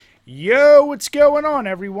Yo, what's going on,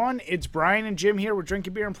 everyone? It's Brian and Jim here. We're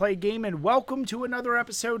drinking beer and play a game, and welcome to another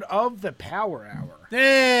episode of the Power Hour.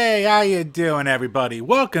 Hey, how you doing, everybody?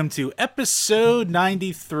 Welcome to episode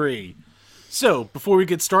 93. So, before we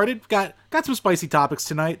get started, got some spicy topics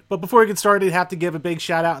tonight. But before we get started, I have to give a big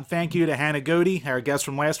shout out and thank you to Hannah Godey, our guest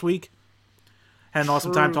from last week. Had an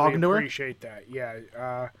awesome time talking to her. Appreciate that.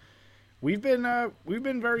 Yeah, we've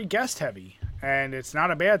been very guest heavy, and it's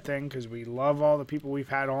not a bad thing because we love all the people we've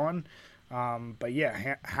had on. But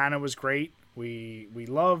yeah, Hannah was great. We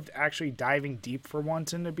loved actually diving deep for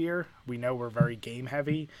once into beer. We know we're very game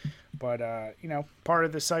heavy, but part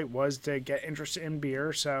of the site was to get interested in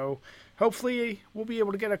beer. So hopefully we'll be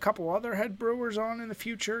able to get a couple other head brewers on in the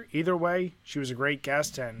future. Either way, she was a great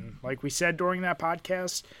guest, and like we said during that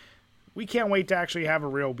podcast, we can't wait to actually have a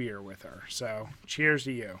real beer with her. So cheers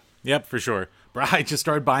to you. Yep, for sure. I just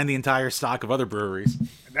started buying the entire stock of other breweries.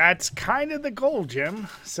 That's kind of the goal, Jim.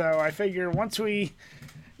 So I figure once we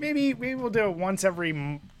maybe we'll do it once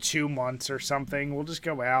every 2 months or something. We'll just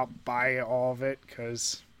go out, buy all of it,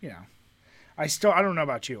 because I don't know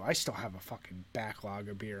about you, I still have a fucking backlog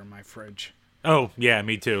of beer in my fridge. Oh, yeah,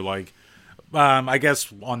 me too. I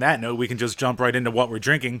guess on that note, we can just jump right into what we're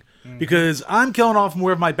drinking, because I'm killing off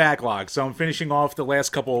more of my backlog, so I'm finishing off the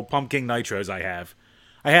last couple Pumpkin Nitros I have.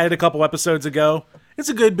 I had it a couple episodes ago. It's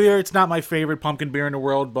a good beer. It's not my favorite pumpkin beer in the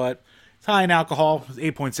world, but it's high in alcohol,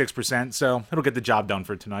 8.6%, so it'll get the job done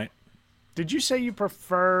for tonight. Did you say you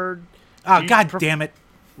preferred... Oh, damn it.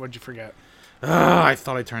 What'd you forget? I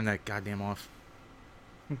thought I turned that goddamn off.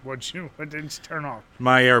 What did you turn off?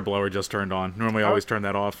 My air blower just turned on. Normally I always turn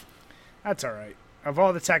that off. That's all right. Of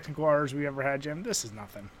all the technical errors we ever had, Jim, this is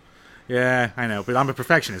nothing. Yeah, I know, but I'm a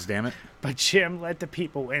perfectionist, damn it. But Jim, let the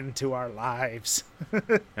people into our lives.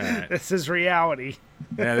 Right. This is reality.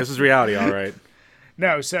 Yeah, this is reality, all right.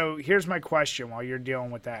 No, so here's my question while you're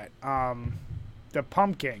dealing with that. The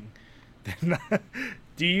pumpkin,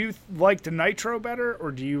 do you like the nitro better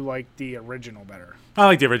or do you like the original better? I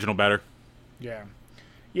like the original better. Yeah.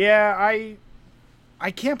 Yeah,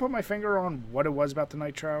 I can't put my finger on what it was about the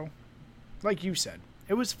nitro. Like you said,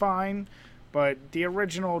 it was fine. But the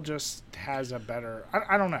original just has a better...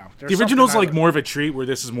 I don't know. The original's like more of a treat, where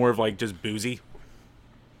this is more of like just boozy.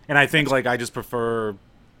 And I think I just prefer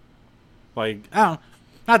I don't know,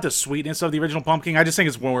 not the sweetness of the original pumpkin. I just think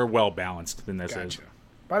it's more well balanced than this is.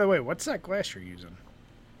 By the way, what's that glass you're using?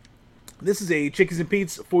 This is a Chickies and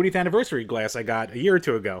Pete's 40th anniversary glass I got a year or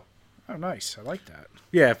two ago. Oh, nice. I like that.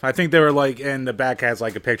 Yeah, I think they were and the back has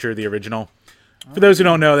a picture of the original. For those who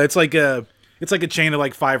don't know, that's it's like a chain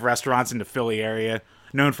of 5 restaurants in the Philly area,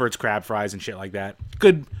 known for its crab fries and shit like that.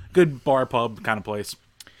 Good bar pub kind of place.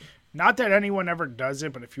 Not that anyone ever does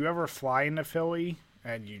it, but if you ever fly into Philly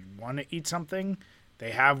and you want to eat something,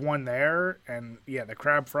 they have one there, and yeah, the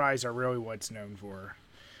crab fries are really what it's known for.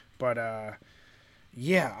 But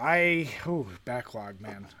backlog,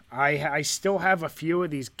 man. I still have a few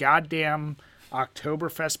of these goddamn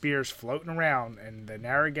Oktoberfest beers floating around, and the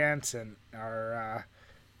Narragansett and our.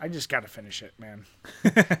 I just got to finish it, man.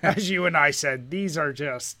 As you and I said, these are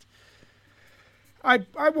just... I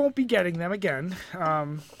won't be getting them again.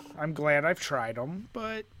 I'm glad I've tried them,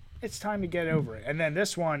 but it's time to get over it. And then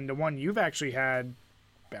this one, the one you've actually had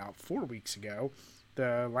about 4 weeks ago,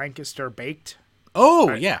 the Lancaster Baked.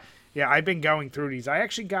 Oh, yeah. Yeah, I've been going through these. I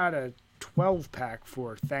actually got a 12-pack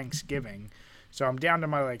for Thanksgiving, so I'm down to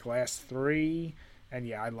my last 3, and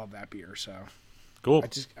yeah, I love that beer, so... Cool.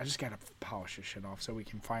 I just gotta polish this shit off so we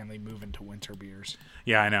can finally move into winter beers.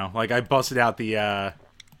 Yeah, I know. I busted out the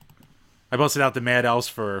Mad Elves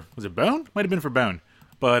for, was it Bone? Might have been for Bone.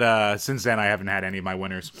 But since then I haven't had any of my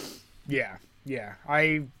winners. Yeah.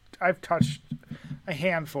 I've touched a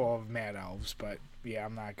handful of Mad Elves, but yeah,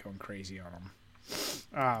 I'm not going crazy on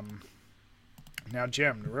them. Now,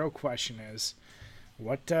 Jim, the real question is,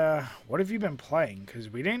 what have you been playing? Because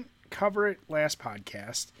we didn't cover it last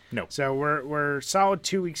podcast. No. So we're solid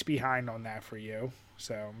 2 weeks behind on that for you.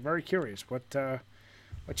 So I'm very curious what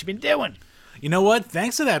you been doing. You know what?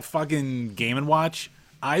 Thanks to that fucking Game & Watch,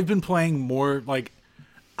 I've been playing more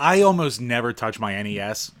I almost never touch my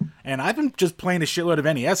NES, and I've been just playing a shitload of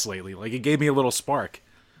NES lately. It gave me a little spark.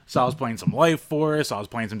 So I was playing some Life Force, I was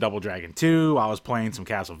playing some Double Dragon 2, I was playing some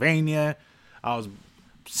Castlevania. I was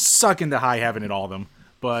sucking to high heaven at all of them.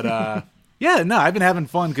 But yeah, no, I've been having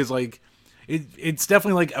fun because it's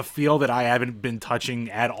definitely a feel that I haven't been touching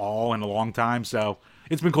at all in a long time. So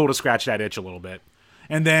it's been cool to scratch that itch a little bit.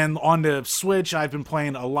 And then on the Switch, I've been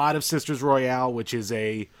playing a lot of Sisters Royale, which is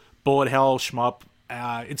a bullet hell shmup.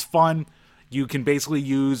 It's fun. You can basically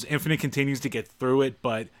use infinite continues to get through it,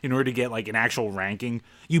 but in order to get an actual ranking,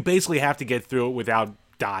 you basically have to get through it without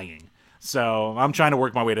dying. So I'm trying to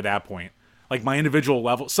work my way to that point. Like my individual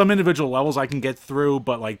level, some individual levels I can get through,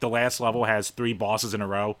 but like the last level has 3 bosses in a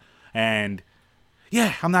row, and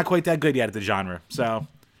yeah, I'm not quite that good yet at the genre. So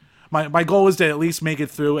my goal is to at least make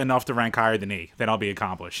it through enough to rank higher than E. Then I'll be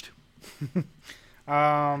accomplished.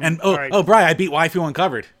 And right. Brian, I beat Waifu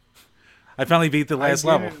Uncovered. I finally beat the last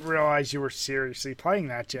level. I didn't realize you were seriously playing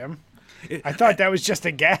that, Jim. I thought that was just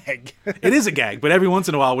a gag. It is a gag, but every once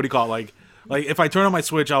in a while, what do you call it? Like if I turn on my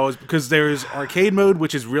Switch, because there's arcade mode,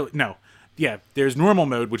 which is really there's normal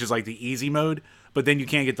mode, which is like the easy mode, but then you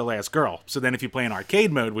can't get the last girl. So then if you play in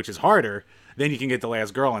arcade mode, which is harder, then you can get the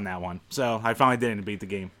last girl in that one. So I finally did it and beat the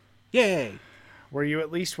game. Yay! Were you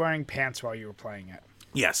at least wearing pants while you were playing it?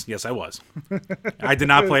 Yes, I was. I did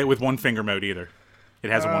not play it with one finger mode either. It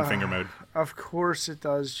has a one finger mode. Of course it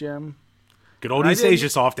does, Jim. Good old East Asia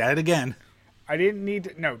Soft at it again. I didn't need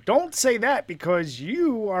to. No, don't say that, because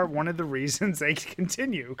you are one of the reasons they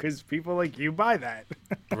continue, because people like you buy that.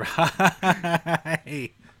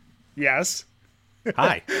 Right. Yes.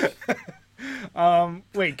 Hi.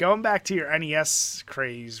 Wait, going back to your NES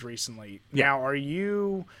craze recently. Yeah. Now, are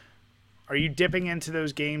you dipping into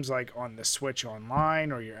those games like on the Switch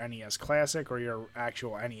Online or your NES Classic or your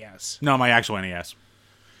actual NES? No, my actual NES.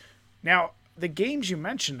 Now, the games you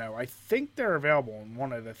mentioned, though, I think they're available in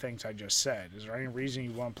one of the things I just said. Is there any reason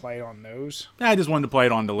you want to play on those? I just wanted to play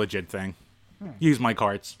it on the legit thing. Use my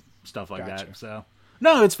carts, stuff like Gotcha. that. So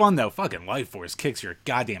no, it's fun though. Fucking Life Force kicks your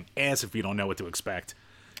goddamn ass if you don't know what to expect.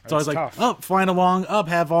 So I was like, tough. flying along,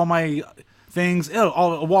 have all my things. A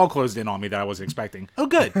wall closed in on me that I wasn't expecting. Oh,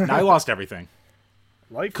 good. Now I lost everything.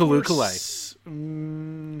 Life Kalu Force.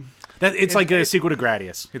 That it's like a sequel to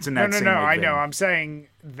Gradius. It's in that No. same. like, I vein. know. I'm saying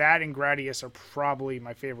that and Gradius are probably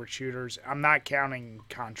my favorite shooters. I'm not counting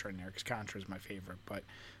Contra in there because Contra is my favorite. But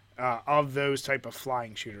of those type of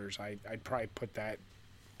flying shooters, I'd probably put that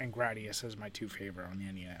and Gradius as my 2 favorite on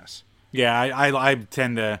the NES. Yeah, I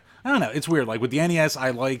tend to. I don't know. It's weird. Like with the NES, I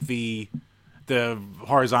like the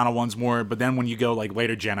horizontal ones more, but then when you go like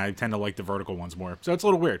later gen, I tend to like the vertical ones more. So it's a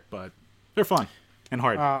little weird, but they're fun and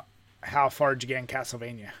hard. How far did you get in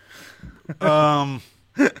Castlevania?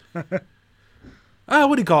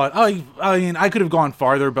 What do you call it? I mean, I could have gone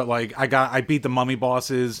farther, but like I beat the mummy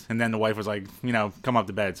bosses, and then the wife was like, come up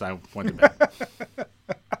to bed, so I went to bed.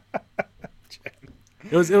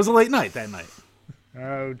 It was a late night that night.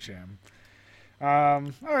 Oh, Jim. All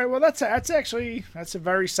right. Well, that's a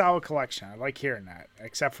very solid collection. I like hearing that,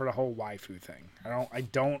 except for the whole waifu thing. I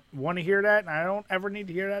don't want to hear that, and I don't ever need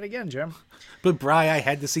to hear that again, Jim. But Bri, I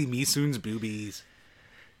had to see Misun's boobies.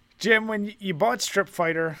 Jim, when you bought Strip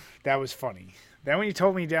Fighter, that was funny. Then when you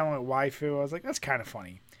told me you downloaded waifu, I was like, that's kind of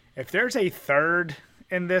funny. If there's a third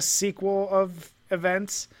in this sequel of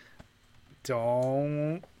events,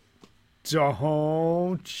 don't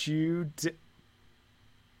you.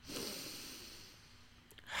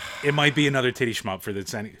 It might be another titty shmup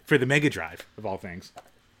for the Mega Drive of all things.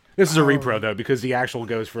 This is a repro though, because the actual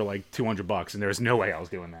goes for like $200, and there's no way I was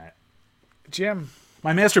doing that. Jim,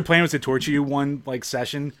 my master plan was to torture you one like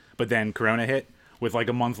session, but then Corona hit with like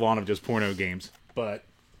a month long of just porno games. But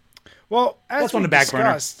well, as that's on we the back burner.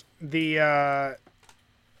 discussed, the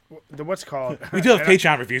what's it called? We do have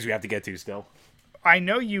Patreon reviews we have to get to still. I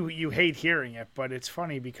know you hate hearing it, but it's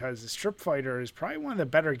funny because the Strip Fighter is probably one of the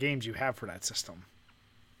better games you have for that system.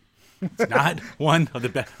 It's not one of the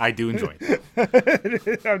best. I do enjoy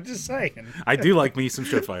it. I'm just saying. I do like me some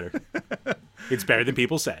Street Fighter. It's better than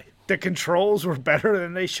people say. The controls were better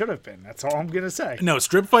than they should have been. That's all I'm going to say. No,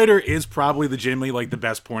 Street Fighter is probably legitimately like the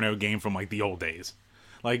best porno game from like the old days.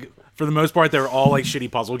 Like, for the most part, they're all like shitty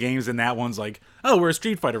puzzle games, and that one's like, oh, we're a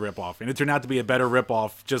Street Fighter ripoff. And it turned out to be a better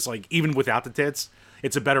ripoff, just like, even without the tits,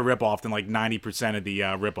 it's a better ripoff than like 90% of the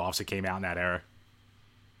ripoffs that came out in that era.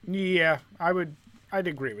 Yeah, I'd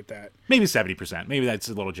agree with that. Maybe 70%. Maybe that's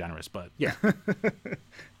a little generous, but yeah.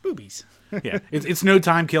 Boobies. Yeah, it's no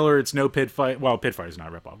Time Killer, it's no Pit Fight. Well, Pit Fight is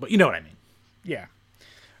not a ripoff, but you know what I mean. Yeah.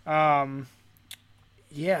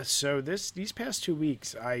 Yeah, so these past 2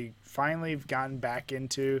 weeks, I finally have gotten back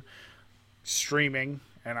into streaming,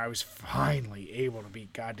 and I was finally able to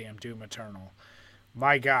beat goddamn Doom Eternal.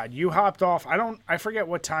 My God, you hopped off. I forget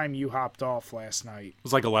what time you hopped off last night. It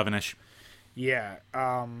was like 11-ish. Yeah.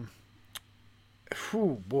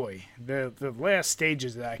 Whew, boy, the last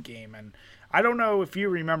stages of that game, and I don't know if you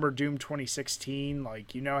remember Doom 2016.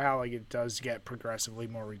 Like, you know how like it does get progressively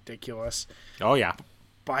more ridiculous. Oh yeah.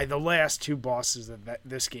 By the last 2 bosses of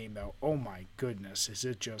this game, though, oh my goodness, is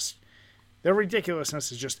it just the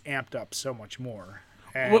ridiculousness is just amped up so much more.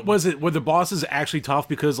 And What was it? Were the bosses actually tough?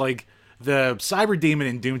 Because like the Cyber Demon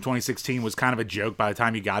in Doom 2016 was kind of a joke by the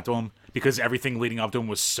time you got to him, because everything leading up to him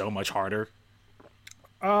was so much harder?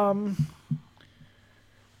 No.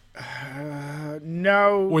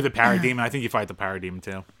 Or the Parademon? I think you fight the Parademon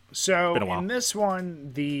too. So Been a while. in this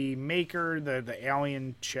one, the maker, the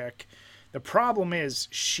alien chick, the problem is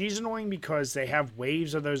she's annoying because they have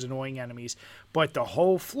waves of those annoying enemies, but the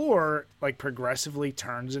whole floor like progressively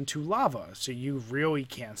turns into lava, so you really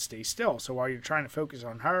can't stay still. So while you're trying to focus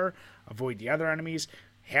on her, avoid the other enemies,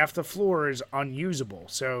 half the floor is unusable.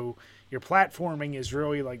 So your platforming is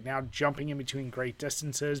really like now jumping in between great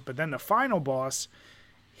distances. But then the final boss,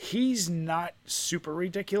 he's not super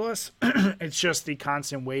ridiculous. It's just the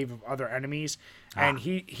constant wave of other enemies. And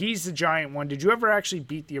he's the giant one. Did you ever actually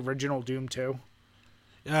beat the original Doom 2?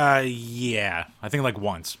 Yeah. I think like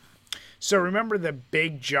once. So remember the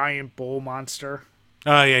big giant bull monster?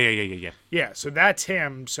 Yeah. Yeah, so that's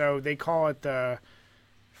him. So they call it the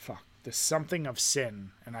something of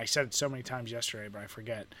sin. And I said it so many times yesterday, but I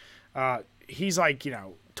forget. He's like,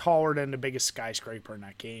 taller than the biggest skyscraper in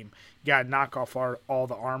that game. You got to knock off all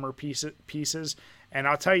the armor pieces. And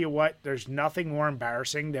I'll tell you what, there's nothing more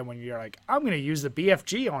embarrassing than when you're like, I'm going to use the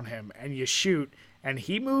BFG on him, and you shoot, and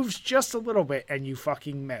he moves just a little bit, and you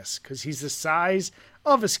fucking miss, because he's the size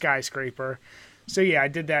of a skyscraper. So yeah, I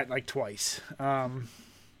did that like twice.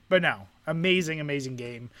 But no, amazing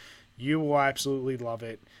game. You will absolutely love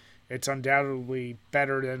it. It's undoubtedly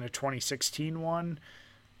better than the 2016 one.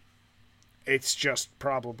 It's just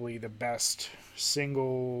probably the best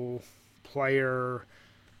single player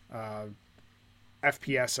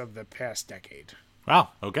FPS of the past decade. Wow,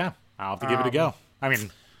 okay. I'll have to give it a go. I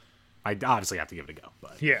mean, I obviously have to give it a go.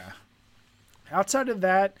 But yeah. Outside of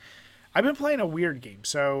that, I've been playing a weird game.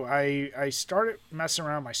 So I started messing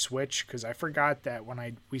around my Switch because I forgot that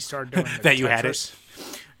when we started doing the that you Tetris. had it?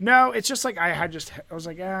 No, it's just like I was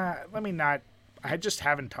like, let me not. I just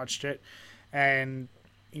haven't touched it. And,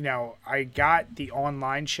 I got the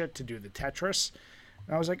online shit to do the Tetris.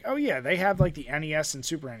 And I was like, oh yeah, they have like the NES and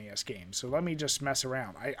Super NES games. So let me just mess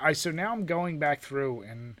around. So now I'm going back through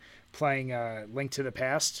and playing Link to the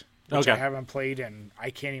Past, which I haven't played in I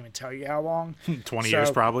can't even tell you how long. 20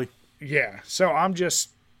 years probably. Yeah. So I'm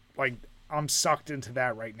just like I'm sucked into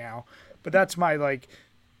that right now. But that's my like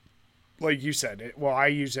you said. I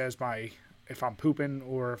use it as my if I'm pooping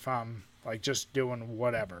or if I'm like just doing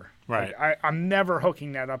whatever. Right. Like, I'm never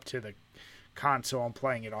hooking that up to the console and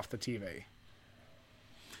playing it off the TV.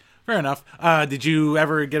 Fair enough. Did you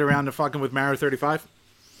ever get around to fucking with Mario 35?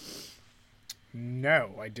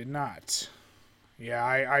 No, I did not. Yeah,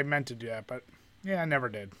 I meant to do that, but yeah, I never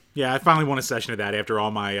did. Yeah, I finally won a session of that after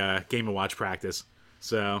all my Game & Watch practice.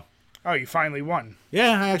 So. Oh, you finally won.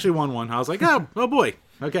 Yeah, I actually won one. I was like, oh boy.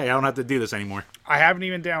 Okay, I don't have to do this anymore. I haven't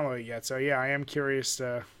even downloaded it yet, so yeah, I am curious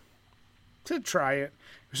to try it.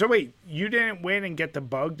 So wait, you didn't win and get the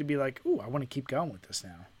bug to be like, ooh, I want to keep going with this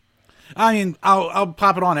now. I mean, I'll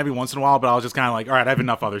pop it on every once in a while, but I was just kind of like, all right, I have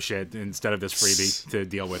enough other shit instead of this freebie to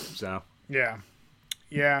deal with. So yeah.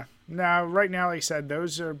 Now, right now, like I said,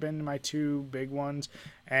 those have been my two big ones.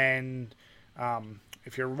 And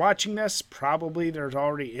if you're watching this, probably there's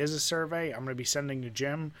already is a survey. I'm going to be sending to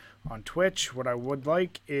Jim on Twitch. What I would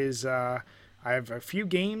like is I have a few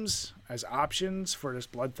games as options for this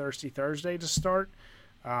Bloodthirsty Thursday to start.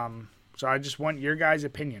 So I just want your guys'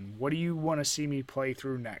 opinion. What do you want to see me play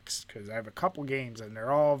through next? Because I have a couple games, and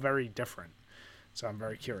they're all very different. So I'm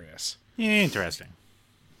very curious. Interesting.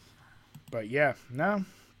 But yeah, no,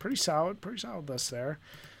 pretty solid list there.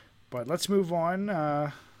 But let's move on.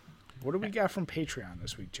 What do we got from Patreon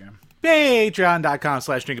this week, Jim?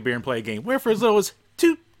 Patreon.com/drink a beer and play a game, where for as little as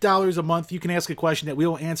 $2 a month, you can ask a question that we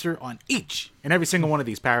will answer on each and every single one of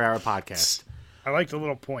these Power Hour podcasts. I like the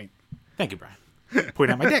little point. Thank you, Brian.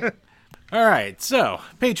 Point out my dick. All right, so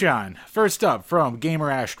Patreon. First up from Gamer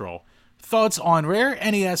Astral. Thoughts on rare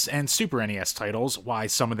NES and Super NES titles, why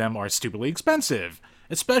some of them are stupidly expensive,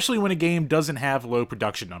 especially when a game doesn't have low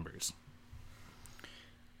production numbers.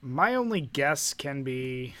 My only guess can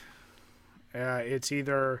be it's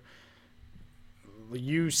either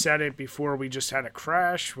you said it before we just had a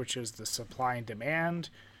crash, which is the supply and demand,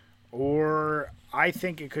 or I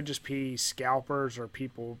think it could just be scalpers or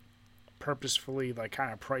people purposefully like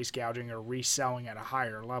kind of price gouging or reselling at a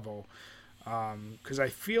higher level. Because I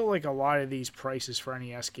feel like a lot of these prices for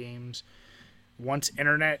NES games, once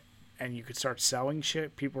internet and you could start selling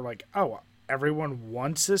shit, people are like, oh, everyone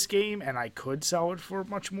wants this game and I could sell it for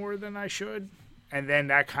much more than I should. And then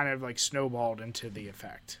that kind of like snowballed into the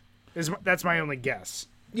effect. That's my only guess.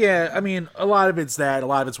 Yeah, I mean, a lot of it's that, a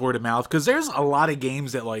lot of it's word of mouth, because there's a lot of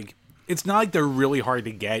games that, like, it's not like they're really hard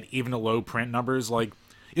to get, even the low print numbers. Like,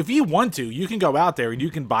 if you want to, you can go out there and you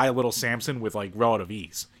can buy a little Samson with like relative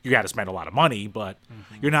ease. You got to spend a lot of money, but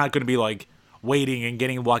you're not going to be like waiting and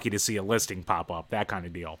getting lucky to see a listing pop up, that kind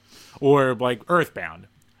of deal. Or like Earthbound.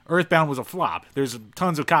 Earthbound was a flop. There's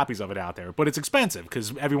tons of copies of it out there, but it's expensive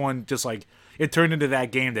because everyone just like it turned into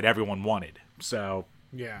that game that everyone wanted. So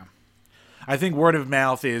Yeah. I think word of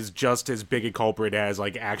mouth is just as big a culprit as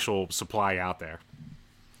like actual supply out there.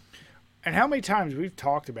 And how many times we've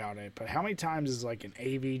talked about it, but how many times is like an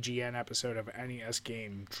AVGN episode of NES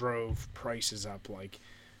game drove prices up like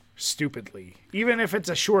stupidly, even if it's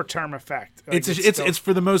a short-term effect. Like, It's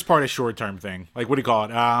for the most part a short-term thing. Like what do you call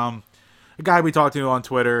it? A guy we talked to on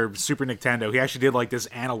Twitter, Super Nintendo, he actually did like this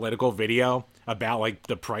analytical video about like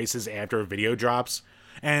the prices after a video drops.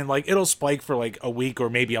 And like it'll spike for like a week or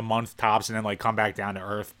maybe a month tops and then like come back down to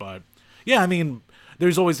earth. But yeah, I mean,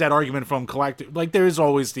 there's always that argument from like there's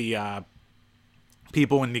always the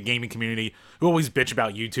people in the gaming community who always bitch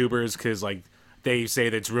about YouTubers because like they say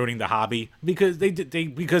that it's ruining the hobby because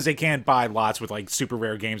they can't buy lots with like super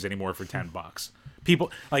rare games anymore for $10.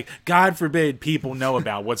 People like God forbid people know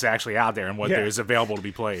about what's actually out there and what there's available to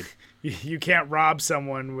be played. You can't rob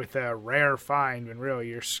someone with a rare find when really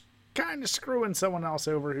you're kind of screwing someone else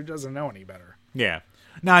over who doesn't know any better. Yeah.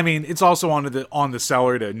 No, I mean it's also on the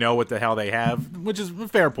seller to know what the hell they have, which is a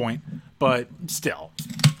fair point, but still.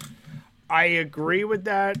 I agree with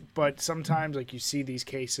that, but sometimes like you see these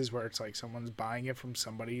cases where it's like someone's buying it from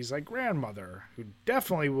somebody's like grandmother who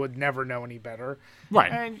definitely would never know any better. Right.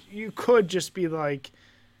 And you could just be like,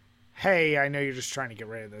 hey, I know you're just trying to get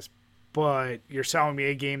rid of this, but you're selling me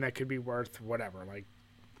a game that could be worth whatever, like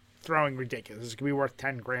throwing ridiculous. This could be worth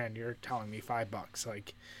 10 grand. You're telling me $5.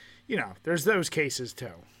 Like, you know, there's those cases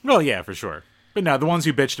too. Well, yeah, for sure. But no, the ones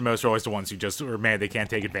who bitch the most are always the ones who just are mad they can't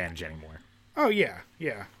take advantage anymore. Oh yeah,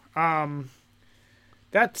 yeah.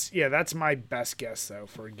 That's my best guess though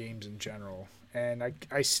for games in general, and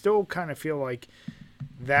I still kind of feel like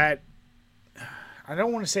that. I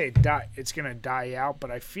don't want to say it's gonna die out,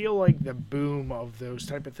 but I feel like the boom of those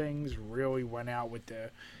type of things really went out with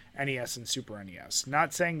the NES and Super NES.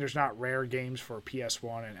 Not saying there's not rare games for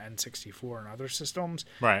PS1 and N64 and other systems,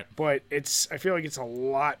 right? But I feel like it's a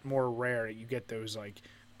lot more rare that you get those like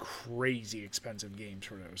crazy expensive games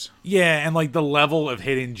for those. Yeah, and like the level of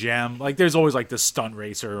hidden gem, like there's always like the stunt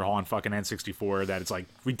racer on fucking N64 that it's like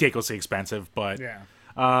ridiculously expensive, but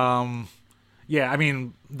yeah, I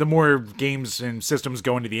mean, the more games and systems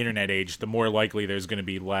go into the internet age, the more likely there's going to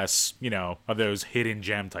be less, of those hidden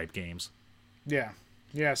gem type games. Yeah.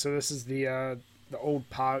 Yeah, so this is the old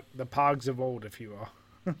the Pogs of old, if you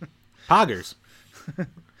will. Poggers.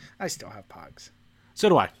 I still have Pogs. So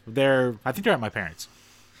do I. I think they're at my parents'.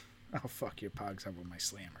 Oh, fuck your Pogs. I'm with my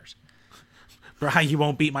Slammers. Brian, you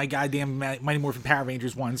won't beat my goddamn Mighty Morphin Power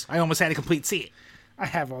Rangers ones. I almost had a complete set. I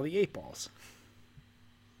have all the 8 balls.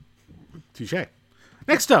 Touche.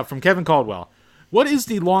 Next up, from Kevin Caldwell. What is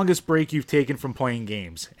the longest break you've taken from playing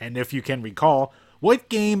games? And if you can recall, what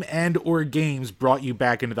game and or games brought you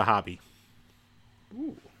back into the hobby?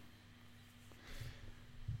 Ooh.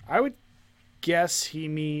 I would guess he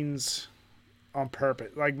means on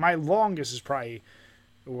purpose. Like, my longest is probably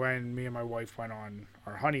when me and my wife went on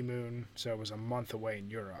our honeymoon, so it was a month away in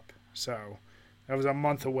Europe. So that was a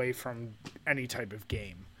month away from any type of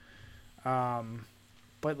game.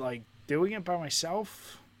 But like doing it by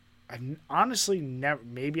myself, I've honestly never.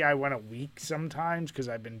 Maybe I went a week sometimes because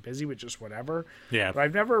I've been busy with just whatever. Yeah. But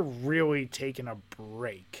I've never really taken a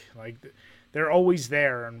break. Like they're always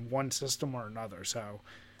there in one system or another. So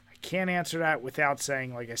can't answer that without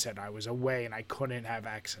saying, like I said, I was away and I couldn't have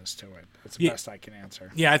access to it. That's the best I can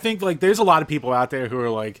answer. Yeah, I think like there's a lot of people out there who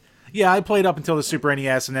are like, yeah, I played up until the Super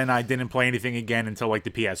NES and then I didn't play anything again until like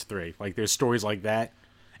the PS3. Like there's stories like that.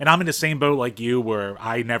 And I'm in the same boat like you where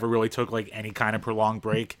I never really took like any kind of prolonged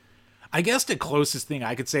break. I guess the closest thing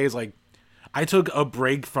I could say is like I took a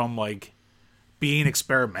break from like being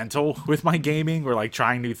experimental with my gaming or like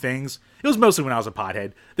trying new things. It was mostly when I was a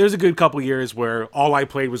pothead. There's a good couple years where all I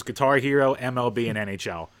played was Guitar Hero, MLB, and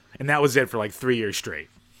NHL. And that was it for like 3 years straight.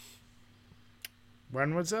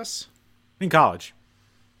 When was this? In college.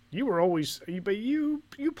 You were always, but you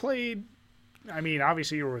played, I mean,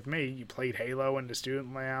 obviously you were with me. You played Halo in the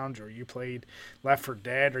student lounge, or you played Left 4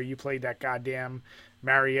 Dead, or you played that goddamn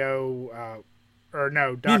Mario,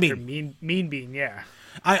 Dr. Mean Bean, yeah.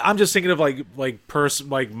 I'm just thinking of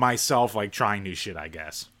like myself like trying new shit, I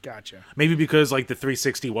guess. Gotcha. Maybe because like the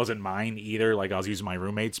 360 wasn't mine either, like I was using my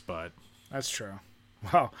roommates, but that's true.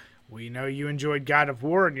 Well, we know you enjoyed God of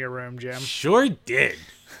War in your room, Jim. Sure did.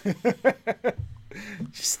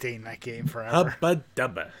 Just stay in that game forever Hubba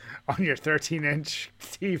dubba. on your 13-inch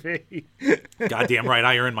TV. Goddamn right,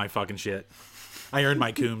 I earned my fucking shit. I earned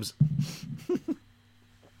my coombs.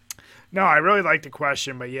 No, I really like the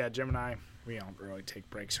question, but yeah, Jim and I, we don't really take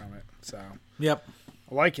breaks from it. So Yep.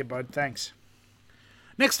 I like it, bud. Thanks.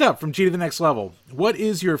 Next up, from G to the Next Level. What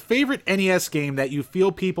is your favorite NES game that you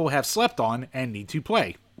feel people have slept on and need to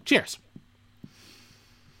play? Cheers.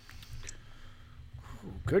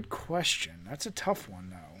 Good question. That's a tough one,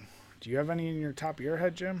 though. Do you have any in your top of your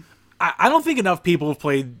head, Jim? I don't think enough people have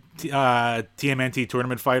played TMNT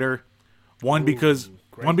Tournament Fighter. One because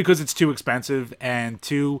it's too expensive, and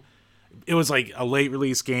two, it was like a late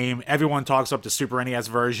release game. Everyone talks up the Super NES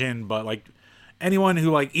version, but like anyone who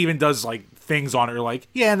like even does like things on it are like,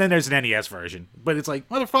 yeah, and then there's an NES version. But it's like,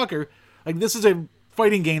 motherfucker, like this is a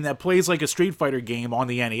fighting game that plays like a Street Fighter game on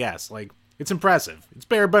the NES. Like, it's impressive. It's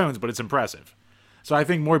bare bones, but it's impressive. So I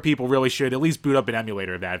think more people really should at least boot up an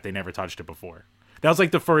emulator of that if they never touched it before. That was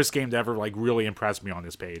like the first game to ever like really impress me on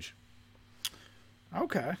this page.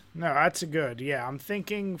 Okay. No, that's a good. Yeah, I'm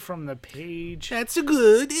thinking from the page. That's a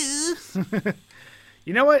good.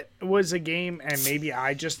 You know what was a game, and maybe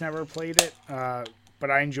I just never played it,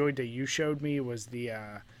 but I enjoyed that you showed me, was the,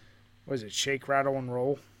 was it Shake, Rattle, and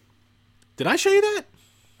Roll? Did I show you that?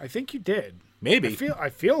 I think you did. Maybe. I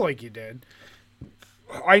feel like you did.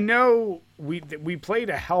 I know we played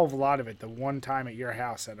a hell of a lot of it the one time at your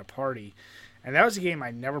house at a party, and that was a game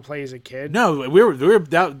I never played as a kid. No, we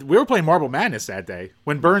were playing Marble Madness that day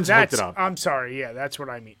when Burns hooked it up. I'm sorry, yeah, that's what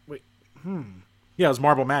I mean. Wait, Yeah, it was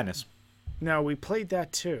Marble Madness. no, we played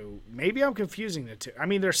that too. Maybe I'm confusing the two. I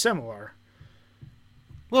mean, they're similar,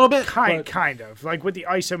 A little bit, kind of like with the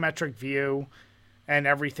isometric view and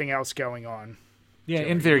everything else going on. Yeah,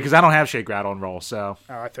 in theory, because I don't have Shake, Rattle, and Roll, so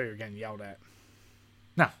Oh, I thought you were getting yelled at.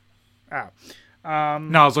 no. Oh,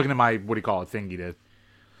 No, I was looking at my thingy to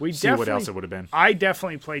we see what else it would have been. I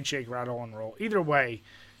definitely played Shake, Rattle, and Roll. Either way,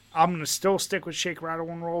 I'm gonna still stick with Shake, Rattle,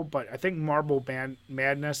 and Roll. But I think Marble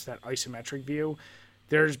Madness, that isometric view,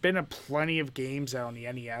 there's been plenty of games out on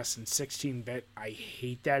the NES and 16-bit. I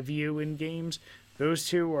hate that view in games. Those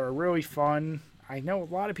two are really fun. I know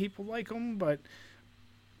a lot of people like them, but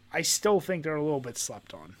I still think they're a little bit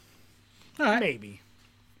slept on. All right. Maybe.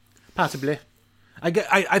 Possibly.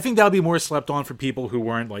 I think that'll be more slept on for people who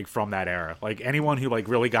weren't like from that era. Like anyone who like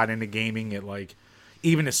really got into gaming at like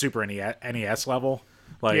even the Super NES level.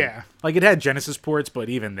 Like, Yeah. Like it had Genesis ports, but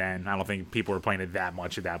even then, I don't think people were playing it that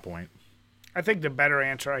much at that point. I think the better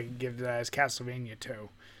answer I can give to that is Castlevania 2.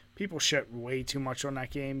 People shit way too much on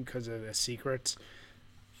that game because of the secrets.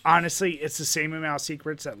 Honestly, it's the same amount of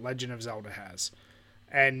secrets that Legend of Zelda has.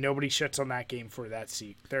 And nobody shits on that game for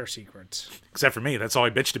their secrets. Except for me, that's all I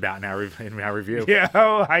bitched about in our review. Yeah,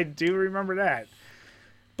 oh, I do remember that.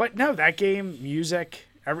 But no, that game, music,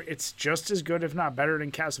 it's just as good, if not better,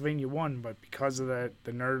 than Castlevania 1. But because of the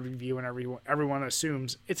nerd review and everyone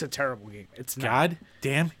assumes it's a terrible game. It's not. God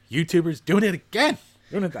damn YouTubers doing it again.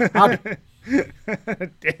 Doing it the hobby.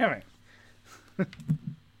 Damn it.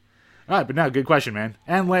 All right, but no, good question, man.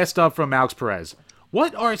 And last up from Alex Perez.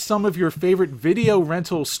 What are some of your favorite video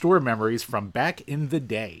rental store memories from back in the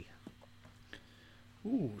day?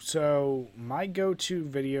 Ooh, so my go-to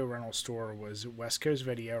video rental store was West Coast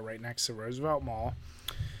Video right next to Roosevelt Mall.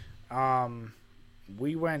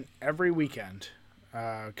 We went every weekend,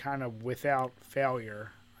 kind of without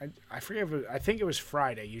failure. I forget I think it was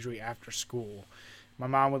Friday, usually after school. My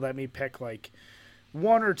mom would let me pick like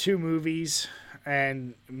one or two movies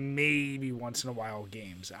and maybe once in a while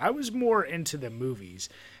games. I was more into the movies,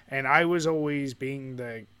 and I was always being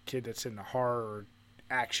the kid that's in the horror or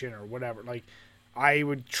action or whatever. Like, I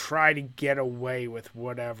would try to get away with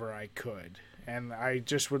whatever I could, and I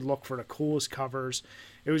just would look for the coolest covers.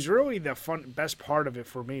 It was really the best part of it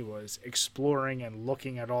for me was exploring and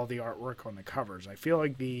looking at all the artwork on the covers. I feel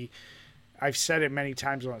like I've said it many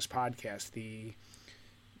times on this podcast,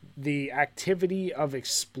 the activity of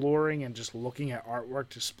exploring and just looking at artwork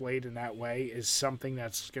displayed in that way is something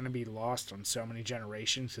that's going to be lost on so many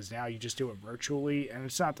generations, because now you just do it virtually and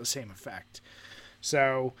it's not the same effect.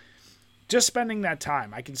 So just spending that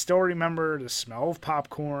time, I can still remember the smell of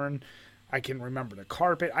popcorn. I can remember the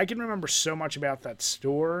carpet. I can remember so much about that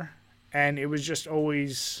store, and it was just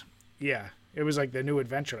always, yeah, it was like the new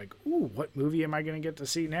adventure. Like, ooh, what movie am I going to get to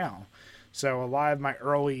see now? So a lot of my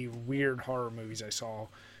early weird horror movies I saw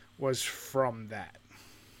was from that.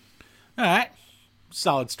 All right.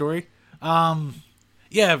 Solid story.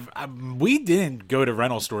 Yeah, we didn't go to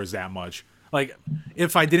rental stores that much. Like,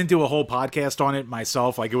 if I didn't do a whole podcast on it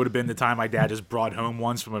myself, like, it would have been the time my dad just brought home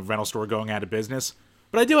ones from a rental store going out of business.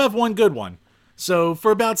 But I do have one good one. So for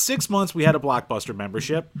about 6 months, we had a Blockbuster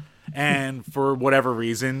membership, and for whatever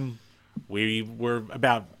reason, we were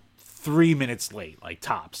about 3 minutes late, like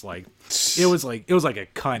tops. Like it was like a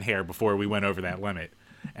cunt hair before we went over that limit.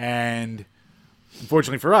 And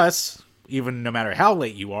unfortunately for us, even no matter how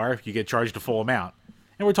late you are, you get charged the full amount.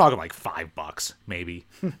 And we're talking like $5, maybe,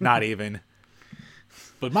 not even.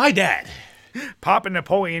 But my dad, Papa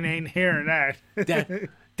Napoleon ain't hearing that.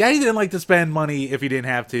 Daddy didn't like to spend money if he didn't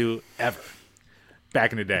have to, ever.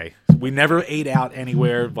 Back in the day, we never ate out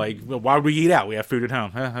anywhere. Like, well, why would we eat out? We have food at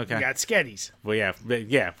home. Huh? Okay. We got Sketties. Well, yeah,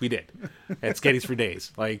 we did. Had Sketties for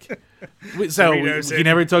days. Like, so Doritos he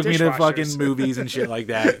never took me to dishwashers. fucking movies and shit like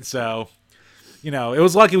that. So, you know, it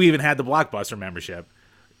was lucky we even had the Blockbuster membership.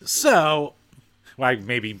 So, well,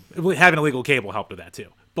 maybe having illegal cable helped with that too.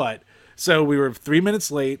 But so we were 3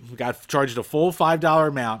 minutes late. We got charged a full $5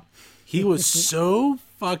 amount. He was so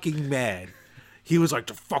fucking mad. He was like,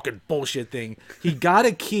 the fucking bullshit thing. He got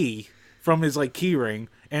a key from his like key ring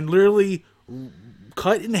and literally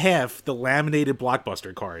cut in half the laminated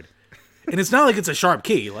Blockbuster card. And it's not like it's a sharp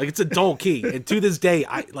key, like it's a dull key. And to this day,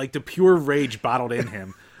 I like the pure rage bottled in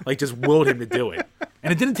him, like just willed him to do it.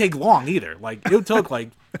 And it didn't take long either. Like it took like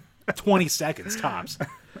 20 seconds tops.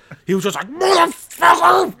 He was just like,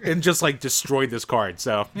 motherfucker, and just like destroyed this card.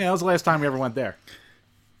 So yeah, that was the last time we ever went there.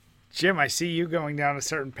 Jim, I see you going down a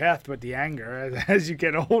certain path with the anger as you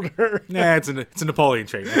get older. Nah, it's a Napoleon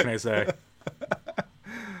trait. What can I say?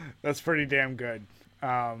 That's pretty damn good.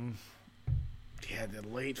 Yeah, the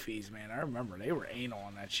late fees, man. I remember they were anal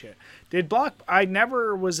on that shit. I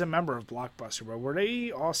never was a member of Blockbuster, but were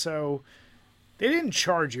they also? They didn't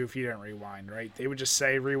charge you if you didn't rewind, right? They would just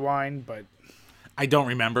say rewind, but I don't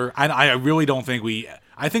remember. I really don't think we.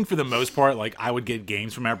 I think for the most part, like I would get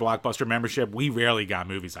games from our Blockbuster membership. We rarely got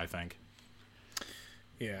movies. I think.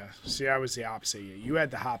 yeah. See, I was the opposite. You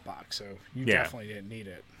had the hot box, so you definitely didn't need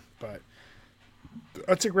it. But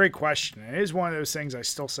that's a great question. It is one of those things I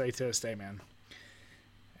still say to this day, man.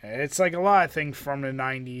 It's like a lot of things from the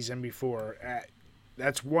 90s and before.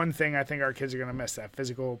 That's one thing I think our kids are going to miss, that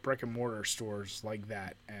physical brick and mortar stores like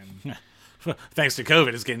that. And Thanks to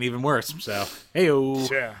COVID, it's getting even worse. So, hey-o.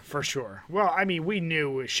 yeah, for sure. Well, I mean, we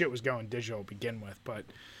knew shit was going digital to begin with, but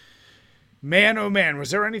man, oh man, was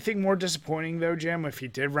there anything more disappointing though, Jim? If you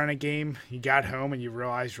did rent a game, you got home and you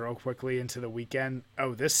realized real quickly into the weekend,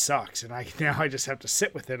 oh, this sucks, and now I just have to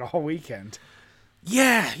sit with it all weekend.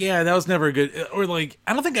 Yeah, that was never good. Or like,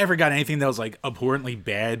 I don't think I ever got anything that was like abhorrently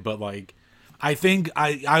bad, but like, I think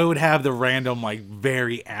I would have the random like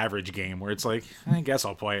very average game where it's like, I guess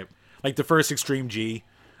I'll play it. Like the first Extreme G,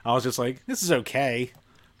 I was just like, this is okay,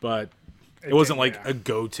 but it wasn't like a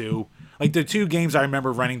go-to. Like the two games I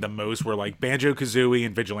remember running the most were like Banjo-Kazooie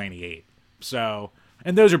and Vigilante 8. So,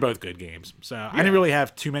 and those are both good games. So I didn't really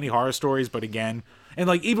have too many horror stories, but again, and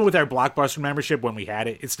like even with our Blockbuster membership when we had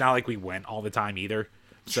it, it's not like we went all the time either.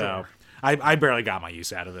 So Sure. I barely got my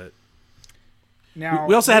use out of it. Now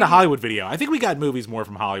We also had a Hollywood video. I think we got movies more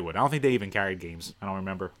from Hollywood. I don't think they even carried games. I don't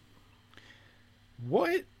remember.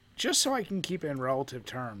 what? Just so I can keep it in relative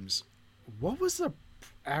terms, what was the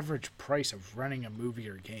average price of renting a movie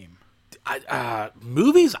or game?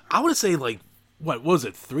 Movies, I would say like, what was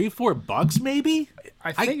it, $3-4 maybe?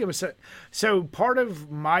 I think it was so. Part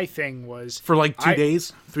of my thing was For like 2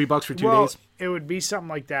 days? $3 for 2 well, days? it would be something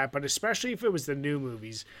like that, but especially if it was the new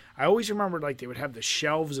movies. I always remember like they would have the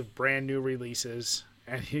shelves of brand new releases,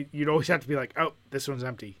 and you'd always have to be like, "Oh, this one's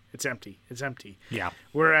empty. It's empty. It's empty." Yeah.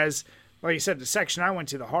 Whereas, like you said, the section I went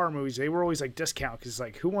to, the horror movies, they were always like discount because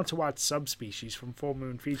like who wants to watch Subspecies from Full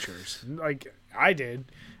Moon Features? Like I did,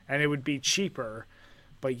 and it would be cheaper.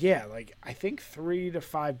 But yeah, like I think $3 to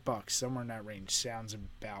 $5 somewhere in that range sounds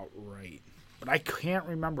about right. But I can't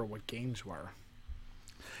remember what games were.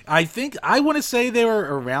 I think, I want to say they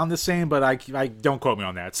were around the same, but I don't quote me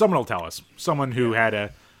on that. Someone will tell us. Someone who had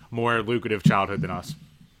a more lucrative childhood than us.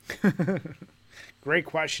 Great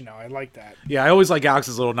question, though. I like that. Yeah, I always like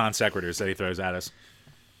Alex's little non sequiturs that he throws at us.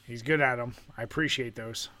 He's good at them. I appreciate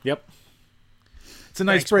those. Yep. It's a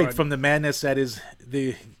nice Thanks, break bud. from the madness that is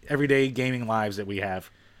the everyday gaming lives that we have.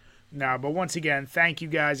 No, but once again, thank you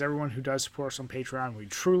guys, everyone who does support us on Patreon. We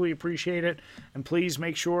truly appreciate it. And please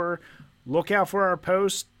make sure, look out for our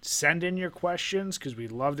posts. Send in your questions because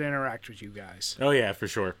we'd love to interact with you guys. Oh, yeah, for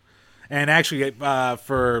sure. And actually,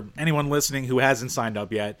 for anyone listening who hasn't signed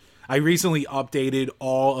up yet, I recently updated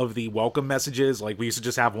all of the welcome messages. Like, we used to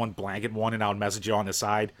just have one blanket one, and I would message you on the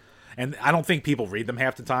side. And I don't think people read them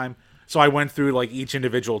half the time. So I went through, like, each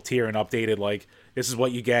individual tier and updated, like, this is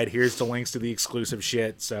what you get. Here's the links to the exclusive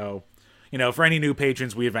shit. So, for any new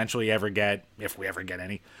patrons we eventually ever get, if we ever get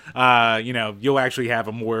any, you'll actually have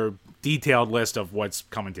a more detailed list of what's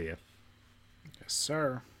coming to you. Yes,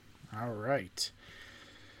 sir. All right.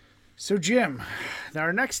 So, Jim,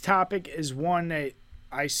 our next topic is one that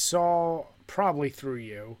I saw probably through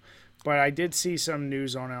you, but I did see some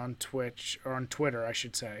news on it on Twitch, or on Twitter, I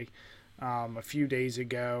should say, a few days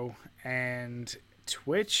ago, and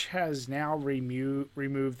Twitch has now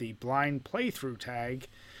removed the blind playthrough tag,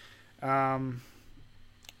 and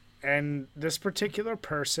this particular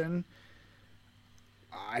person,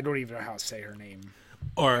 I don't even know how to say her name.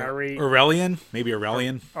 Aurelian? Maybe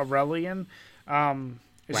Aurelian? Aurelian.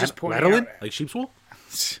 Is just pointing out, like sheep's wool?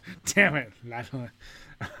 Damn it.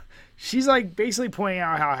 She's like basically pointing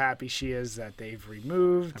out how happy she is that they've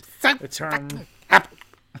removed the term.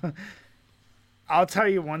 I'll tell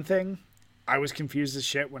you one thing. I was confused as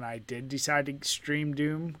shit when I did decide to stream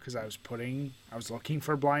Doom because I was looking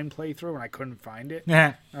for blind playthrough and I couldn't find it.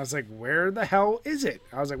 Yeah. I was like, where the hell is it?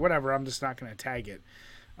 I was like, whatever, I'm just not going to tag it.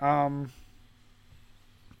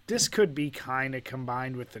 This could be kind of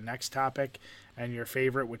combined with the next topic and your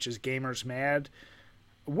favorite, which is Gamers Mad.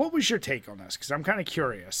 What was your take on this? Because I'm kind of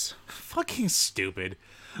curious. Fucking stupid.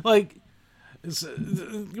 Like,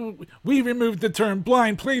 we removed the term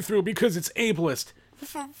blind playthrough because it's ableist.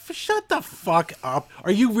 Shut the fuck up.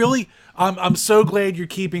 Are you really? I'm so glad you're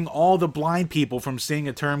keeping all the blind people from seeing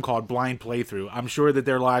a term called blind playthrough. I'm sure that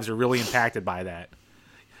their lives are really impacted by that.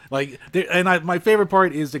 Like, my favorite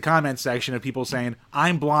part is the comment section of people saying,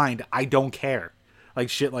 "I'm blind, I don't care," like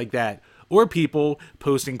shit like that. Or people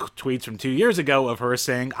posting tweets from 2 years ago of her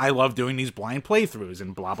saying, "I love doing these blind playthroughs,"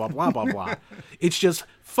 and blah, blah, blah, blah, blah. It's just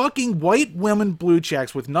fucking white women blue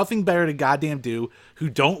checks with nothing better to goddamn do, who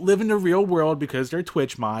don't live in the real world because they're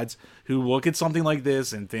Twitch mods, who look at something like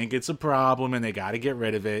this and think it's a problem and they gotta get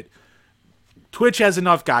rid of it. Twitch has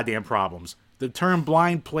enough goddamn problems. The term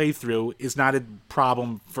blind playthrough is not a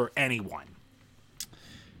problem for anyone.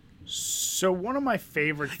 So one of my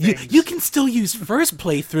favorite things... You can still use first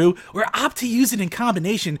playthrough or opt to use it in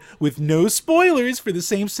combination with no spoilers for the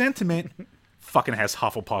same sentiment. Fucking has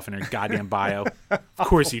Hufflepuff in her goddamn bio. Of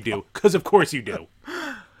course you do. Because of course you do.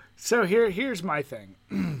 So here's my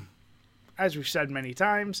thing. As we've said many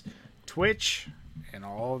times, Twitch and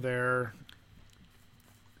all their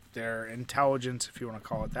intelligence, if you want to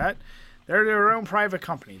call it that, they're their own private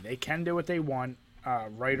company. They can do what they want,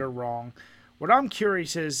 right or wrong. What I'm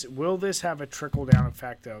curious is, will this have a trickle-down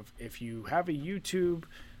effect of if you have a YouTube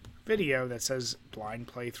video that says blind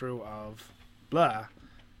playthrough of blah,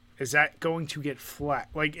 is that going to get flat?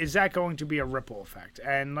 Like, is that going to be a ripple effect?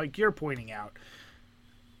 And like you're pointing out,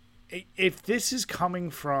 if this is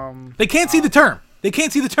coming from... They can't see the term. They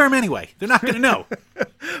can't see the term anyway. They're not going to know.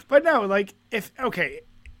 But no, like, okay,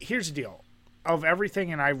 here's the deal. Of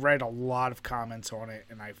everything, and I've read a lot of comments on it,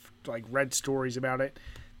 and I've like read stories about it.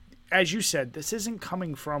 As you said, this isn't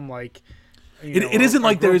coming from like... It isn't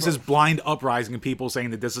like there is this blind uprising of people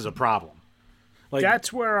saying that this is a problem. Like,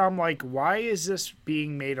 that's where I'm like, why is this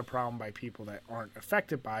being made a problem by people that aren't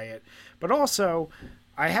affected by it? But also,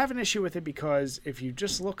 I have an issue with it because if you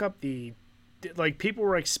just look up people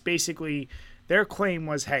were like, basically, their claim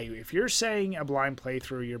was, hey, if you're saying a blind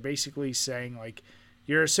playthrough, you're basically saying like,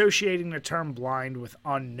 you're associating the term blind with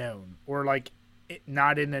unknown or like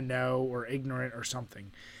not in the know or ignorant or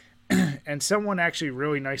something. And someone actually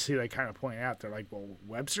really nicely like kind of pointed out, they're like, well,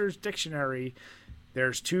 Webster's dictionary,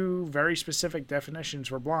 there's two very specific definitions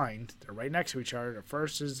for blind. They're right next to each other. The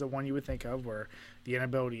first is the one you would think of where the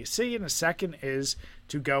inability to see, and the second is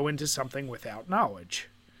to go into something without knowledge.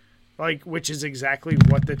 Like, which is exactly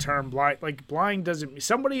what the term blind, like blind doesn't,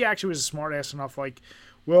 somebody actually was a smart ass enough, like,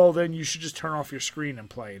 well, then you should just turn off your screen and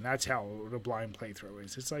play. And that's how the blind playthrough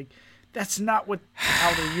is. It's like, that's not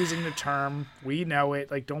how they're using the term. We know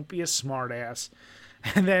it. Like, don't be a smart ass.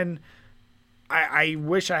 And then I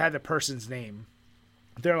wish I had the person's name.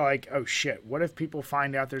 They're like, oh shit, what if people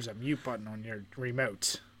find out there's a mute button on your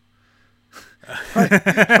remote? they're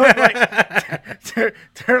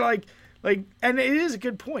like, and it is a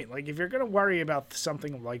good point. Like, if you're going to worry about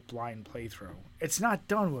something like blind playthrough, it's not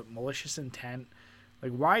done with malicious intent.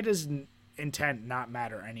 Like, why does intent not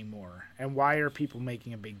matter anymore? And why are people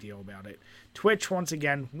making a big deal about it? Twitch, once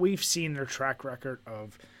again, we've seen their track record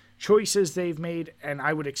of choices they've made, and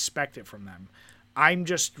I would expect it from them. I'm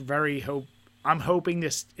just I'm hoping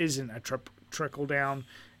this isn't a trickle down,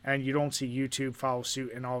 and you don't see YouTube follow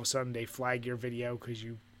suit, and all of a sudden they flag your video because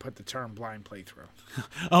you put the term blind playthrough.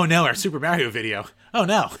 Oh no, our Super Mario video. Oh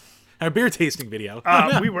no. Our beer tasting video. Oh,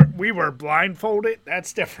 no. We were blindfolded.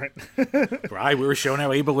 That's different. Right, we were showing our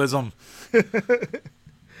ableism.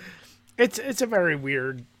 It's a very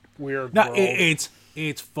weird weird No, world. it's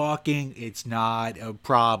not a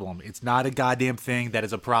problem. It's not a goddamn thing that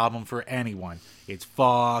is a problem for anyone. It's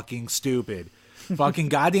fucking stupid. Fucking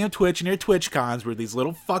goddamn Twitch and their Twitch cons where these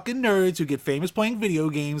little fucking nerds who get famous playing video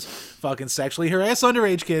games fucking sexually harass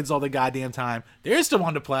underage kids all the goddamn time. They're still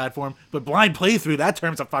on the platform, but blind playthrough, that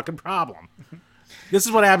term's a fucking problem. This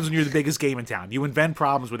is what happens when you're the biggest game in town. You invent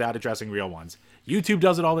problems without addressing real ones. YouTube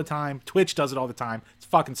does it all the time. Twitch does it all the time. It's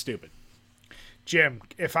fucking stupid. Jim,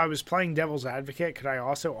 if I was playing devil's advocate, could I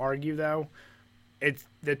also argue though,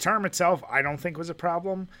 the term itself I don't think was a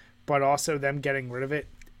problem, but also them getting rid of it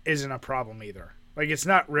isn't a problem either. Like it's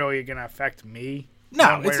not really going to affect me.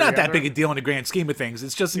 No, it's not that big a deal in the grand scheme of things.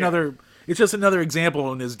 It's just another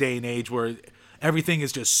example in this day and age where everything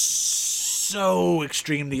is just so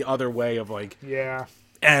extreme the other way of like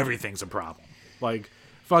everything's a problem. Like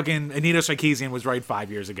fucking Anita Sarkeesian was right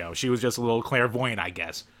 5 years ago. She was just a little clairvoyant, I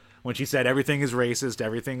guess, when she said everything is racist,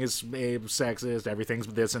 everything is sexist, everything's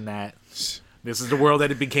this and that. This is the world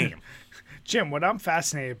that it became. Jim, what I'm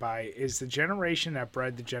fascinated by is the generation that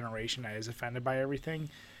bred the generation that is offended by everything,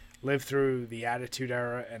 lived through the Attitude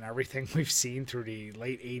Era and everything we've seen through the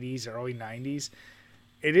late 80s, early 90s.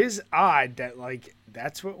 It is odd that, like,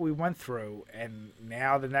 that's what we went through, and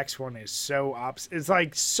now the next one is so opposite. It's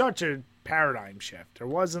like such a paradigm shift. There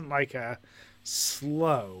wasn't like a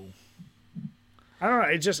slow. I don't know.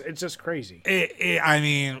 It's just crazy. I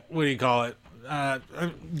mean, what do you call it?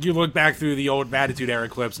 You look back through the old Attitude Era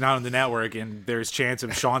clips, not on the network, and there's chance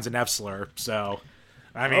of Sean's an F slur. So,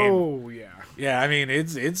 I mean, I mean,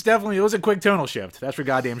 it's definitely, it was a quick tonal shift. That's for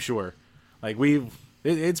goddamn sure. Like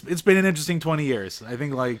it's been an interesting 20 years. I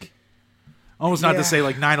think like almost not to say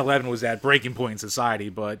like 9/11 was that breaking point in society,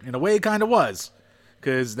 but in a way it kind of was,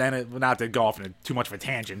 because then it, not to go off in too much of a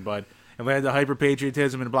tangent, but it led to hyper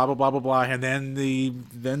patriotism and blah blah blah blah blah, and then the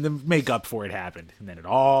makeup for it happened, and then it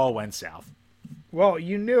all went south. Well,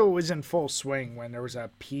 you knew it was in full swing when there was a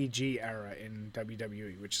PG era in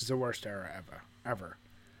WWE, which is the worst era ever.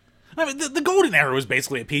 I mean, the golden era was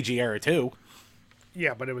basically a PG era too.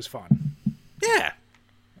 Yeah, but it was fun. Yeah.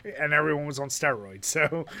 And everyone was on steroids,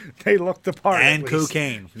 so they looked the part. And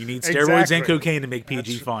cocaine. You need steroids and cocaine to make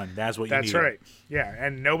PG fun. That's what you need. That's right. Yeah,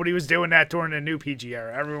 and nobody was doing that during the new PG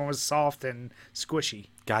era. Everyone was soft and squishy.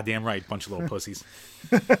 Goddamn right, bunch of little pussies.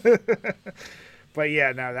 But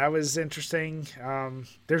yeah, no, that was interesting.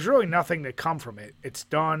 There's really nothing to come from it. It's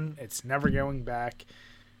done. It's never going back.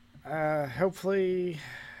 Hopefully,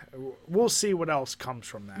 we'll see what else comes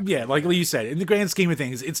from that. Yeah, like you said, in the grand scheme of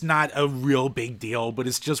things, it's not a real big deal, but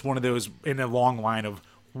it's just one of those in a long line of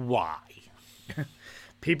why.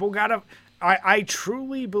 People gotta. I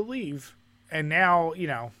truly believe, and now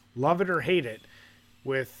love it or hate it,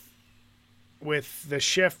 with the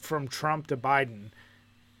shift from Trump to Biden.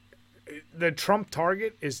 The Trump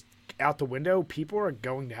target is out the window. People are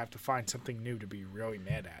going to have to find something new to be really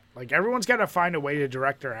mad at. Like, everyone's got to find a way to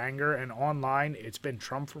direct their anger, and online, it's been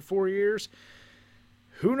Trump for 4 years.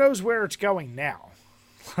 Who knows where it's going now?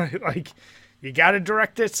 Like, you got to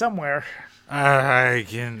direct it somewhere. I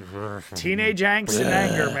can. Teenage angst and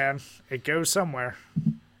anger, man. It goes somewhere.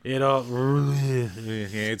 It's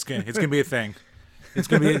gonna be a thing. It's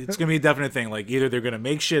gonna be a definite thing. Like, either they're gonna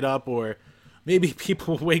make shit up, or maybe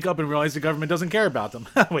people will wake up and realize the government doesn't care about them.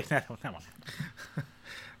 Wait, that one.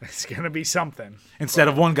 It's going to be something. Instead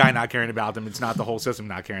of one guy not caring about them, it's not the whole system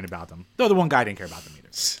not caring about them. Though the one guy didn't care about them either.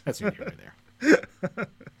 That's neither here nor there.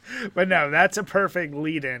 But no, that's a perfect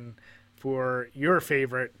lead-in for your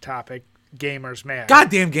favorite topic, Gamers Mad.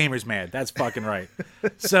 Goddamn Gamers Mad. That's fucking right.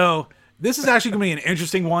 So this is actually going to be an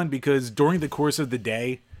interesting one because during the course of the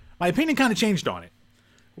day, my opinion kind of changed on it.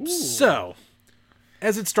 Ooh. So,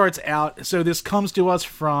 as it starts out, so this comes to us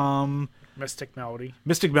from Mystic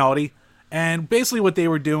Melody. And basically what they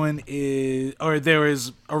were doing is, or there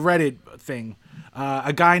is a Reddit thing.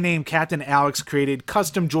 A guy named Captain Alex created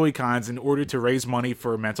custom Joy-Cons in order to raise money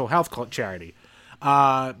for a mental health charity.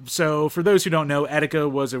 So for those who don't know, Etika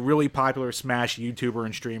was a really popular Smash YouTuber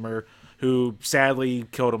and streamer who sadly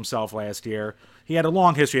killed himself last year. He had a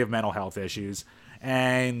long history of mental health issues.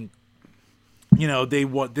 And,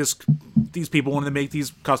 these people wanted to make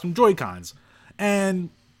these custom Joy-Cons.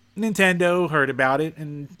 And Nintendo heard about it,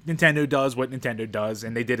 and Nintendo does what Nintendo does,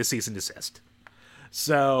 and they did a cease and desist.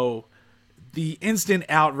 So the instant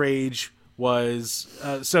outrage was,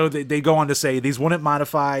 so they go on to say these wouldn't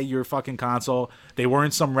modify your fucking console. They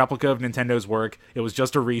weren't some replica of Nintendo's work. It was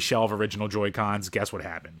just a reshell of original Joy-Cons. Guess what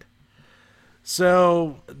happened?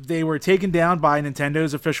 So they were taken down by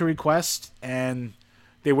Nintendo's official request, and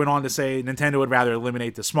they went on to say Nintendo would rather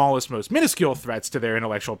eliminate the smallest, most minuscule threats to their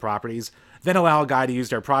intellectual properties than allow a guy to use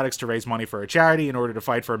their products to raise money for a charity in order to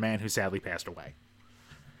fight for a man who sadly passed away.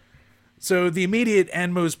 So the immediate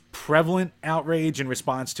and most prevalent outrage in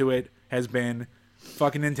response to it has been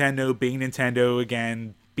fucking Nintendo being Nintendo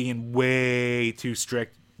again, being way too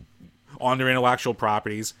strict on their intellectual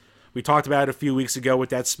properties. We talked about it a few weeks ago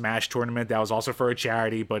with that Smash tournament that was also for a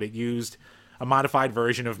charity, but it used a modified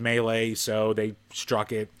version of Melee, so they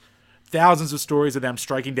struck it. Thousands of stories of them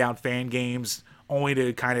striking down fan games only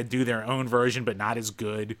to kind of do their own version, but not as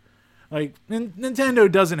good. Like,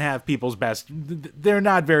 Nintendo doesn't have people's best. They're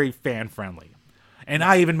not very fan-friendly. And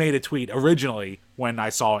I even made a tweet originally when I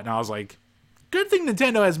saw it, and I was like, good thing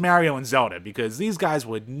Nintendo has Mario and Zelda, because these guys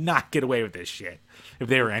would not get away with this shit if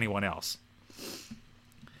they were anyone else.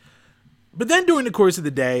 But then during the course of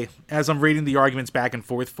the day, as I'm reading the arguments back and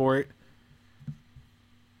forth for it,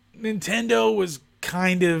 Nintendo was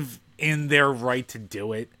kind of in their right to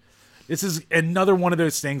do it. This is another one of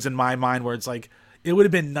those things in my mind where it's like, it would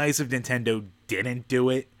have been nice if Nintendo didn't do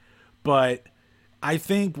it, but I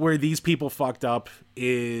think where these people fucked up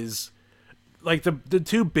is, like, the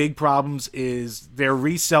two big problems is they're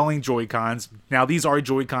reselling Joy-Cons. Now, these are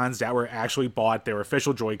Joy-Cons that were actually bought. They're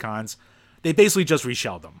official Joy-Cons. They basically just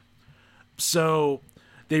reshelled them. So,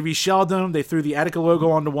 they reshelled them. They threw the Etika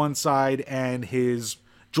logo onto one side, and his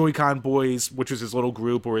Joy-Con boys, which was his little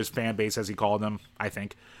group, or his fan base, as he called them, I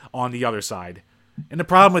think, on the other side. And the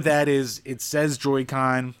problem with that is it says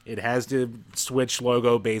Joy-Con. It has the Switch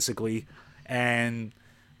logo, basically. And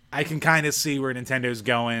I can kind of see where Nintendo's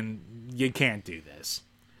going. You can't do this.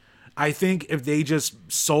 I think if they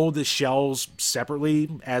just sold the shells separately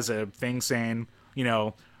as a thing saying, you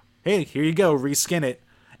know, hey, here you go, reskin it,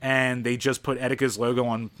 and they just put Etika's logo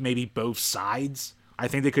on maybe both sides, I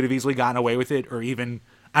think they could have easily gotten away with it, or even,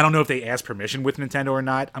 I don't know if they asked permission with Nintendo or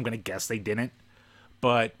not. I'm going to guess they didn't.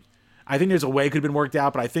 But I think there's a way it could have been worked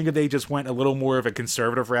out, but I think if they just went a little more of a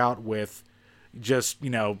conservative route with just, you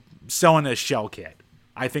know, selling a shell kit,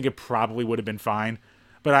 I think it probably would have been fine.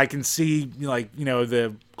 But I can see, like, you know,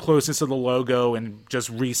 the closeness of the logo and just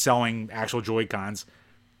reselling actual Joy-Cons.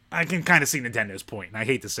 I can kind of see Nintendo's point, and I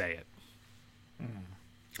hate to say it.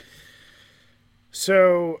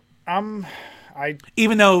 So,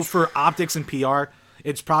 even though for optics and PR,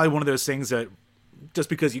 it's probably one of those things that just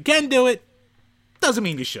because you can do it, doesn't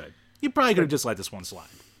mean you should. You probably could have just let this one slide.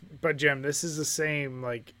 But, Jim, this is the same,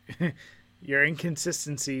 like, your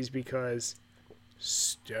inconsistencies, because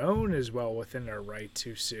Stone is well within their right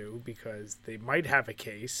to sue because they might have a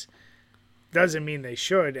case. Doesn't mean they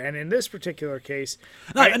should. And in this particular case,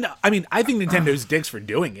 I mean, I think Nintendo's dicks for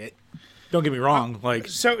doing it. Don't get me wrong. Like,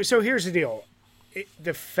 so here's the deal: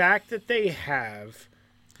 the fact that they have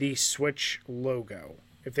the Switch logo.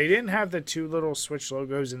 If they didn't have the two little Switch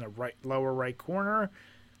logos in the lower right corner,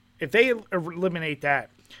 if they eliminate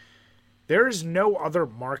that, there is no other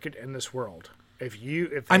market in this world.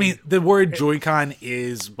 I mean, the word Joy-Con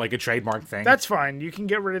is like a trademark thing. That's fine. You can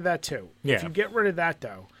get rid of that too. Yeah. If you get rid of that,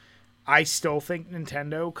 though, I still think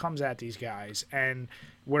Nintendo comes at these guys. And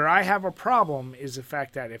where I have a problem is the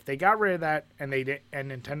fact that if they got rid of that and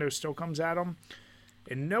Nintendo still comes at them,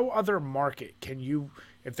 in no other market can you,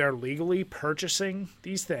 if they're legally purchasing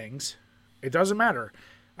these things, it doesn't matter.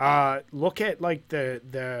 Look at like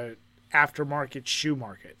the aftermarket shoe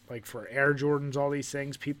market, like for Air Jordans, all these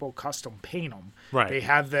things, people custom paint them. Right. They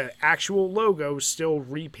have the actual logo still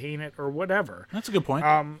repainted or whatever. That's a good point.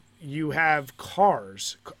 You have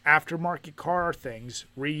cars, aftermarket car things,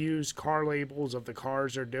 reused car labels of the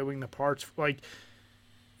cars they're doing, the parts, like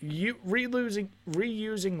you reusing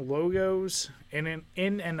logos in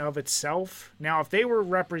and of itself. Now, if they were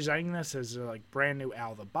representing this as like brand new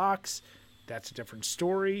out of the box, that's a different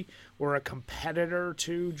story, or a competitor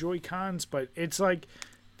to Joy-Cons, but it's like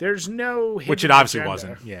there's no hidden which it obviously agenda.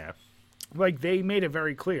 wasn't. Yeah. Like they made it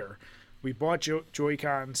very clear. We bought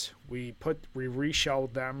Joy-Cons, we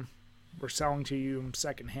reshelled them, we're selling to you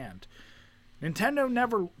secondhand.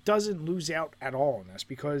 Nintendo doesn't lose out at all in this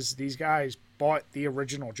because these guys bought the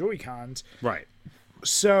original Joy-Cons. Right.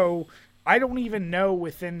 So I don't even know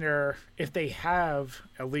within their if they have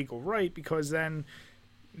a legal right, because then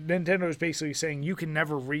Nintendo is basically saying you can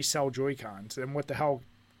never resell Joy-Cons. And what the hell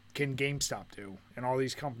can GameStop do? And all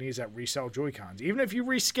these companies that resell Joy-Cons. Even if you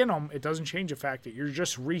reskin them, it doesn't change the fact that you're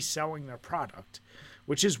just reselling their product,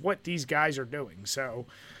 which is what these guys are doing. So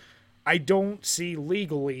I don't see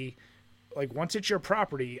legally, like once it's your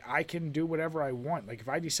property, I can do whatever I want. Like if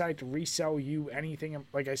I decide to resell you anything,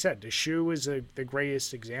 like I said, the shoe is the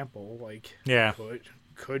greatest example. Like, yeah,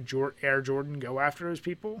 could Air Jordan go after those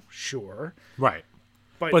people? Sure. Right.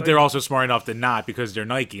 But like, they're also smart enough to not because they're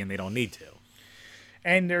Nike and they don't need to.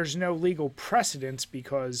 and there's no legal precedence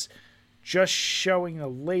because just showing a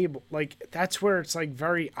label, like that's where it's like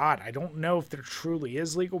very odd. I don't know if there truly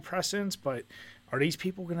is legal precedence, but are these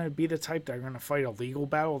people going to be the type that are going to fight a legal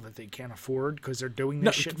battle that they can't afford because they're doing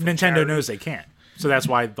this shit for Nintendo charity? knows they can't. So that's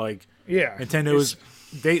why, like, Yeah, Nintendo is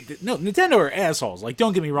Nintendo are assholes. Like,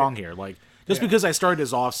 don't get me wrong here. Like, just because I started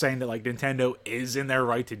this off saying that like Nintendo is in their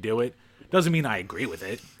right to do it, doesn't mean I agree with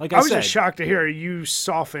it. Like I was said, just shocked to hear you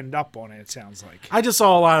softened up on it. It sounds like I just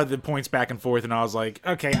saw a lot of the points back and forth, and I was like,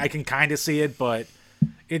 okay, I can kind of see it, but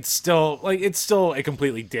it's still a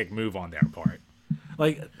completely dick move on their part.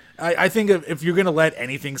 Like, I think if you're gonna let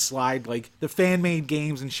anything slide, like the fan made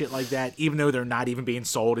games and shit like that, even though they're not even being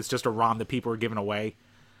sold, it's just a ROM that people are giving away.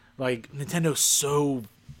 Like Nintendo's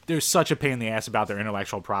they're such a pain in the ass about their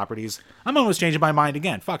intellectual properties. I'm almost changing my mind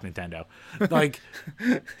again. Fuck Nintendo. Like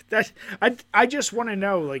that. I just want to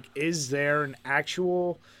know, like, is there an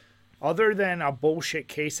actual, other than a bullshit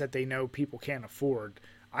case that they know people can't afford?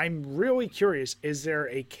 I'm really curious. Is there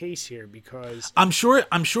a case here? Because I'm sure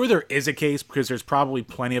there is a case because there's probably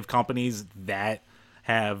plenty of companies that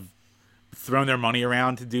have thrown their money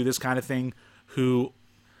around to do this kind of thing who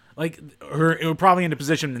are probably in a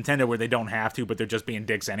position of Nintendo where they don't have to, but they're just being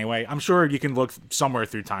dicks anyway. I'm sure you can look somewhere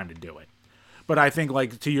through time to do it. But I think,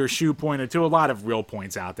 like, to your shoe point or to a lot of real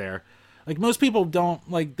points out there, like, most people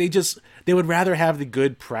don't, like, they would rather have the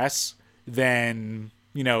good press than,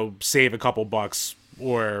 save a couple bucks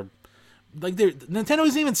or, like, Nintendo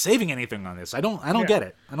isn't even saving anything on this. I don't get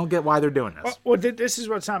it. I don't get why they're doing this. Well, this is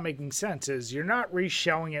what's not making sense is you're not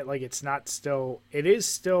re-showing it like it's not still, it is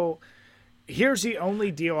still. Here's the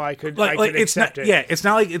only deal I could accept it. Yeah, it's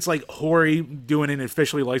not like it's like Hori doing an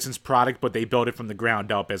officially licensed product, but they built it from the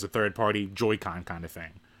ground up as a third-party Joy-Con kind of thing.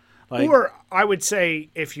 Like, or I would say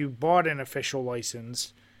if you bought an official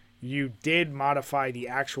license, you did modify the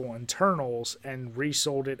actual internals and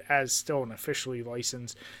resold it as still an officially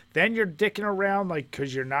licensed. Then you're dicking around like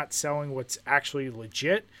because you're not selling what's actually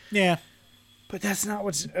legit. Yeah. But that's not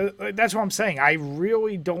that's what I'm saying. I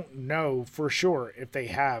really don't know for sure if they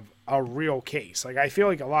have a real case. Like, I feel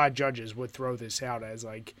like a lot of judges would throw this out as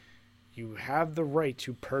like, you have the right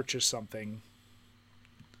to purchase something.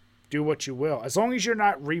 Do what you will. As long as you're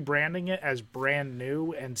not rebranding it as brand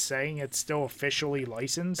new and saying it's still officially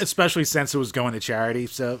licensed. Especially since it was going to charity.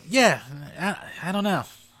 So, yeah, I don't know.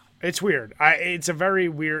 It's weird. It's a very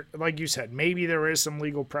weird, like you said, maybe there is some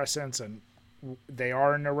legal precedence and they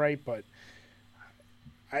are in the right, but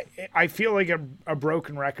I feel like a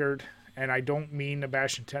broken record, and I don't mean to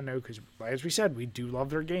bash Nintendo because, as we said, we do love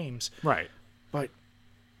their games. Right. But,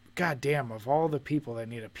 goddamn, of all the people that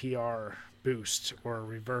need a PR boost or a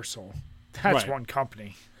reversal, that's one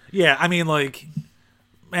company. Yeah, I mean, like,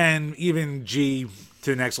 and even G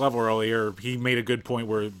to the next level earlier, he made a good point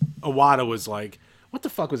where Iwata was like, what the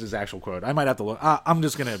fuck was his actual quote? I might have to look. I'm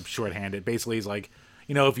just going to shorthand it. Basically, he's like,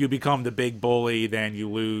 if you become the big bully, then you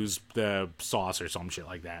lose the sauce or some shit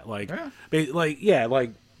like that. Like, like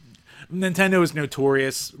Nintendo is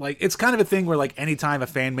notorious. Like, it's kind of a thing where, like, anytime a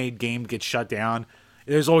fan-made game gets shut down,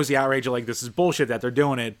 there's always the outrage of, like, this is bullshit that they're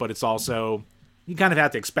doing it, but it's also, you kind of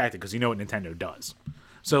have to expect it because you know what Nintendo does.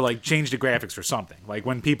 So, like, change the graphics for something. Like,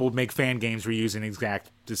 when people make fan games reusing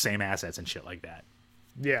the same assets and shit like that.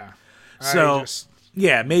 Yeah. So,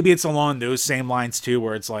 yeah, maybe it's along those same lines, too,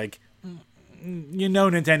 where it's like,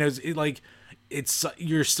 Nintendo's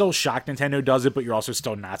you're still shocked Nintendo does it, but you're also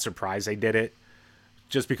still not surprised they did it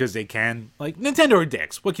just because they can. Like, Nintendo are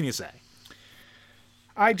dicks. What can you say?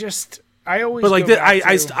 I always, but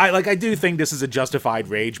like, I do think this is a justified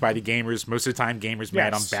rage by the gamers. Most of the time, gamers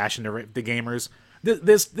mad. I'm bashing the gamers.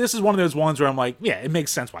 This is one of those ones where I'm like, yeah, it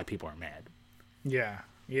makes sense why people are mad. Yeah,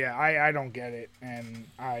 I don't get it, and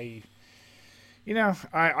I've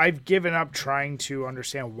given up trying to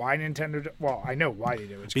understand why Nintendo. Well, I know why they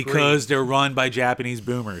do it. It's because they're run by Japanese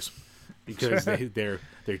boomers. Because they're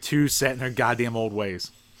too set in their goddamn old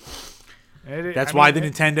ways. That's why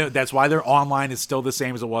their online is still the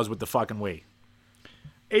same as it was with the fucking Wii.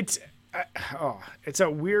 It's a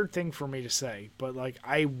weird thing for me to say, but like,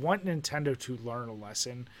 I want Nintendo to learn a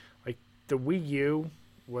lesson. Like, the Wii U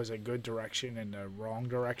was a good direction and the wrong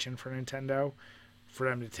direction for Nintendo. For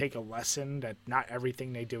them to take a lesson that not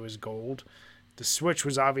everything they do is gold. The Switch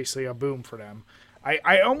was obviously a boom for them.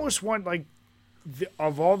 I almost want, like,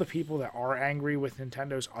 of all the people that are angry with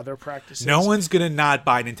Nintendo's other practices, no one's gonna not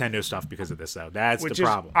buy Nintendo stuff because of this, though. That's the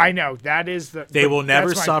problem. I know that is the. They will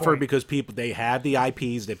never suffer because they have the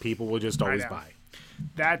IPs that people will just always buy.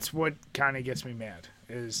 That's what kind of gets me mad.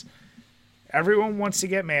 Is everyone wants to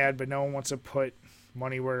get mad, but no one wants to put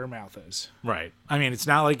money where their mouth is. Right. I mean, it's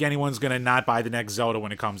not like anyone's going to not buy the next Zelda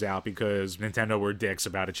when it comes out because Nintendo were dicks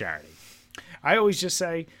about a charity. I always just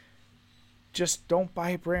say, just don't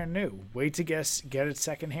buy it brand new. Wait to get it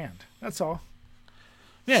secondhand. That's all.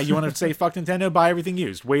 Yeah, you want to say fuck Nintendo, buy everything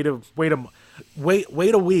used. Wait a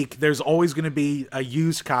week. There's always going to be a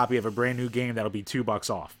used copy of a brand new game that'll be $2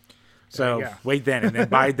 off. So wait then, and then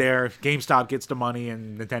buy it there. GameStop gets the money,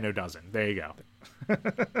 and Nintendo doesn't. There you go.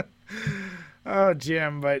 Oh,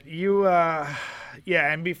 Jim, but you,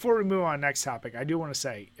 and before we move on to the next topic, I do want to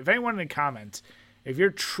say, if anyone in the comments, if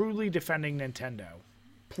you're truly defending Nintendo,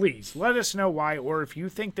 please let us know why, or if you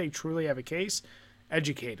think they truly have a case,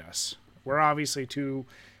 educate us. We're obviously two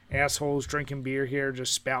assholes drinking beer here,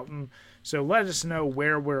 just spouting. So let us know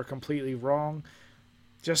where we're completely wrong.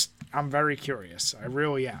 I'm very curious. I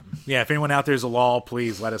really am. Yeah, if anyone out there is a lol,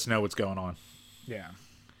 please let us know what's going on. Yeah.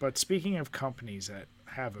 But speaking of companies that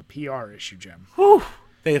have a PR issue, Jim. Whew,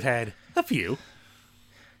 they've had a few.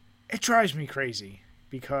 It drives me crazy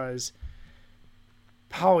because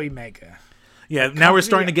Polymega. Yeah, now we're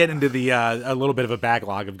starting to get into the a little bit of a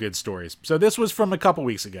backlog of good stories. So this was from a couple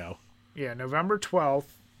weeks ago. Yeah, November 12th,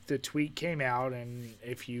 the tweet came out, and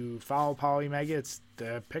if you follow Polymega, it's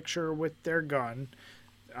the picture with their gun.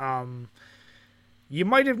 You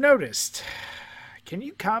might have noticed. Can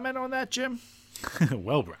you comment on that, Jim?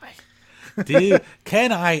 Well, Bri,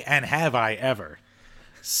 can I and have I ever?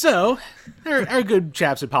 So, there are good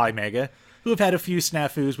chaps at Polymega who have had a few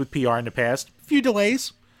snafus with PR in the past, a few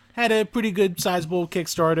delays, had a pretty good sizable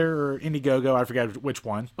Kickstarter or Indiegogo, I forget which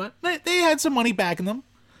one, but they had some money backing them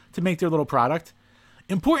to make their little product.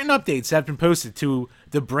 Important updates have been posted to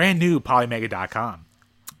the brand new polymega.com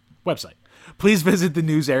website. Please visit the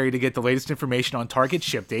news area to get the latest information on target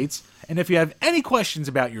ship dates, and if you have any questions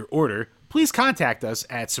about your order, please contact us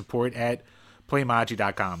at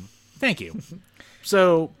support@playmachi.com. Thank you.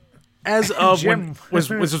 So, as of when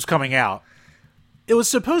was coming out, it was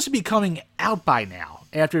supposed to be coming out by now,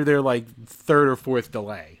 after their third or fourth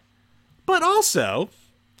delay. But also,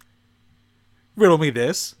 riddle me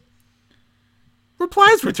this,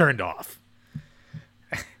 replies were turned off.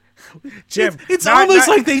 Jim, it's almost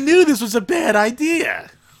like they knew this was a bad idea.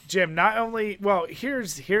 Jim, not only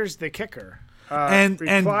here's the kicker. And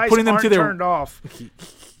putting them to their turned off.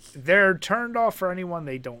 They're turned off for anyone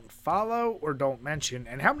they don't follow or don't mention.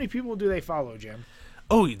 And how many people do they follow, Jim?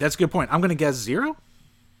 Oh, that's a good point. I'm going to guess 0.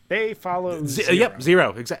 They follow 0. Yep,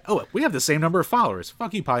 0. Exactly. Oh, we have the same number of followers.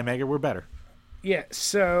 Fuck you, Polymega. We're better. Yeah,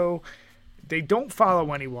 so they don't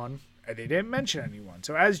follow anyone. They didn't mention anyone.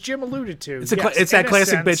 So as Jim alluded to, it's that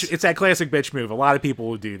classic bitch. It's that classic bitch move. A lot of people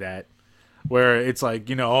will do that, where it's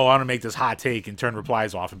like, I want to make this hot take and turn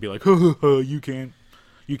replies off and be like, you can't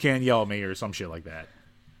yell at me or some shit like that.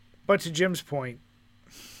 But to Jim's point,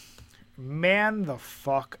 man the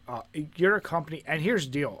fuck up. You're a company, and here's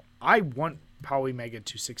the deal. I want Polymega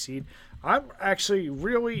to succeed. I'm actually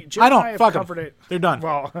really. Jim I don't. and I have fuck covered them. it. They're done.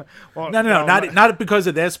 No, not because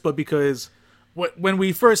of this, but because when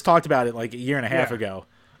we first talked about it like a year and a half ago,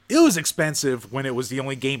 it was expensive when it was the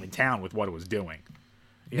only game in town with what it was doing.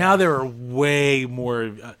 Yeah. Now there are way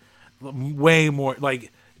more.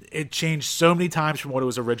 Like, it changed so many times from what it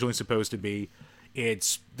was originally supposed to be.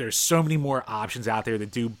 There's so many more options out there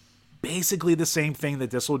that do basically the same thing that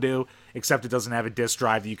this will do, except it doesn't have a disk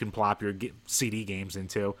drive that you can plop your CD games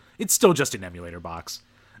into. It's still just an emulator box.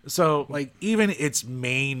 So, even its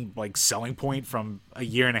main, selling point from a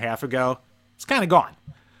year and a half ago, it's kind of gone.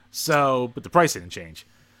 So, but the price didn't change.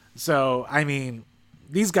 So, I mean,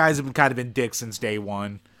 these guys have kind of been dicks since day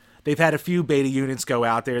one. They've had a few beta units go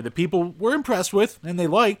out there that people were impressed with and they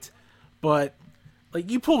liked, but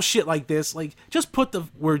you pull shit like this, just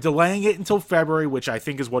we're delaying it until February, which I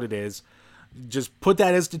think is what it is. Just put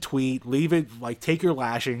that as the tweet, leave it, take your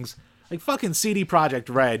lashings. Fucking CD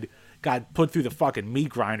Projekt Red got put through the fucking meat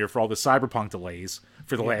grinder for all the Cyberpunk delays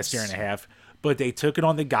for the last year and a half, but they took it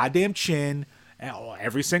on the goddamn chin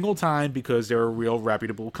every single time because they're a real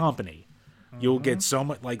reputable company. Mm-hmm. You'll get so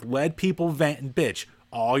much, let people vent and bitch.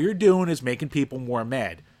 All you're doing is making people more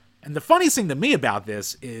mad. And the funniest thing to me about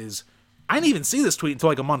this is, I didn't even see this tweet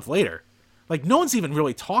until a month later. No one's even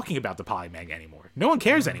really talking about the Polymega anymore. No one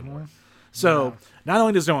cares anymore. So, not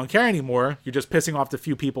only does no one care anymore, you're just pissing off the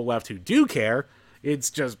few people left who do care. It's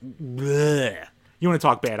just, bleh. You want to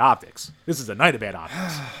talk bad optics. This is a night of bad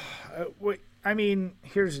optics. I mean,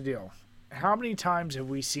 here's the deal. How many times have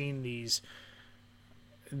we seen these?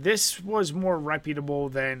 This was more reputable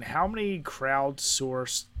than how many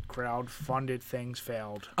crowdsourced, crowd-funded things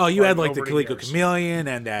failed. Oh, you had the Coleco Chameleon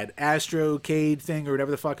and that Astrocade thing or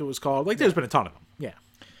whatever the fuck it was called. There's been a ton of them. Yeah.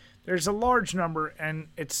 There's a large number, and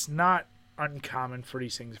it's not uncommon for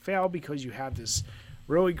these things to fail because you have this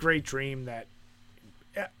really great dream that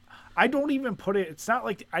I don't even put it. It's not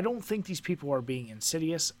like I don't think these people are being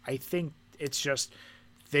insidious. I think it's just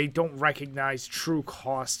they don't recognize true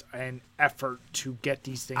cost and effort to get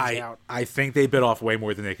these things out. I think they bit off way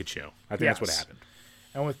more than they could chew. I think that's what happened.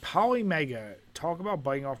 And with Polymega, talk about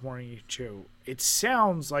biting off more than you chew. It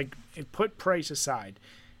sounds like, it put price aside,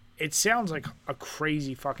 it sounds like a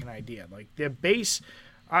crazy fucking idea. Like the base,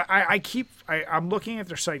 I'm looking at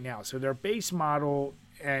their site now. So their base model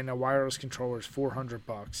and a wireless controller is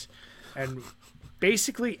 $400, and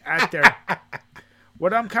basically at their,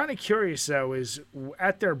 what I'm kind of curious though is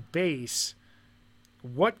at their base,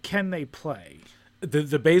 what can they play?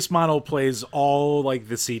 The base model plays all like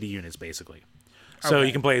the CD units basically. So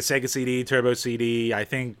you can play a Sega CD, Turbo CD, I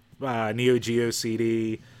think Neo Geo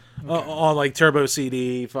CD, all like Turbo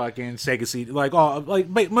CD, fucking Sega CD, like all like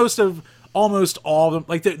almost all of them.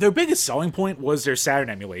 Like their biggest selling point was their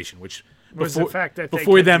Saturn emulation, which was the fact that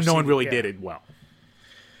before them no one really did it well.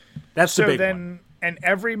 That's the big one. And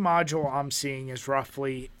every module I'm seeing is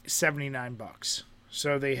roughly $79.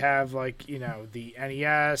 So they have like the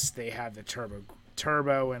NES, they have the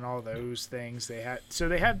Turbo, and all those things. They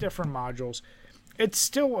have different modules. It's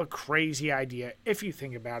still a crazy idea if you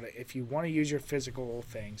think about it. If you want to use your physical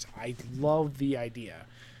things, I love the idea.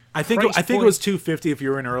 I think it was $250 if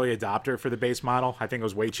you were an early adopter for the base model. I think it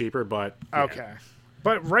was way cheaper, but yeah. Okay.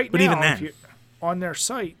 But now, even then, on their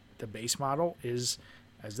site, the base model is,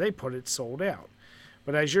 as they put it, sold out.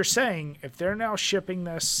 But as you're saying, if they're now shipping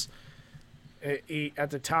this at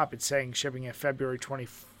the top, it's saying shipping it February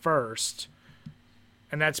 21st,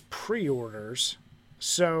 and that's pre-orders.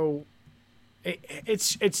 So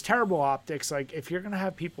it's terrible optics. Like, if you're going to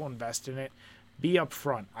have people invest in it, be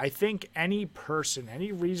upfront. I think any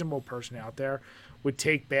reasonable person out there would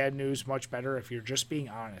take bad news much better if you're just being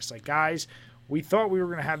honest. Like, guys, we thought we were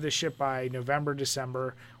going to have this ship by November,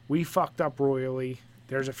 December. We fucked up royally.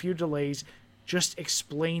 There's a few delays. Just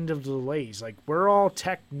explain the delays. Like, we're all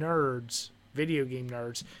tech nerds, video game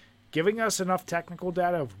nerds. Giving us enough technical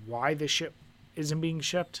data of why the ship isn't being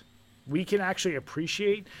shipped, we can actually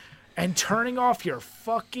appreciate. And turning off your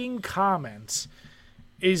fucking comments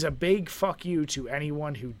is a big fuck you to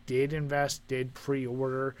anyone who did invest, did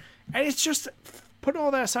pre-order. And it's just, put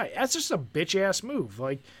all that aside. That's just a bitch-ass move.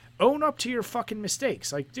 Like, own up to your fucking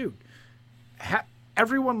mistakes. Like, dude,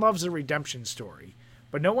 everyone loves a redemption story.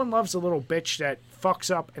 But no one loves a little bitch that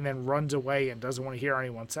fucks up and then runs away and doesn't want to hear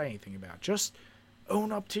anyone say anything about it. Just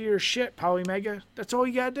own up to your shit, Polymega. That's all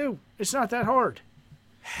you gotta do. It's not that hard.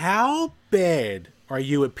 How bad are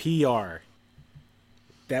you at PR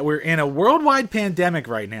that we're in a worldwide pandemic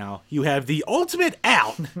right now? You have the ultimate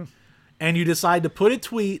out, and you decide to put a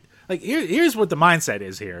tweet. Like, here's what the mindset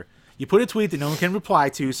is here. You put a tweet that no one can reply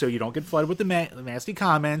to so you don't get flooded with the nasty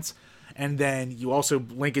comments, and then you also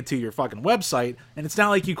link it to your fucking website, and it's not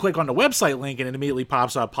like you click on the website link and it immediately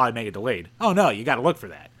pops up Polymega delayed. Oh no, you gotta look for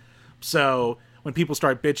that. So when people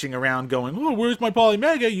start bitching around going, oh, where's my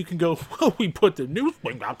Polymega? You can go, well, we put the news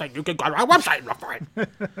link out there. You can go to our website and look for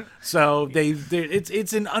it. So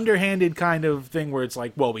it's an underhanded kind of thing where it's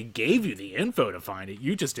like, well, we gave you the info to find it.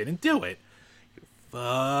 You just didn't do it.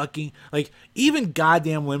 Fucking, like, even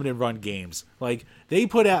goddamn limited run games, like, they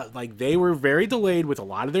put out, like, they were very delayed with a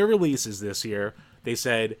lot of their releases this year. They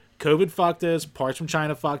said COVID fucked us, parts from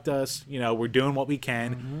China fucked us, we're doing what we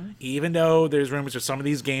can, even though there's rumors of some of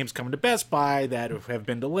these games coming to Best Buy that have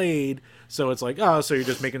been delayed. So it's like, oh, so you're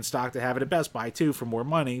just making stock to have it at Best Buy too for more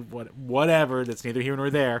money, whatever. That's neither here nor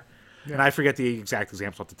there. Yeah. And I forget the exact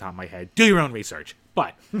examples off the top of my head. Do your own research.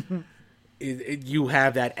 But you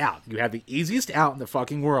have that out. You have the easiest out in the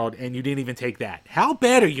fucking world, and you didn't even take that. How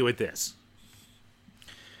bad are you at this?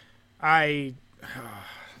 I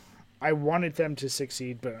wanted them to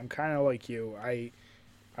succeed, but I'm kind of like you. I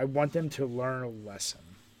want them to learn a lesson,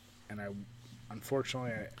 and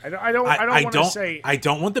unfortunately I don't want to say. I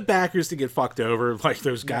don't want the backers to get fucked over like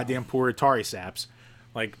those goddamn poor Atari saps.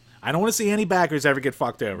 Like, I don't want to see any backers ever get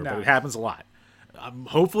fucked over, but it happens a lot.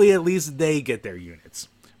 Hopefully, at least they get their units.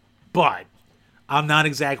 But I'm not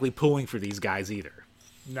exactly pulling for these guys either.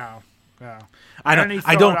 No. I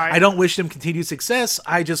don't wish them continued success.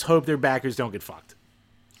 I just hope their backers don't get fucked.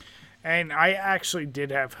 And I actually did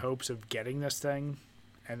have hopes of getting this thing,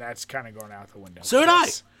 and that's kind of going out the window. So did I.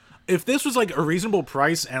 If this was like a reasonable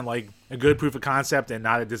price and like a good proof of concept and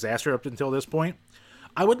not a disaster up until this point,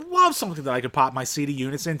 I would love something that I could pop my CD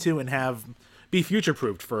units into and have be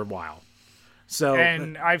future-proofed for a while. So,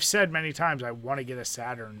 and I've said many times I want to get a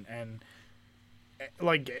Saturn, and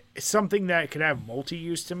like something that could have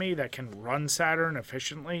multi-use to me that can run Saturn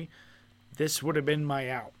efficiently. This would have been my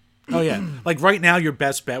out. Oh yeah, like right now, your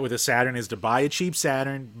best bet with a Saturn is to buy a cheap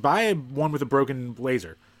Saturn, buy one with a broken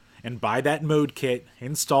laser, and buy that mode kit,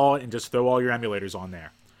 install it, and just throw all your emulators on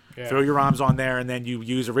there. Yeah. Throw your ROMs on there, and then you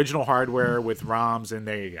use original hardware with ROMs, and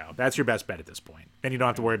there you go. That's your best bet at this point. Then you don't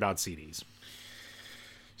have to worry about CDs.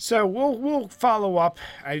 So we'll follow up.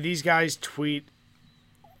 These guys tweet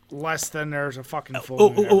less than there's a fucking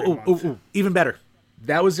full moon every month. Even better.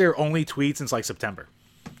 That was their only tweet since like September.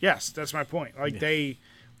 Yes, that's my point. Like they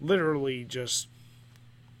literally just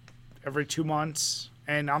every 2 months,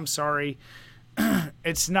 and I'm sorry,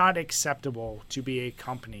 it's not acceptable to be a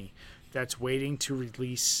company that's waiting to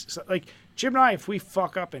release. Like Jim and I, if we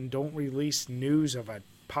fuck up and don't release news of a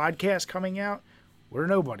podcast coming out, we're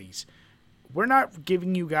nobodies. We're not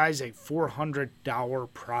giving you guys a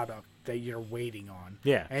 $400 product that you're waiting on.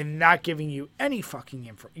 Yeah. And not giving you any fucking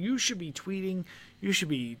info. You should be tweeting. You should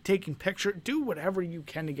be taking pictures. Do whatever you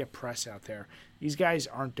can to get press out there. These guys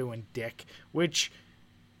aren't doing dick, which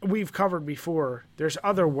we've covered before. There's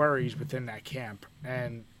other worries within that camp,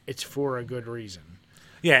 and it's for a good reason.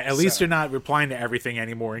 Yeah, at least they're not replying to everything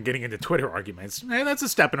anymore and getting into Twitter arguments. That's a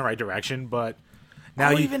step in the right direction, but now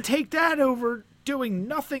I'll even take that over doing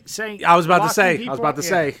nothing, saying. I was about to blocking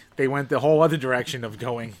say they went the whole other direction of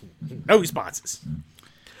going no responses.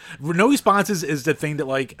 No responses is the thing that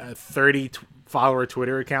like a 30 follower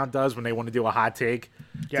Twitter account does when they want to do a hot take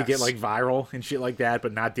to get like viral and shit like that,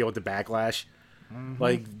 but not deal with the backlash. Mm-hmm.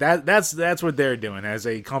 Like that's what they're doing as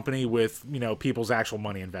a company with people's actual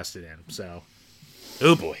money invested in. So,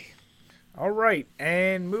 oh boy. All right,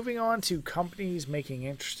 and moving on to companies making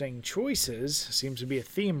interesting choices seems to be a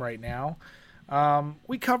theme right now.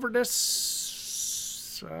 We covered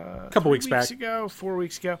this a couple weeks back. 4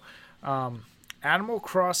 weeks ago. Animal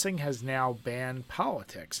Crossing has now banned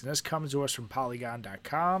politics, and this comes to us from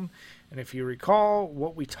Polygon.com. And if you recall,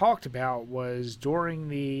 what we talked about was during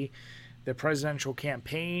the presidential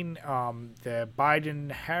campaign, the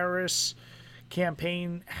Biden-Harris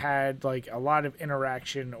campaign had like a lot of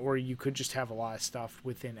interaction, or you could just have a lot of stuff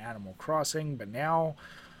within Animal Crossing, but now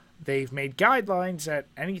they've made guidelines that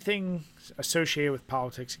anything associated with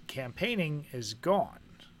politics and campaigning is gone.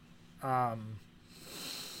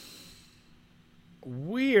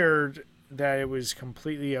 Weird that it was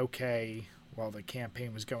completely okay while the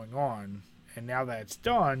campaign was going on, and now that it's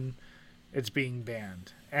done, it's being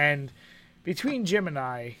banned. And between Jim and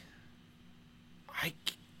I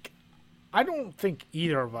don't think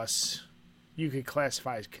either of us you could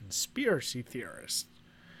classify as conspiracy theorists.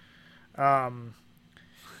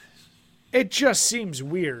 It just seems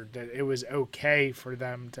weird that it was okay for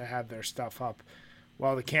them to have their stuff up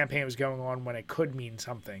while the campaign was going on when it could mean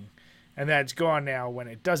something. And that's gone now when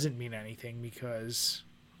it doesn't mean anything, because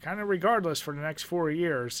kind of regardless for the next 4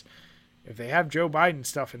 years, if they have Joe Biden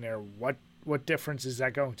stuff in there, what difference is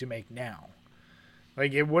that going to make now?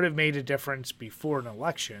 Like, it would have made a difference before an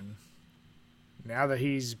election. Now that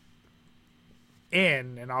he's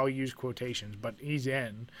in, and I'll use quotations, but he's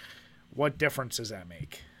in, what difference does that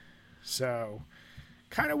make? So,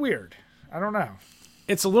 kind of weird. I don't know.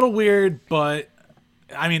 It's a little weird, but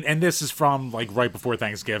I mean, and this is from like right before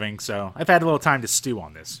Thanksgiving, so I've had a little time to stew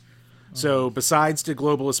on this. So besides the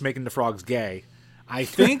globalists making the frogs gay, I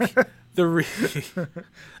think the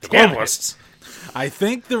globalists, I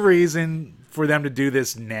think the reason for them to do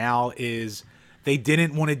this now is they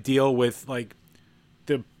didn't want to deal with like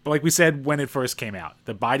we said when it first came out.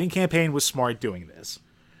 The Biden campaign was smart doing this.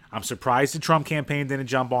 I'm surprised the Trump campaign didn't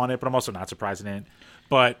jump on it, but I'm also not surprised it didn't.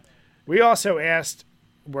 But we also asked,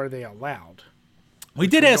 were they allowed? We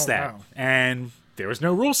did ask that, and there was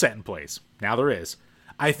no rule set in place. Now there is.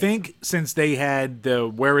 I think since they had the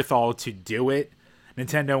wherewithal to do it,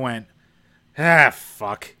 Nintendo went,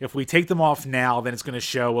 fuck. If we take them off now, then it's going to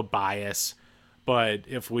show a bias. But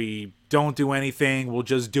if we don't do anything, we'll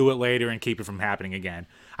just do it later and keep it from happening again.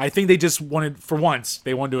 I think they just wanted, for once,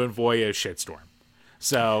 they wanted to avoid a shitstorm.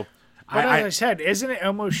 So, but as I said, isn't it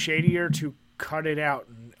almost shadier to cut it out?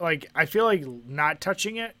 Like, I feel like not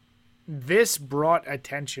touching it, this brought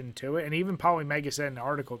attention to it, and even Polymega said in the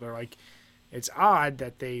article, they're like, it's odd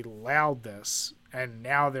that they allowed this, and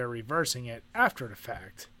now they're reversing it after the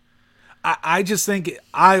fact. I just think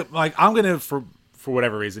I'm gonna for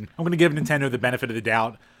whatever reason, I'm gonna give Nintendo the benefit of the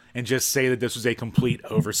doubt and just say that this was a complete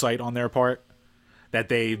oversight on their part, that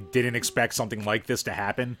they didn't expect something like this to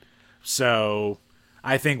happen. So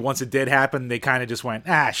I think once it did happen, they kind of just went,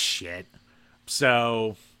 shit.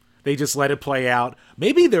 So they just let it play out.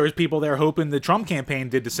 Maybe there was people there hoping the Trump campaign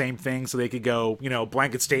did the same thing so they could go,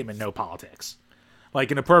 blanket statement, no politics.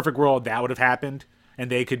 Like, in a perfect world, that would have happened, and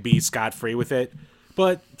they could be scot-free with it.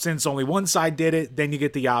 But since only one side did it, then you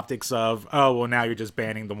get the optics of, oh, well, now you're just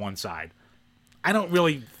banning the one side. I don't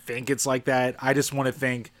really think it's like that. I just want to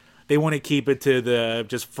think they want to keep it to the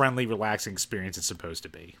just friendly, relaxing experience it's supposed to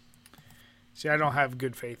be. See, I don't have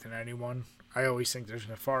good faith in anyone. I always think there's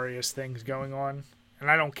nefarious things going on, and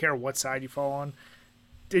I don't care what side you fall on.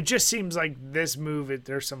 It just seems like this move,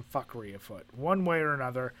 there's some fuckery afoot, one way or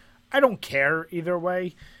another. I don't care either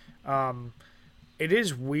way. It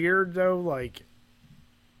is weird, though, like,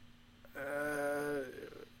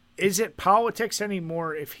 is it politics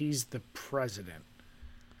anymore if he's the president?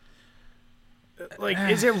 Like,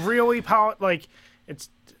 is it really like, it's,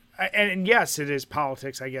 and yes, it is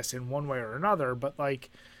politics, I guess, in one way or another, but,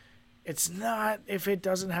 like, it's not if it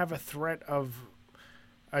doesn't have a threat of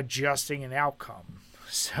adjusting an outcome.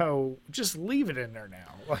 So just leave it in there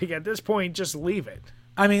now. Like, at this point, just leave it.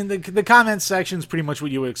 I mean, the comment section is pretty much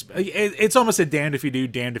what you would expect. It's almost a damned if you do,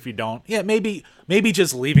 damned if you don't. Yeah, maybe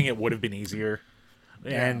just leaving it would have been easier.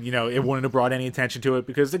 Yeah. And, it wouldn't have brought any attention to it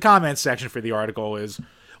because the comment section for the article is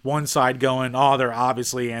one side going, oh, they're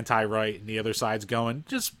obviously anti-right, and the other side's going,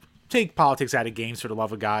 just take politics out of games for the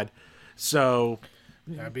love of God. So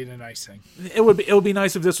that'd be the nice thing. It would be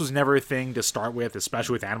nice if this was never a thing to start with,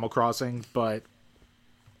 especially with Animal Crossing, but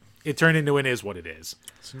it turned into it is what it is.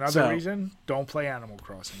 It's another reason, don't play Animal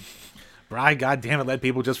Crossing. Bri, goddammit, let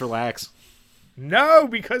people just relax. No,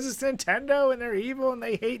 because it's Nintendo and they're evil and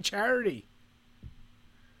they hate charity.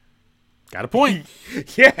 Got a point.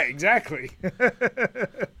 Yeah, exactly.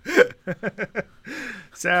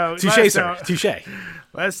 So touche, sir. Touche.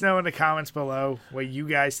 Let us know in the comments below what you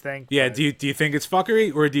guys think. Yeah, do you think it's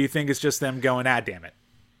fuckery or do you think it's just them going, damn it?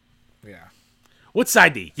 Yeah. What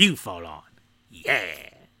side do you fall on? Yeah.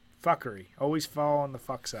 Fuckery. Always fall on the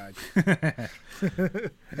fuck side.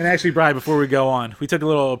 And actually, Brian, before we go on, we took a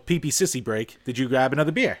little pee-pee sissy break. Did you grab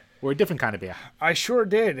another beer or a different kind of beer? I sure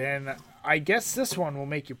did, and I guess this one will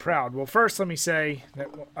make you proud. Well, first, let me say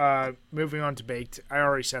that moving on to Baked, I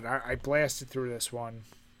already said I blasted through this one.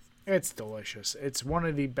 It's delicious. It's one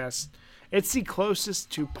of the best. It's the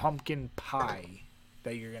closest to pumpkin pie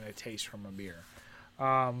that you're going to taste from a beer.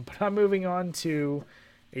 But I'm moving on to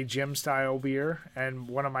a gym-style beer, and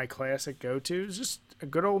one of my classic go-tos, just a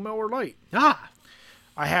good old Miller Lite.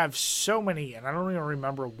 I have so many, and I don't even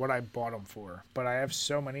remember what I bought them for, but I have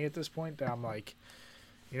so many at this point that I'm like,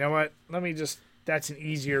 you know what? That's an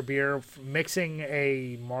easier beer. Mixing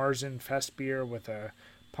a Marzen Fest beer with a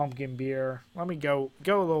pumpkin beer, let me go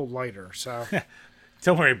a little lighter. So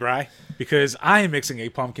don't worry, Bri, because I am mixing a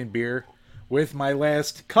pumpkin beer with my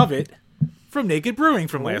last Covet from Naked Brewing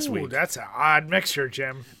from last week. That's an odd mixture,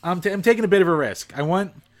 Jim. I'm taking a bit of a risk. I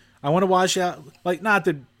want to wash out, like, not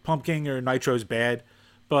that pumpkin or nitro's bad,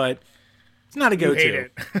 but it's not a go-to. You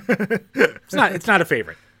hate it. It's not a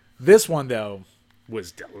favorite. This one though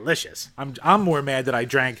was delicious. I'm more mad that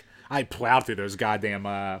I plowed through those goddamn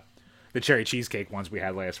the cherry cheesecake ones we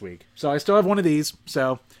had last week. So I still have one of these.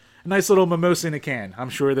 So a nice little mimosa in a can. I'm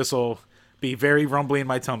sure this will be very rumbly in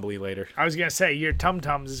my tumbly later. I was gonna say your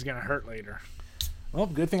tum-tums is gonna hurt later. Well,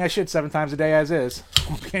 good thing I shit 7 times a day as is.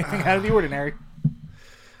 Won't be anything out of the ordinary.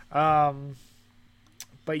 But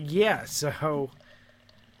yeah, so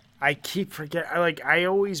I keep forgetting. I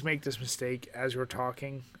always make this mistake as we're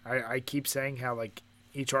talking. I keep saying how like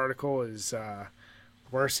each article is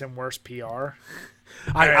worse and worse PR.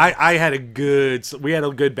 We had a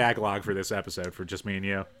good backlog for this episode for just me and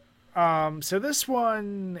you. So this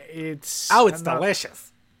one, it's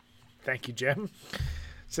delicious. Thank you, Jim.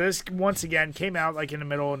 So this once again came out like in the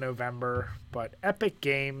middle of November, but Epic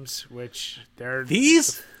Games, which they're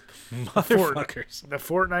these motherfuckers, the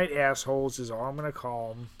Fortnite assholes is all I'm gonna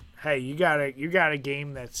call them. Hey, you got a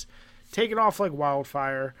game that's taken off like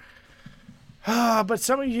wildfire. But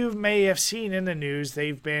some of you may have seen in the news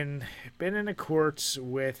they've been in the courts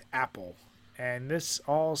with Apple, and this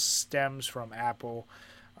all stems from Apple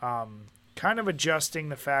kind of adjusting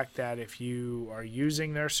the fact that if you are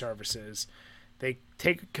using their services, they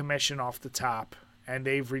take a commission off the top, and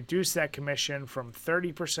they've reduced that commission from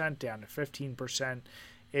 30% down to 15%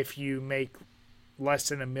 if you make less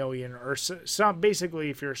than $1 million, or some. Basically,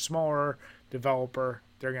 if you're a smaller developer,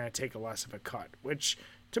 they're going to take a less of a cut, which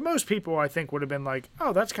to most people I think would have been like,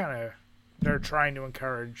 oh, that's kind of, they're trying to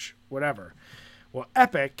encourage whatever. Well,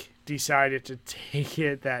 Epic decided to take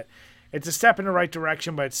it that it's a step in the right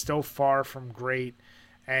direction, but it's still far from great,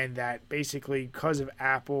 and that basically because of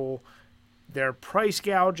Apple, they're price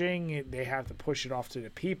gouging, they have to push it off to the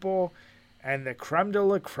people, and the creme de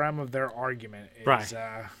la creme of their argument is,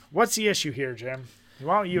 right. What's the issue here, Jim?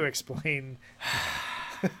 Why don't you explain?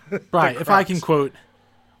 Right, if I can quote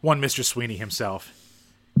one Mr. Sweeney himself,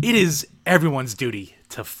 It is everyone's duty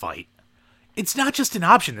to fight. It's not just an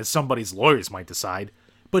option that somebody's lawyers might decide,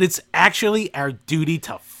 but it's actually our duty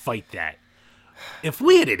to fight that. If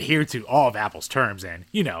we had adhered to all of Apple's terms and,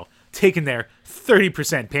 taken their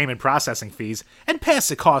 30% payment processing fees and passed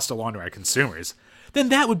the cost along to our consumers, then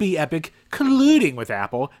that would be Epic colluding with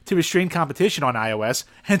Apple to restrain competition on iOS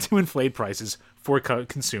and to inflate prices for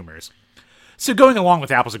consumers. So going along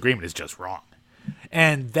with Apple's agreement is just wrong.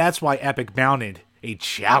 And that's why Epic mounted a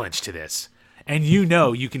challenge to this. And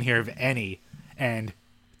you can hear of any and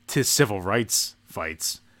to civil rights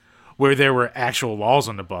fights where there were actual laws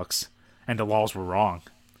on the books and the laws were wrong.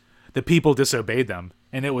 The people disobeyed them,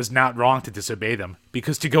 and it was not wrong to disobey them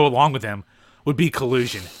because to go along with them would be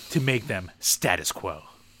collusion to make them status quo.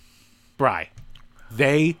 Bri,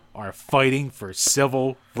 they are fighting for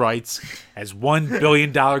civil rights as $1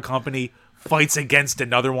 billion company fights against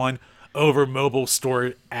another one over mobile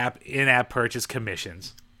store app in-app purchase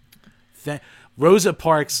commissions. Rosa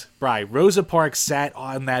Parks sat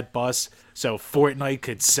on that bus so Fortnite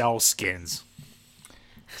could sell skins.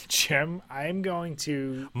 Jim, I'm going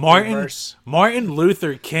to Martin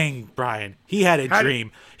Luther King, Brian. He had a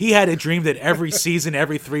dream. He had a dream that every season,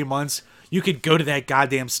 every 3 months, you could go to that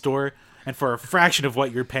goddamn store, and for a fraction of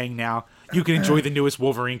what you're paying now, you can enjoy the newest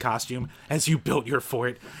Wolverine costume as you built your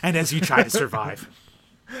fort and as you try to survive.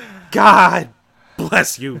 God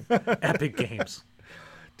bless you, Epic Games.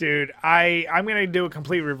 Dude, I'm going to do a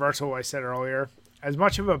complete reversal of what I said earlier. As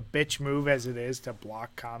much of a bitch move as it is to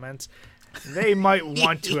block comments, they might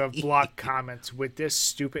want to have blocked comments with this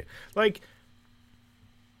stupid... Like,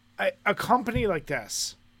 a company like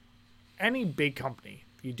this, any big company,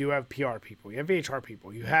 you do have PR people, you have HR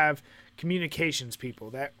people, you have communications people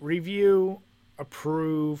that review,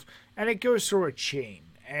 approve, and it goes through a chain.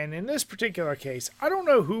 And in this particular case, I don't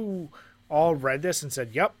know who all read this and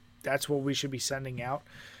said, yep, that's what we should be sending out.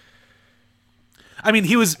 I mean,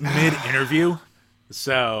 he was mid-interview,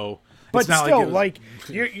 so... But it's still, not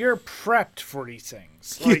you're prepped for these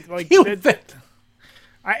things.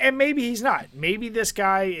 And maybe he's not. Maybe this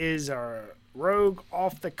guy is a rogue,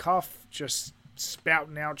 off the cuff, just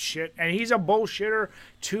spouting out shit, and he's a bullshitter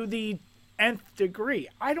to the nth degree.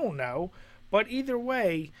 I don't know, but either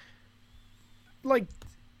way,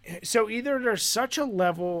 so either there's such a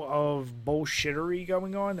level of bullshittery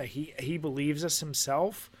going on that he believes this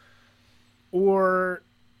himself, or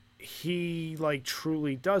he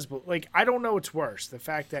truly does. But I don't know what's worse, the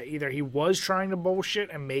fact that either he was trying to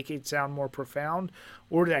bullshit and make it sound more profound,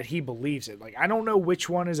 or that he believes it. I don't know which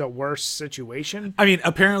one is a worse situation. I mean,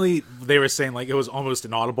 apparently they were saying it was almost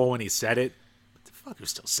inaudible when he said it, but the fucker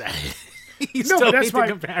still said it. He still made the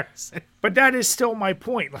comparison. But that is still my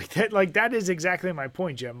point. That is exactly my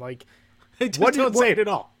point, Jim. Don't say it at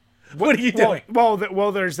all. What are you doing? Well,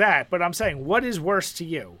 there's that. But I'm saying, what is worse to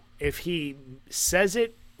you? If he says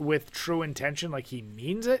it with true intention, he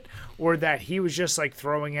means it, or that he was just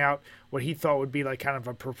throwing out what he thought would be kind of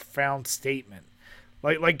a profound statement,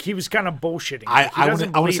 he was kind of bullshitting. I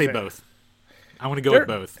want to say both. I want to go with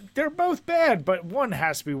both. They're both bad, but one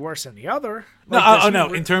has to be worse than the other.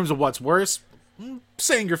 No. In terms of what's worse,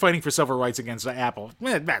 saying you're fighting for civil rights against Apple,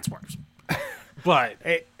 that's worse. But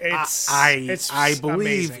I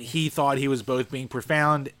believe amazing. He thought he was both being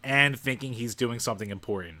profound and thinking he's doing something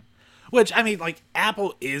important. Which, I mean,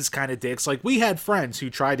 Apple is kind of dicks. We had friends who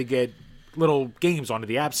tried to get little games onto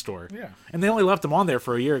the App Store. Yeah. And they only left them on there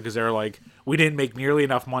for a year because they were we didn't make nearly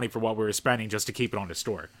enough money for what we were spending just to keep it on the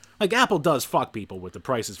store. Apple does fuck people with the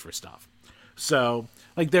prices for stuff. So,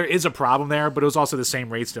 there is a problem there, but it was also the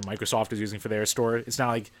same rates that Microsoft is using for their store. It's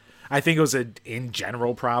not I think it was an in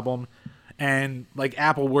general problem. And,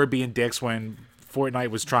 Apple were being dicks when Fortnite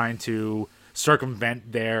was trying to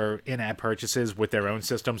circumvent their in-app purchases with their own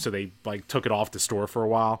system, so they took it off the store for a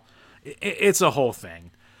while. It's a whole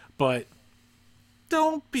thing, but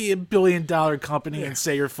don't be a billion-dollar company and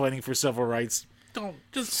say you're fighting for civil rights.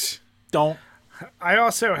 Don't. I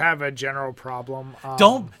also have a general problem.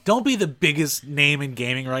 Don't be the biggest name in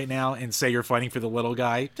gaming right now and say you're fighting for the little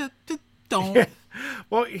guy. Just don't.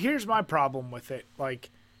 Well, here's my problem with it.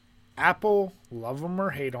 Apple, love them or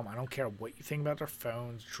hate them, I don't care what you think about their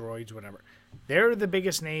phones, droids, whatever. They're the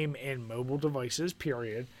biggest name in mobile devices,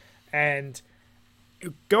 period. And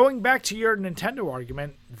going back to your Nintendo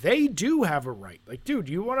argument, they do have a right. Dude,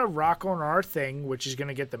 you want to rock on our thing, which is going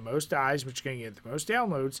to get the most eyes, which is going to get the most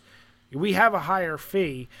downloads. We have a higher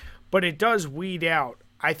fee, but it does weed out.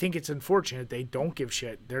 I think it's unfortunate they don't give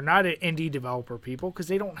shit. They're not an indie developer people because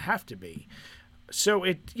they don't have to be. So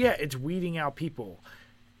it's weeding out people.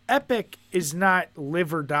 Epic is not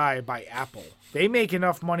live or die by Apple. They make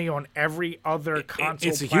enough money on every other console.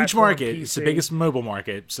 It's a huge platform, market. PC. It's the biggest mobile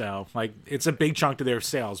market, so like it's a big chunk to their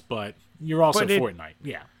sales. But you're also Fortnite,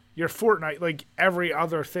 yeah. You're Fortnite, like every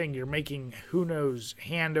other thing. You're making who knows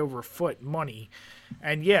hand over foot money,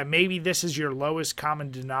 and yeah, maybe this is your lowest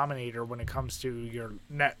common denominator when it comes to your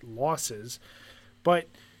net losses, but.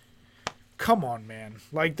 Come on, man.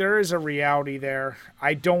 Like, there is a reality there.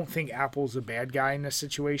 I don't think Apple's a bad guy in this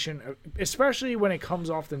situation, especially when it comes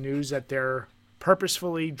off the news that they're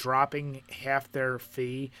purposefully dropping half their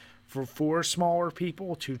fee for smaller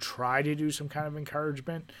people to try to do some kind of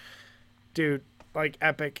encouragement. Dude, like,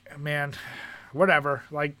 Epic, man, whatever.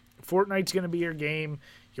 Like, Fortnite's going to be your game.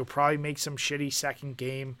 You'll probably make some shitty second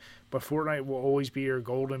game, but Fortnite will always be your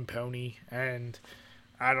golden pony, and...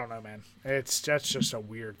 I don't know, man. That's just a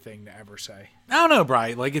weird thing to ever say. I don't know,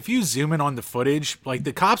 Brian. Like, if you zoom in on the footage, like,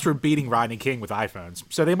 the cops were beating Rodney King with iPhones,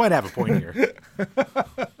 so they might have a point here.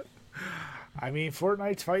 I mean,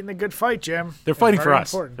 Fortnite's fighting the good fight, Jim. They're fighting for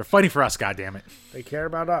us. Important. They're fighting for us, goddammit. They care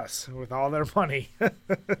about us with all their money.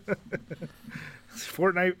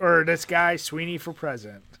 Fortnite, or this guy, Sweeney for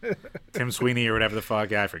president. Tim Sweeney or whatever the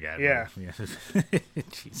fuck. I forget. Yeah.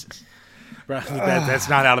 Jesus. Bro, that's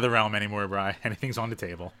not out of the realm anymore, Bri. Anything's on the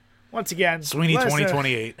table. Once again, Sweeney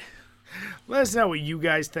 2028. Let us know what you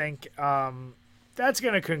guys think. That's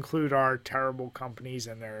going to conclude our terrible companies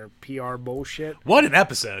and their PR bullshit. What an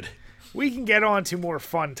episode. We can get on to more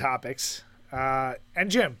fun topics. And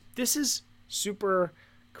Jim, this is super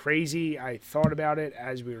crazy. I thought about it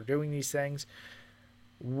as we were doing these things.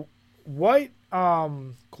 What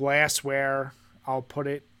glassware, I'll put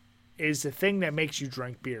it, is the thing that makes you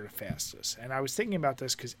drink beer the fastest? And I was thinking about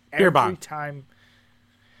this because every time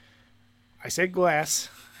I said glass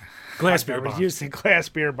beer bong. Used the glass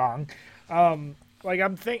beer bong. Like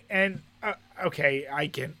I'm thinking, and okay, I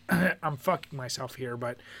can. I'm fucking myself here,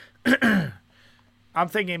 but I'm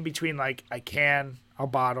thinking between like a can, a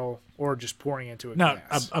bottle, or just pouring into a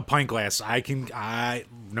glass. A pint glass.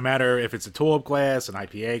 No matter if it's a tulip glass, an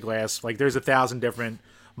IPA glass, like there's 1,000 different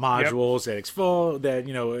modules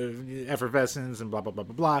that effervescence and blah blah blah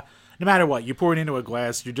blah blah. No matter what, you pour it into a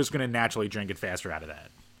glass, you're just gonna naturally drink it faster out of that.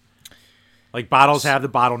 Like bottles have the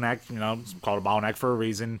bottleneck, it's called a bottleneck for a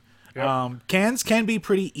reason. Yep. Cans can be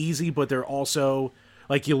pretty easy, but they're also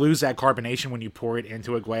like you lose that carbonation when you pour it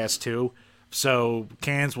into a glass too. So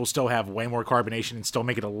cans will still have way more carbonation and still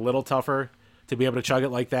make it a little tougher to be able to chug it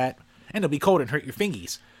like that, and it'll be cold and hurt your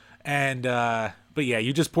fingies. And but yeah,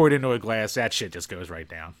 you just pour it into a glass, that shit just goes right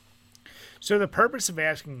down. So the purpose of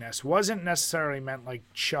asking this wasn't necessarily meant like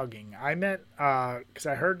chugging. I meant because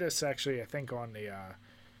I heard this actually, I think on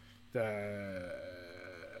the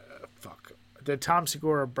Tom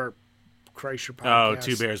Segura Burt Kreischer podcast. Oh,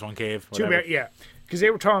 Two Bears, One Cave. Two Bears, yeah. Because they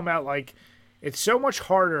were talking about like it's so much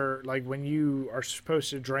harder like when you are supposed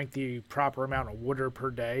to drink the proper amount of water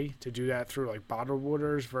per day to do that through like bottled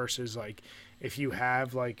waters versus like if you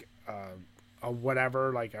have like a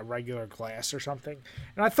whatever, like a regular glass or something.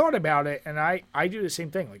 And I thought about it, and I do the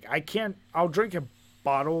same thing. Like I'll drink a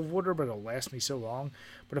bottle of water, but it'll last me so long.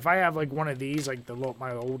 But if I have like one of these, like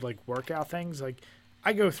my old like workout things, like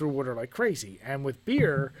I go through water like crazy. And with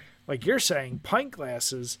beer, like you're saying, pint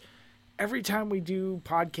glasses, every time we do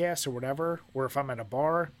podcasts or whatever, or if I'm at a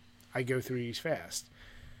bar, I go through these fast.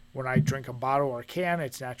 When I drink a bottle or a can,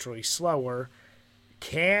 it's naturally slower.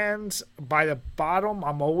 Cans, by the bottom,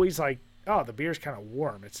 I'm always like, oh, the beer's kind of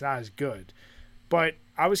warm. It's not as good. But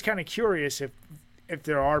I was kind of curious if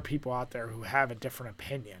there are people out there who have a different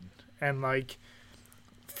opinion. And, like,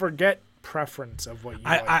 forget preference of what you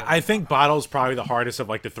like. I think bottle's probably the hardest of,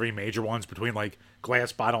 like, the three major ones between, like,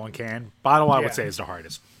 glass, bottle, and can. Bottle, I would say, is the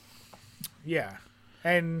hardest. Yeah.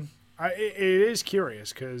 And it is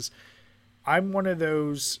curious because I'm one of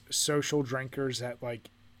those social drinkers that, like,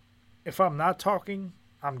 if I'm not talking,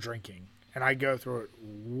 I'm drinking. And I go through it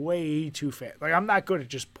way too fast. Like, I'm not good at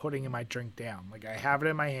just putting my drink down. Like, I have it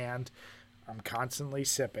in my hand. I'm constantly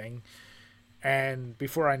sipping. And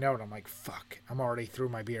before I know it, I'm like, fuck, I'm already through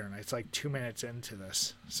my beer. And it's like 2 minutes into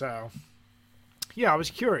this. So, yeah, I was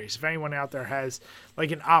curious if anyone out there has,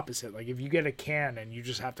 like, an opposite. Like, if you get a can and you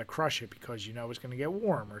just have to crush it because you know it's going to get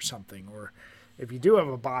warm or something. Or if you do have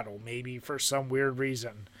a bottle, maybe for some weird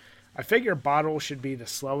reason. I figure bottle should be the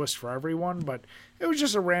slowest for everyone, but it was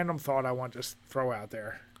just a random thought I want to just throw out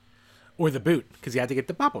there. Or the boot, because you had to get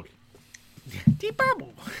the bubble. The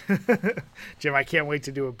bubble. Jim, I can't wait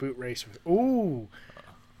to do a boot race with. Ooh,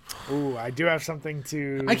 I do have something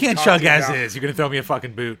to. I can't chug as is. You're gonna throw me a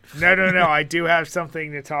fucking boot. No. I do have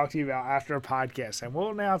something to talk to you about after a podcast, and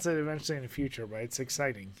we'll announce it eventually in the future. But it's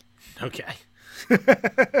exciting. Okay.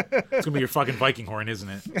 It's gonna be your fucking Viking horn, isn't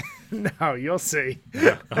it? No, you'll see.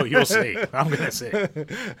 Oh, you'll see. I'm gonna see.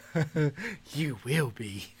 You will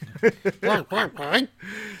be.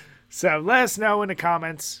 So let us know in the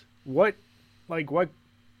comments what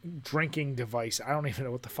drinking device. I don't even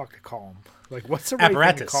know what the fuck to call them. Like, what's the right thing to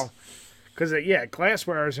Apparatus. call? Because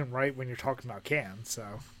glassware isn't right when you're talking about cans.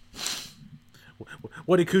 So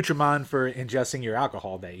What accoutrement for ingesting your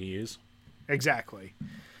alcohol that you use? exactly.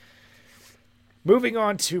 Moving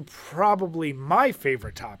on to probably my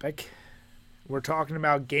favorite topic. We're talking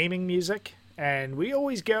about gaming music, and we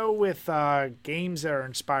always go with games that are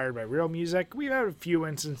inspired by real music. We've had a few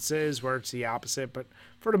instances where it's the opposite, but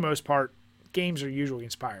for the most part, games are usually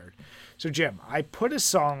inspired. So, Jim, I put a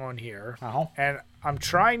song on here, and I'm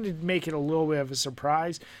trying to make it a little bit of a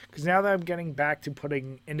surprise, because now that I'm getting back to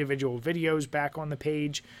putting individual videos back on the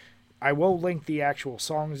page, I will link the actual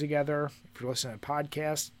songs together. If you're listening to the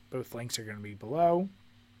podcast, both links are going to be below.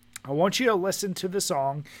 I want you to listen to the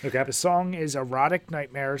song. Okay. The song is Erotic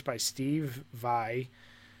Nightmares by Steve Vai.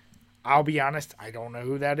 I'll be honest, I don't know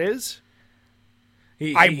who that is.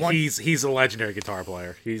 He's a legendary guitar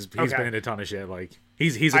player. He's been in a ton of shit. Like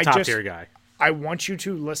he's a top tier guy. I want you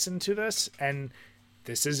to listen to this, and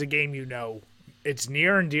this is a game it's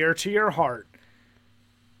near and dear to your heart,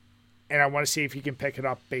 and I want to see if you can pick it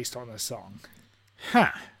up based on this song.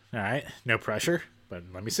 Huh. All right. No pressure, but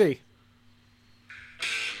let me see.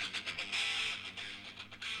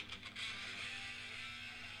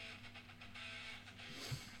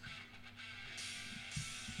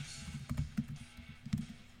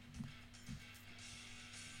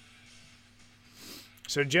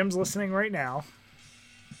 So Jim's listening right now.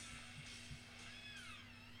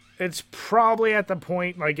 It's probably at the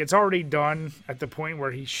point, it's already done at the point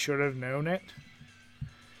where he should have known it.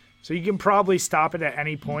 So you can probably stop it at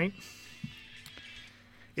any point.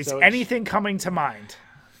 Is anything coming to mind?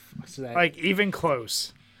 What's that? Like, even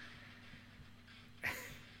close.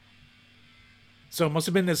 So it must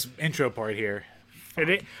have been this intro part here.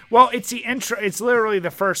 Well, it's the intro. It's literally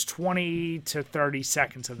the first 20 to 30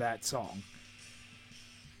 seconds of that song.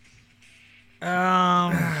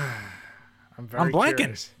 I'm blanking.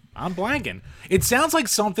 Curious. I'm blanking. It sounds like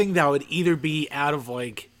something that would either be out of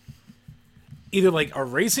either a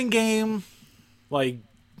racing game,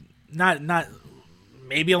 not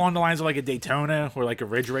maybe along the lines of a Daytona or a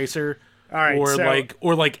Ridge Racer, all right, or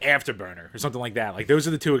Afterburner or something like that. Those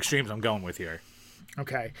are the two extremes I'm going with here.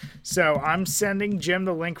 Okay, so I'm sending Jim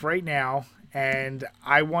the link right now, and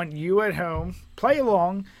I want you at home play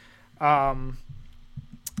along.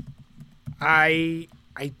 I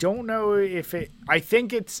don't know if I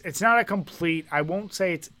think it's not a complete. I won't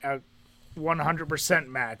say it's a 100%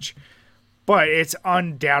 match, but it's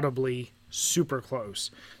undoubtedly super close.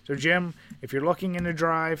 So Jim, if you're looking in the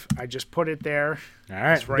drive, I just put it there. All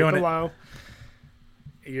right, it's right below.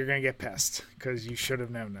 You're gonna get pissed because you should have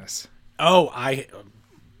known this. Oh,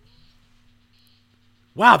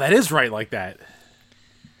 wow, that is right like that.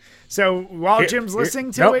 So while Jim's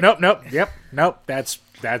listening to it, nope.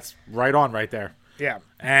 That's right on right there. Yeah.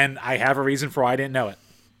 And I have a reason for why I didn't know it.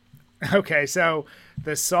 Okay, so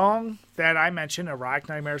the song that I mentioned, Erotic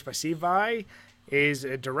Nightmares by Steve Vai, is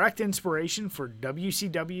a direct inspiration for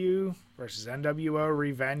WCW versus NWO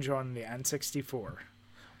Revenge on the N64.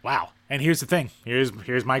 Wow. And here's the thing.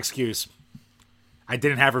 Here's my excuse. I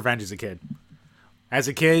didn't have Revenge as a kid. As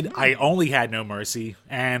a kid, I only had No Mercy,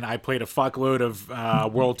 and I played a fuckload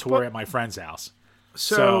of World Tour at my friend's house.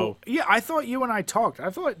 So, yeah, I thought you and I talked.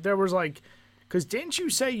 I thought there was because didn't you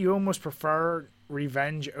say you almost prefer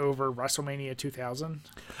Revenge over WrestleMania 2000?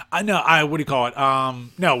 I know. What do you call it?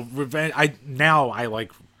 No, Revenge. I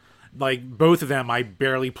like both of them. I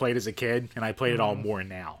barely played as a kid, and I played it all more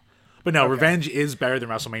now. But no, okay. Revenge is better than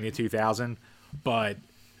WrestleMania 2000. But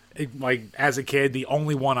as a kid, the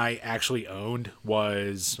only one I actually owned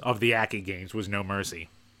was of the Aki games was No Mercy.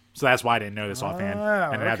 So that's why I didn't know this offhand,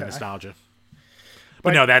 and I have the nostalgia.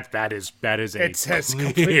 But no, that is a it says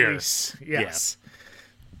completely yes. Yeah.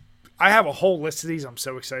 I have a whole list of these. I'm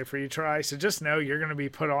so excited for you to try. So just know you're going to be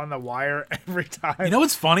put on the wire every time. You know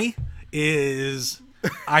what's funny is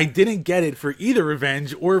I didn't get it for either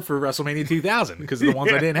Revenge or for WrestleMania 2000 because of the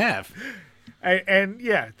ones I didn't have. And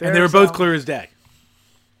they were both clear as day.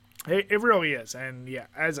 It really is. And yeah,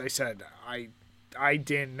 as I said, I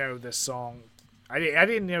didn't know this song. I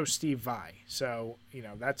didn't know Steve Vai. So,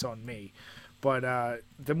 that's on me. But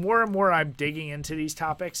the more and more I'm digging into these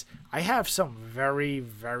topics, I have some very,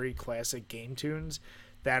 very classic game tunes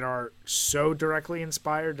that are so directly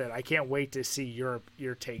inspired that I can't wait to see your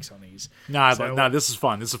takes on these. No, this is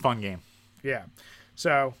fun. This is a fun game. Yeah.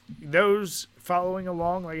 So those following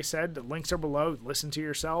along, like I said, the links are below. Listen to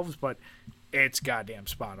yourselves, but it's goddamn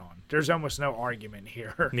spot on. There's almost no argument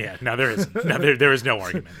here. Yeah, no, there isn't. No, there is no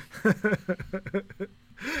argument.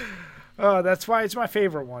 That's why it's my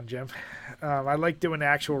favorite one, Jim. I like doing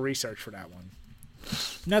actual research for that one.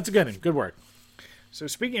 That's a good one. Good work. So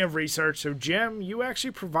speaking of research, so Jim, you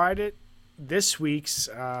actually provided this week's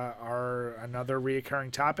our another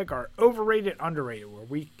reoccurring topic, our overrated, underrated, where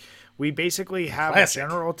we basically have Classic. a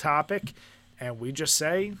general topic, and we just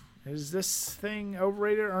say, is this thing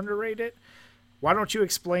overrated or underrated? Why don't you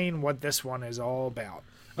explain what this one is all about?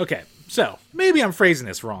 Okay, so maybe I'm phrasing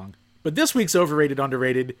this wrong, but this week's overrated,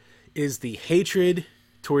 underrated is the hatred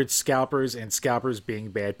towards scalpers and scalpers being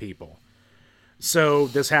bad people. So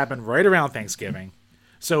this happened right around Thanksgiving.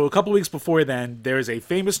 So a couple weeks before then, there's a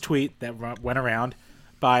famous tweet that went around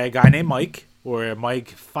by a guy named Mike, or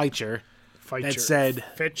Mike Feicher, that said,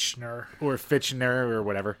 Fitchner or Fitchner or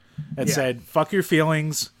whatever, that Yeah. said, fuck your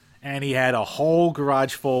feelings, and he had a whole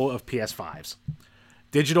garage full of PS5s.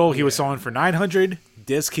 Digital, he was selling for $900.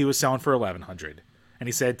 Disc, he was selling for $1,100. And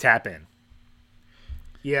he said, tap in.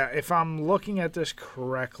 Yeah, if I'm looking at this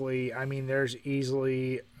correctly, I mean, there's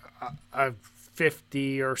easily a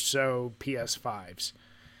 50 or so PS5s.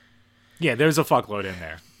 Yeah, there's a fuckload in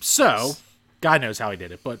there. So, God knows how he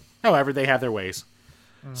did it. But, however, they have their ways.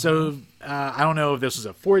 Mm-hmm. So, I don't know if this was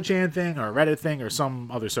a 4chan thing or a Reddit thing or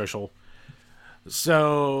some other social.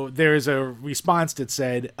 So, there's a response that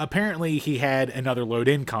said, apparently he had another load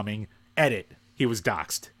incoming. Edit. He was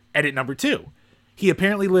doxxed. Edit number 2. He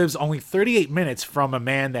apparently lives only 38 minutes from a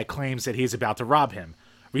man that claims that he's about to rob him.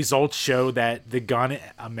 Results show that the gun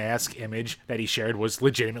a mask image that he shared was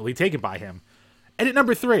legitimately taken by him. Edit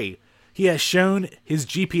number 3. He has shown his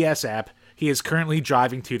GPS app. He is currently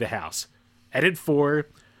driving to the house. Edit 4.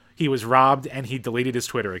 He was robbed and he deleted his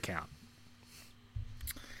Twitter account.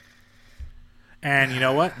 And you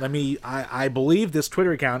know what? I believe this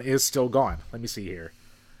Twitter account is still gone. Let me see here.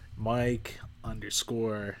 Mike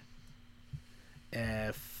 _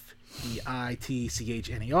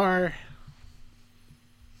 FEITCHNER.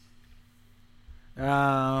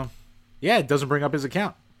 Yeah, it doesn't bring up his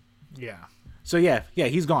account. Yeah. So yeah,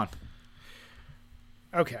 he's gone.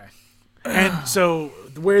 Okay. And so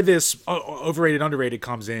where this overrated, underrated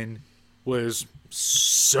comes in was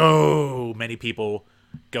so many people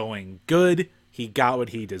going, good, he got what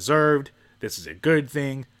he deserved, this is a good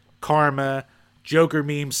thing, karma, Joker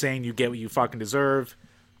meme saying you get what you fucking deserve,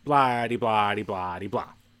 blah de blah de blah de blah.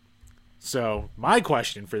 So my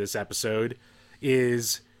question for this episode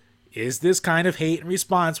is this kind of hate and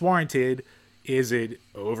response warranted? Is it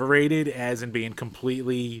overrated as in being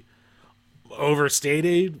completely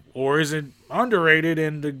overstated, or is it underrated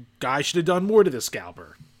and the guy should have done more to the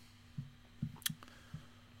scalper?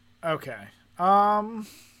 Okay. I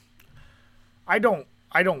don't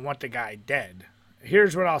want the guy dead.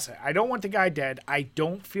 Here's what I'll say. I don't want the guy dead. I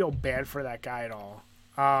don't feel bad for that guy at all.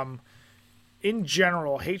 In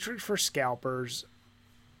general, hatred for scalpers,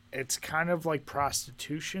 it's kind of like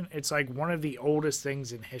prostitution. It's like one of the oldest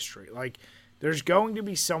things in history. Like, there's going to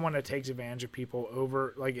be someone that takes advantage of people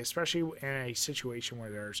over, like, especially in a situation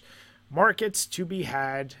where there's markets to be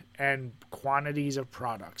had and quantities of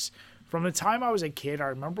products. From the time I was a kid, I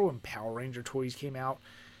remember when Power Ranger toys came out,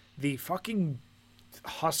 the fucking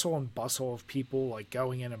hustle and bustle of people like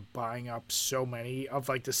going in and buying up so many of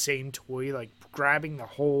like the same toy, like grabbing the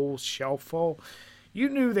whole shelf full. You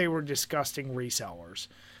knew they were disgusting resellers.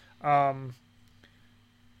 I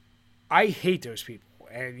hate those people.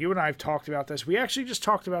 And you and I have talked about this. We actually just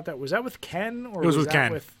talked about that. Was that with Ken? Or it was with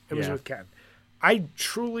Ken. It was with Ken. I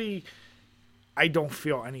don't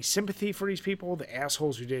feel any sympathy for these people. The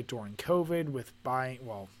assholes who did it during COVID with buying,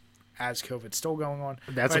 well, as COVID's still going on.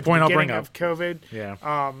 That's the point I'll bring up. Of COVID. Yeah.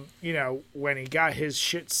 When he got his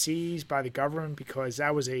shit seized by the government because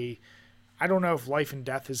that was I don't know if life and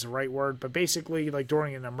death is the right word, but basically like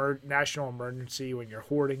during an national emergency when you're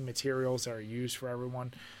hoarding materials that are used for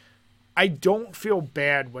everyone. I don't feel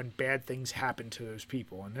bad when bad things happen to those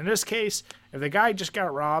people. And in this case, if the guy just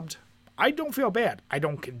got robbed, I don't feel bad. I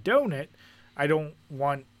don't condone it. I don't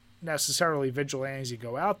want necessarily vigilantes to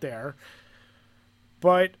go out there.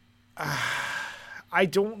 But I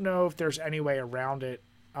don't know if there's any way around it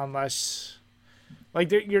unless...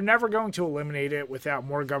 Like, you're never going to eliminate it without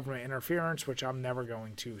more government interference, which I'm never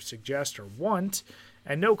going to suggest or want.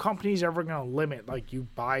 And no company's ever going to limit, like, you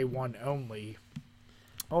buy one only.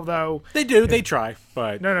 Although... They do. They try.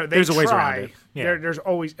 But there's a ways around it. Yeah. There's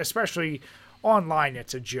always... Especially online,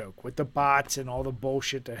 it's a joke. With the bots and all the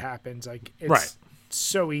bullshit that happens. Like, it's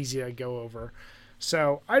so easy to go over.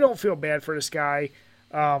 So, I don't feel bad for this guy.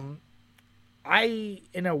 I,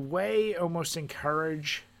 in a way, almost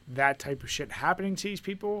encourage that type of shit happening to these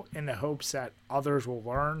people in the hopes that others will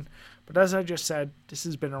learn. But as I just said, this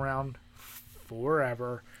has been around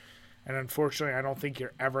forever. And unfortunately, I don't think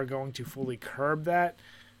you're ever going to fully curb that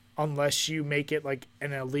unless you make it like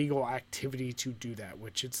an illegal activity to do that,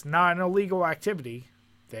 which it's not an illegal activity.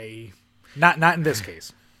 Not in this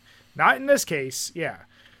case. Not in this case, yeah.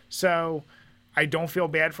 So I don't feel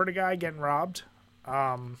bad for the guy getting robbed.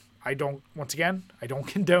 I don't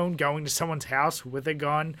condone going to someone's house with a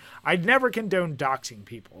gun. I'd never condone doxing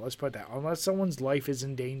people. Let's put that. Unless someone's life is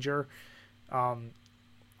in danger,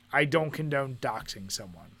 I don't condone doxing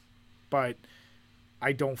someone. But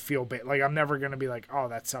I don't feel bad. Like, I'm never going to be like, oh,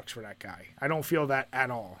 that sucks for that guy. I don't feel that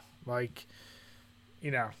at all. Like,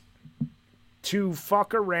 you know, to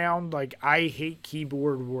fuck around, like, I hate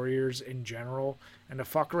keyboard warriors in general. And to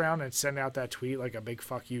fuck around and send out that tweet like a big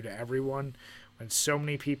fuck you to everyone when so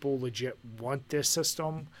many people legit want this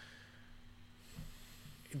system,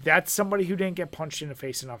 that's somebody who didn't get punched in the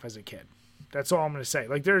face enough as a kid. That's all I'm going to say.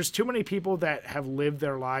 Like, there's too many people that have lived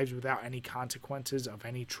their lives without any consequences of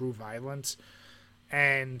any true violence.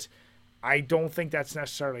 And I don't think that's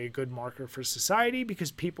necessarily a good marker for society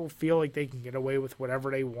because people feel like they can get away with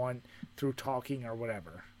whatever they want through talking or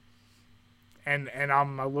whatever. And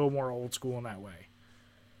I'm a little more old school in that way.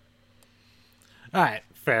 All right,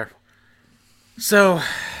 fair. So,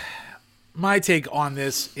 my take on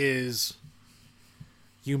this is,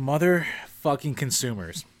 you motherfucking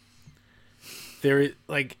consumers. There,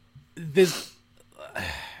 like, this,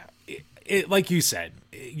 like you said,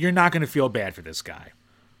 you're not going to feel bad for this guy.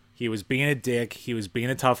 He was being a dick. He was being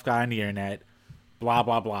a tough guy on the internet. Blah,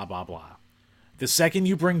 blah, blah, blah, blah. The second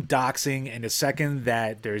you bring doxing and the second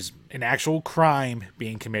that there's an actual crime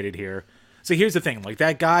being committed here. So here's the thing. Like,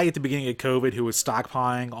 that guy at the beginning of COVID who was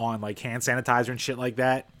stockpiling on, like, hand sanitizer and shit like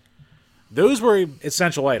that, those were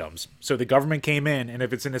essential items. So the government came in, and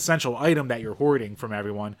if it's an essential item that you're hoarding from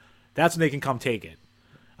everyone, that's when they can come take it.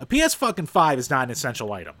 A PS5 is not an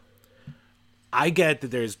essential item. I get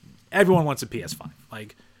that everyone wants a PS5.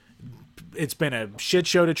 Like, it's been a shit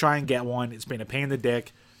show to try and get one. It's been a pain in the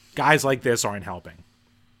dick. Guys like this aren't helping.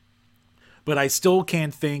 But I still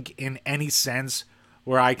can't think in any sense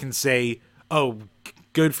where I can say, oh,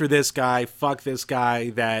 good for this guy, fuck this guy,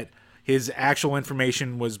 that his actual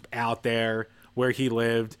information was out there where he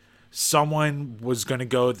lived. Someone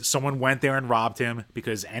went there and robbed him,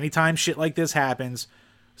 because anytime shit like this happens,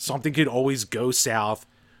 something could always go south.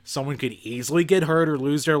 Someone could easily get hurt or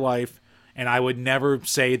lose their life, and I would never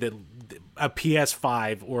say that a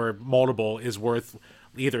PS5 or multiple is worth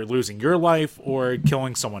either losing your life or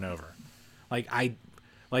killing someone over. Like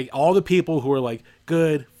all the people who are like,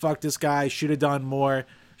 good, fuck this guy, should have done more,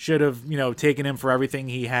 should have, taken him for everything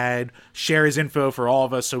he had, share his info for all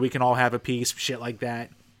of us so we can all have a piece, shit like that.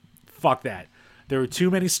 Fuck that. There are too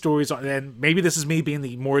many stories, and maybe this is me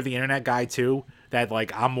being more of the internet guy too, that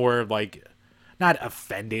like I'm more like, not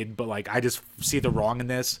offended, but like I just see the wrong in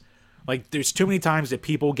this. Like, there's too many times that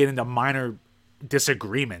people get into minor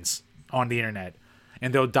disagreements on the internet,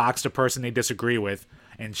 and they'll dox the person they disagree with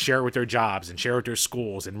and share it with their jobs and share it with their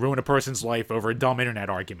schools and ruin a person's life over a dumb internet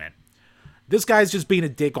argument. This guy's just being a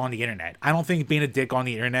dick on the internet. I don't think being a dick on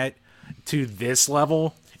the internet to this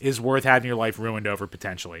level is worth having your life ruined over,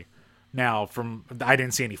 potentially. Now, I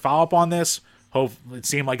didn't see any follow-up on this. It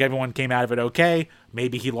seemed like everyone came out of it okay.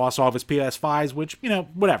 Maybe he lost all of his PS5s, which,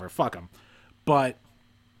 whatever, fuck him. But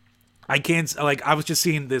I can't, like, I was just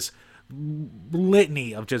seeing this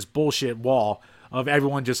litany of just bullshit wall of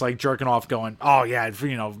everyone just like jerking off going, oh yeah,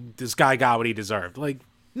 this guy got what he deserved. Like,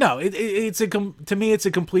 no, to me, it's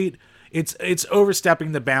a complete, it's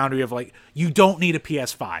overstepping the boundary of like, you don't need a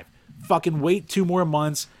PS5. Fucking wait 2 more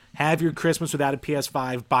months, have your Christmas without a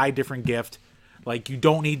PS5, buy a different gift. Like, you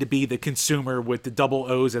don't need to be the consumer with the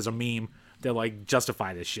double O's as a meme to like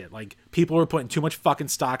justify this shit. Like, people are putting too much fucking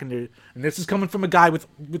stock into, and this is coming from a guy with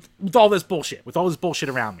all this bullshit, with all this bullshit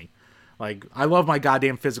around me. Like, I love my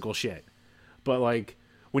goddamn physical shit. But, like,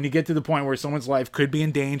 when you get to the point where someone's life could be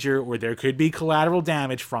in danger or there could be collateral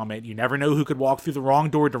damage from it, you never know who could walk through the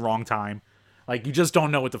wrong door at the wrong time. Like, you just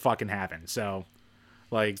don't know what the fucking happened. So,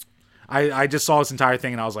 like, I just saw this entire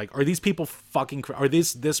thing and I was like, are these people are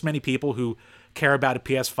this many people who care about a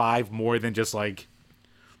PS5 more than just, like,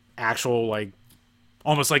 actual, like,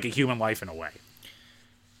 almost like a human life in a way?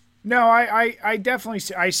 No, I definitely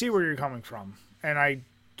see where you're coming from. And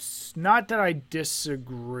not that I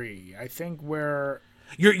disagree. I think where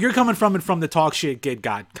you're coming from it from the talk shit get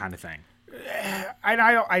got kind of thing.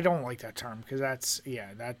 I don't like that term because that's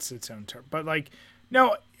its own term. But like,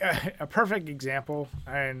 no, a perfect example,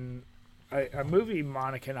 and a movie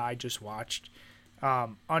Monica and I just watched,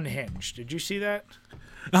 Unhinged. Did you see that?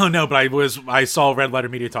 Oh no, but I saw Red Letter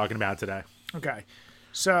Media talking about it today. Okay,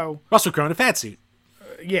 so Russell Crowe in a fat suit.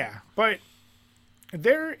 yeah, but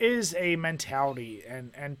there is a mentality,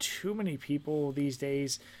 and too many people these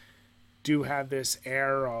days do have this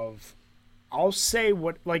air of, I'll say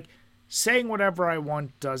what, like, saying whatever I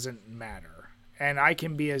want doesn't matter, and I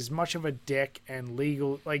can be as much of a dick and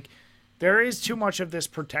legal, like, there is too much of this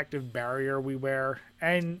protective barrier we wear,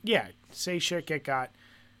 and yeah, say shit, get got.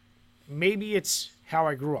 Maybe it's how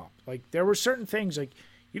I grew up. Like, there were certain things, like,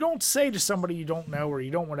 you don't say to somebody you don't know or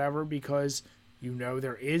you don't whatever, because you know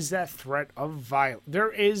there is that threat of violence.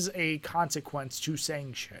 There is a consequence to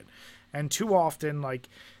saying shit. And too often, like,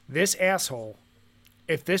 this asshole,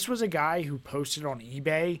 if this was a guy who posted on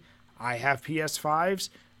eBay, I have PS5s,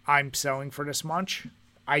 I'm selling for this much,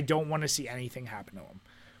 I don't want to see anything happen to him.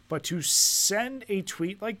 But to send a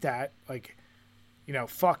tweet like that, like, you know,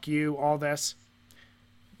 fuck you, all this,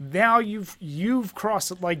 now you've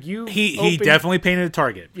crossed, like, he definitely painted a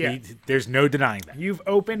target. Yeah. There's no denying that. You've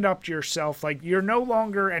opened up yourself, like, you're no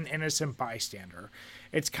longer an innocent bystander.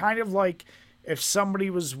 It's kind of like if somebody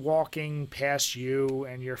was walking past you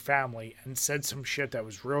and your family and said some shit that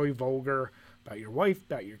was really vulgar about your wife,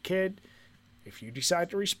 about your kid. If you decide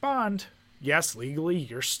to respond, yes, legally,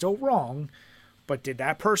 you're still wrong. But did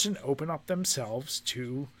that person open up themselves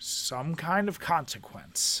to some kind of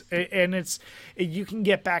consequence? And you can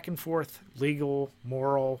get back and forth, legal,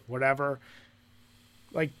 moral, whatever.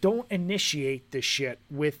 Like, don't initiate this shit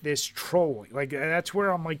with this trolling. Like, that's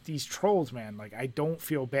where I'm like, these trolls, man. Like, I don't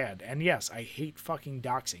feel bad. And yes, I hate fucking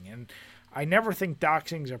doxing. And I never think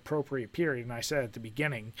doxing is appropriate, period. And I said at the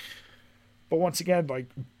beginning. But once again, like,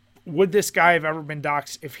 would this guy have ever been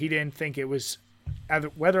doxed if he didn't think it was,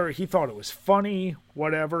 whether he thought it was funny,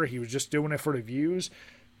 whatever, he was just doing it for the views?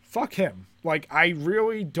 Fuck him. Like, I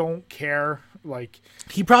really don't care. Like,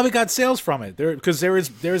 he probably got sales from it because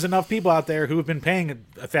there's enough people out there who have been paying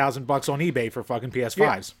 $1,000 on eBay for fucking PS5s.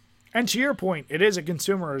 Yeah. And to your point, it is a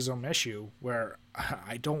consumerism issue where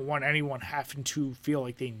I don't want anyone having to feel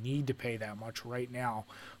like they need to pay that much right now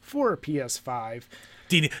for a PS5.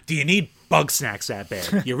 Do you need bug snacks that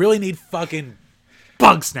bad? You really need fucking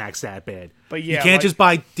bug snacks that bad. But yeah, you can't just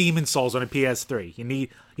buy Demon Souls on a PS3. You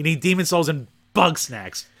need Demon Souls and bug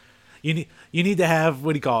snacks. You need to have,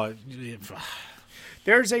 what do you call it?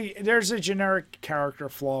 There's a generic character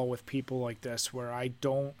flaw with people like this where I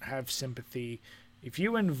don't have sympathy. If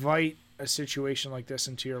you invite a situation like this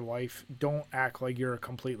into your life, don't act like you're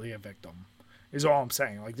completely a victim. Is all I'm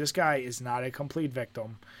saying. Like, this guy is not a complete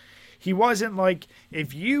victim. He wasn't like,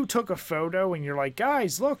 if you took a photo and you're like,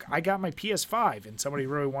 guys, look, I got my PS5, and somebody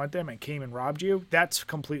really wanted them and came and robbed you, that's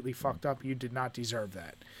completely fucked up. You did not deserve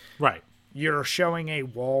that. Right. You're showing a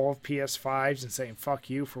wall of PS5s and saying fuck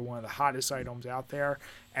you for one of the hottest items out there,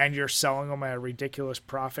 and you're selling them at a ridiculous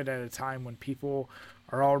profit at a time when people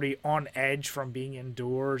are already on edge from being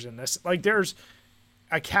indoors. And this, like, there's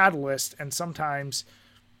a catalyst, and sometimes,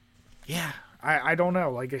 yeah, I don't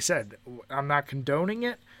know. Like I said, I'm not condoning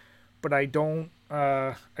it, but I don't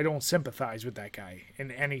sympathize with that guy in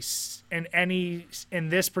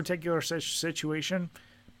this particular situation.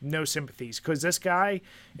 No sympathies, because this guy,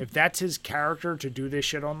 if that's his character to do this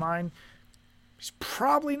shit online, he's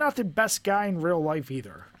probably not the best guy in real life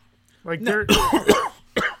either. Like, no.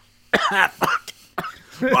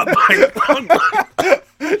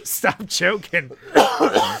 Stop choking.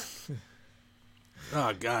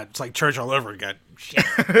 Oh God, it's like church all over again. Shit.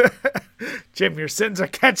 Jim, your sins are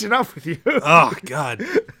catching up with you. Oh God.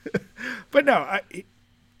 But no,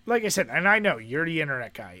 like I said, and I know you're the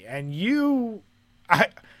internet guy, and you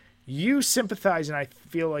sympathize, and I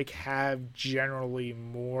feel like have generally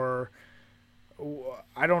more,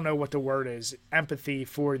 I don't know what the word is, empathy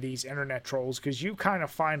for these internet trolls, because you kind of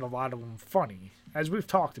find a lot of them funny, as we've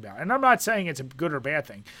talked about. And I'm not saying it's a good or bad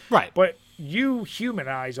thing. Right. But you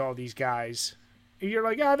humanize all these guys. You're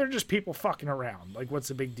like, they're just people fucking around. Like, what's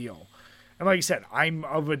the big deal? And like I said, I'm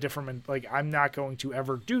of a different, like, I'm not going to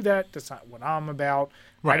ever do that. That's not what I'm about.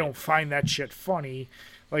 Right. I don't find that shit funny.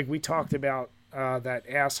 Like, we talked about that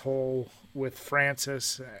asshole with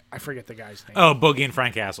Francis. I forget the guy's name. Oh, Boogie and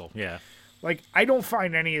Frank Castle. Yeah. Like, I don't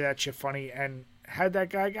find any of that shit funny. And had that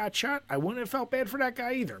guy got shot, I wouldn't have felt bad for that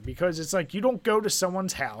guy either. Because it's like, you don't go to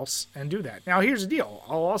someone's house and do that. Now, here's the deal.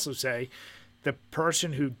 I'll also say, the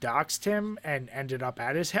person who doxed him and ended up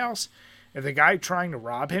at his house, if the guy trying to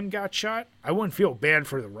rob him got shot, I wouldn't feel bad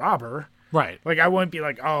for the robber. Right. Like, I wouldn't be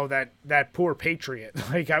like, oh, that poor patriot.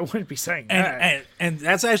 Like, I wouldn't be saying that. And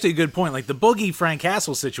that's actually a good point. Like, the Boogie Frank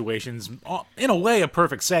Castle situation's, in a way, a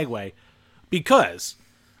perfect segue. Because,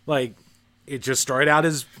 like, it just started out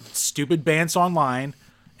as stupid bants online,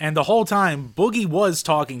 and the whole time Boogie was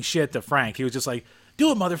talking shit to Frank. He was just like,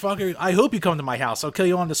 "Do it, motherfucker! I hope you come to my house. I'll kill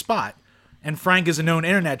you on the spot." And Frank is a known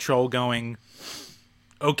internet troll going,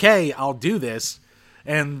 "Okay, I'll do this."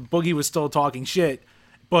 And Boogie was still talking shit.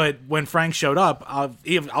 But when Frank showed up, I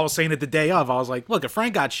was saying it the day of, I was like, look, if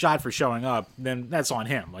Frank got shot for showing up, then that's on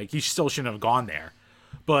him. Like, he still shouldn't have gone there.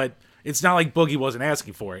 But it's not like Boogie wasn't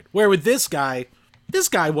asking for it. Where with this guy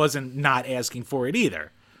wasn't not asking for it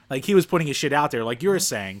either. Like, he was putting his shit out there, like you were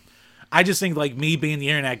saying. I just think, like, me being the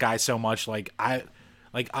internet guy so much, I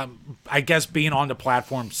guess being on the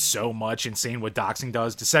platform so much and seeing what doxing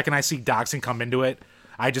does, the second I see doxing come into it,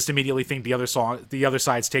 I just immediately think the other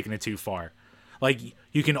side's taking it too far. Like,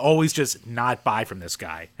 you can always just not buy from this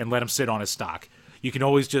guy and let him sit on his stock. You can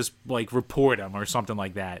always just, like, report him or something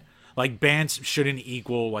like that. Like, bans shouldn't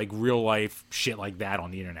equal, like, real life shit like that on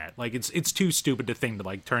the internet. Like, it's too stupid to think to,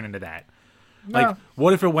 like, turn into that. No. Like,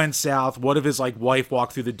 what if it went south? What if his, like, wife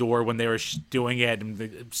walked through the door when they were doing it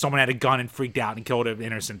and someone had a gun and freaked out and killed an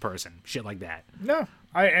innocent person? Shit like that. No.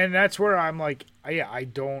 And that's where I'm like, I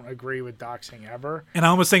don't agree with doxing ever. And I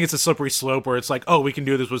almost think it's a slippery slope where it's like, oh, we can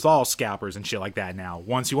do this with all scalpers and shit like that now.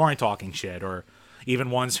 Ones who aren't talking shit, or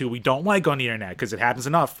even ones who we don't like on the internet, because it happens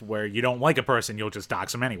enough where you don't like a person, you'll just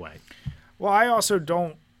dox them anyway. Well, I also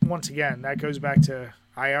don't, once again, that goes back to,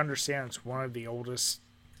 I understand it's one of the oldest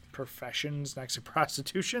professions next to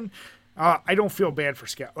prostitution. I don't feel bad for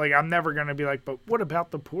Like, I'm never going to be like, but what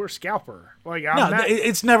about the poor scalper? Like,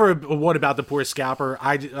 it's never what about the poor scalper.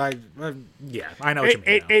 Yeah, I know what you mean.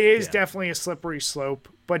 It is definitely a slippery slope,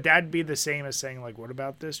 but that'd be the same as saying, like, what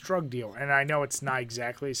about this drug deal? And I know it's not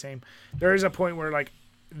exactly the same. There is a point where, like,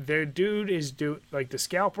 the dude is the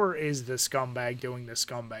scalper is the scumbag doing the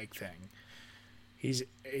scumbag thing. He's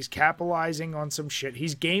capitalizing on some shit.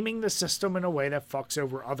 He's gaming the system in a way that fucks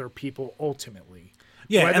over other people ultimately.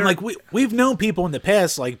 Yeah, and like we've known people in the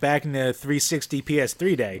past, like back in the 360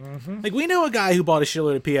 PS3 day. Mm-hmm. Like, we know a guy who bought a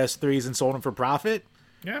shitload of PS3s and sold them for profit.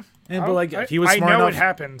 Yeah, and but like he was smart I know enough, it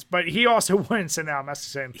happens, but he also went and sent out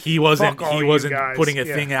messages saying he wasn't putting a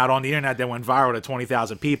thing out on the internet that went viral to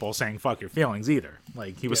 20,000 people saying "fuck your feelings" either.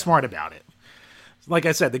 Like, he was smart about it. Like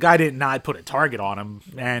I said, the guy did not put a target on him,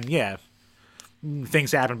 and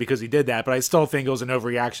things happened because he did that, but I still think it was an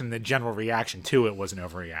overreaction. The general reaction to it was an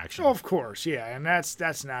overreaction. Well, of course, yeah, and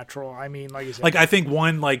that's natural. I mean, like you said, like, I think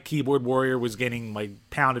one, like, keyboard warrior was getting, like,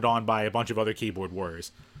 pounded on by a bunch of other keyboard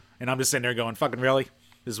warriors, and I'm just sitting there going, "Fucking really?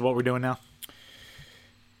 This is what we're doing now?"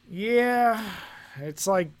 Yeah, it's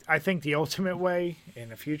like, I think the ultimate way in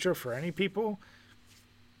the future for any people,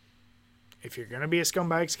 if you're gonna be a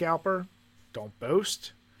scumbag scalper, don't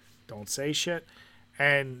boast, don't say shit,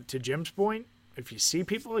 and to Jim's point, if you see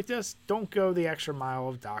people like this, don't go the extra mile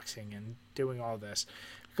of doxing and doing all this.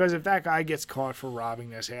 Because if that guy gets caught for robbing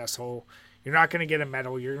this asshole, you're not going to get a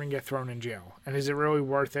medal. You're going to get thrown in jail. And is it really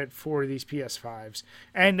worth it for these PS5s?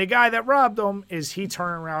 And the guy that robbed them, is he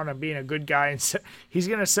turning around and being a good guy, and he's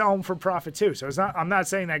going to sell them for profit too. So I'm not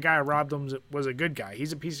saying that guy who robbed them was a good guy.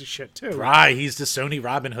 He's a piece of shit too. Right, he's the Sony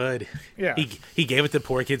Robin Hood. Yeah. He gave it to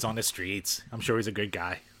poor kids on the streets. I'm sure he's a good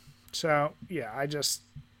guy. So, yeah,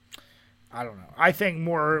 I don't know. I think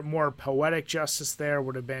more poetic justice there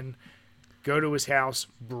would have been go to his house,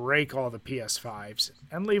 break all the PS5s,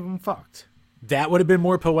 and leave him fucked. That would have been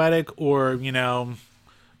more poetic, or,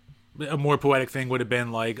 a more poetic thing would have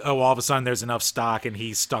been like, oh, all of a sudden there's enough stock and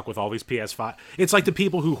he's stuck with all these PS5. It's like the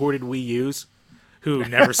people who hoarded Wii U's, who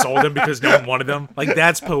never sold them because no one wanted them. Like,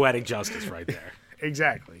 that's poetic justice right there.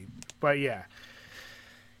 Exactly. But yeah.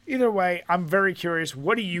 Either way, I'm very curious.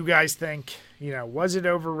 What do you guys think? Was it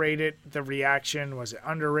overrated? The reaction, was it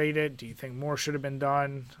underrated? Do you think more should have been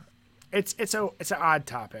done? It's an odd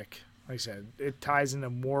topic. Like I said, it ties into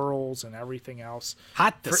morals and everything else.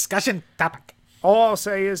 Hot discussion topic. All I'll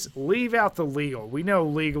say is leave out the legal. We know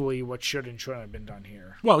legally what should and shouldn't have been done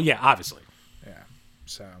here. Well, yeah, obviously. Yeah.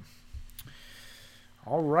 So,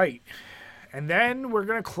 all right. And then we're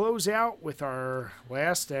going to close out with our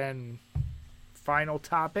last and final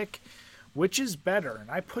topic, which is better.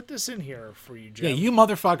 And I put this in here for you, Jim. Yeah, you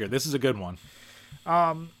motherfucker. This is a good one.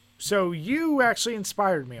 So you actually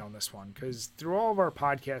inspired me on this one, because through all of our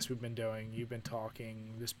podcasts we've been doing, you've been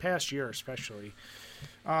talking, this past year especially,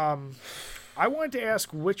 I wanted to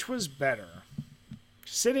ask which was better,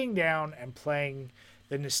 sitting down and playing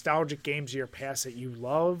the nostalgic games of your past that you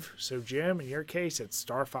love. So Jim, in your case, it's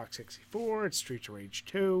Star Fox 64, it's Streets of Rage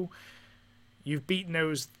 2. You've beaten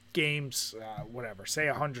those games, say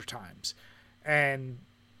 100 times. And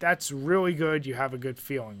that's really good. You have a good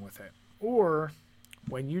feeling with it. Or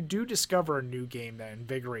when you do discover a new game that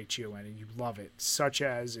invigorates you and you love it, such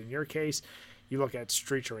as in your case, you look at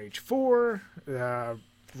Streets of Rage 4,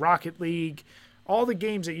 Rocket League, all the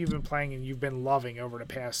games that you've been playing and you've been loving over the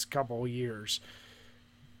past couple of years,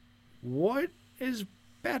 what is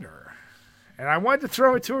better? And I wanted to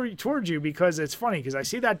throw it towards you because it's funny because I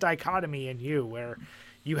see that dichotomy in you where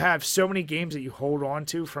you have so many games that you hold on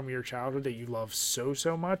to from your childhood that you love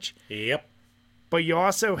so much. Yep. But you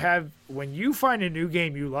also have, when you find a new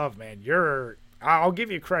game you love, man, I'll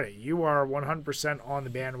give you credit. You are 100% on the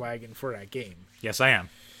bandwagon for that game. Yes, I am.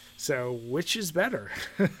 So, which is better?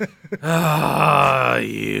 Ah,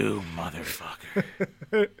 you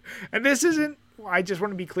motherfucker. And this isn't, I just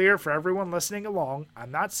want to be clear for everyone listening along.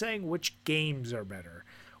 I'm not saying which games are better.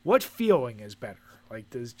 What feeling is better? Like,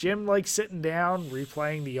 does Jim like sitting down,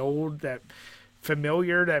 replaying the old, that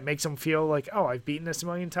familiar that makes him feel like, oh, I've beaten this a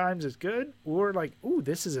million times, it's good? Or like, ooh,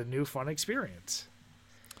 this is a new fun experience?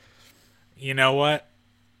 You know what?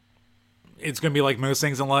 It's going to be like most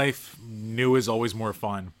things in life. New is always more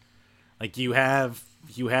fun. Like, you have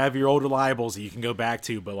your old reliables that you can go back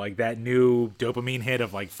to, but like that new dopamine hit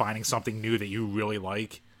of like finding something new that you really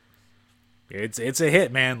like, it's a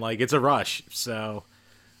hit, man. Like, it's a rush. So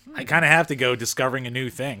I kind of have to go discovering a new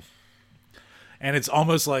thing. And it's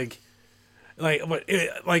almost like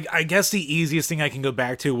I guess the easiest thing I can go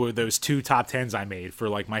back to were those 2 top 10s I made for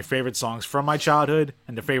like my favorite songs from my childhood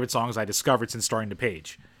and the favorite songs I discovered since starting the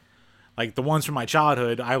page. Like, the ones from my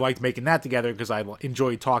childhood, I liked making that together because I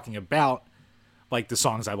enjoyed talking about like the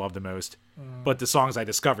songs I love the most. But the songs I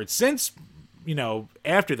discovered since,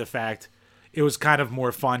 after the fact, it was kind of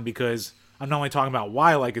more fun because I'm not only talking about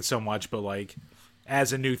why I like it so much, but like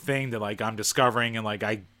as a new thing that like I'm discovering and like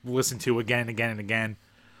I listen to again and again and again,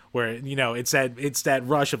 where it's that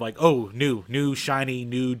rush of like, oh, new, shiny,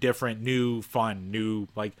 new, different, new, fun, new.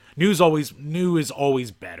 Like, new is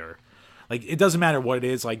always better. Like, it doesn't matter what it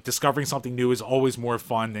is. Like, discovering something new is always more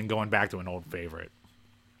fun than going back to an old favorite.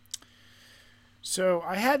 So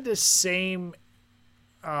I had this same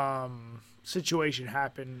situation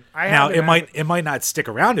happen. It might not stick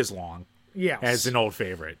around as long yes. as an old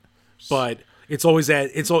favorite, but it's always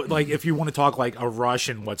like if you want to talk like a rush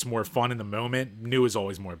and what's more fun in the moment, new is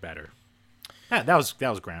always more better. Yeah, that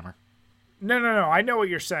was grammar. No. I know what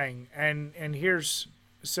you're saying, and here's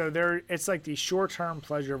so there. It's like the short-term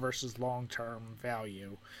pleasure versus long-term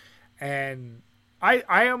value, and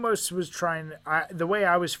I almost was trying the way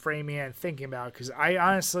I was framing it and thinking about it, because I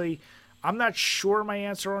honestly I'm not sure my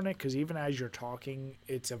answer on it, because even as you're talking,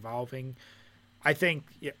 it's evolving. I think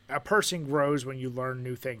a person grows when you learn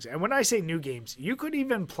new things. And when I say new games, you could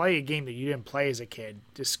even play a game that you didn't play as a kid,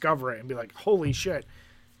 discover it, and be like, holy shit,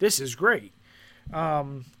 this is great.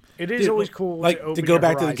 It is always cool to go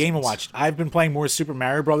back to the Game & Watch. I've been playing more Super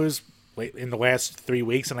Mario Brothers in the last 3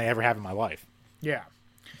 weeks than I ever have in my life. Yeah.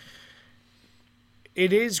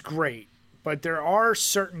 It is great, but there are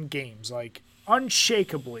certain games, like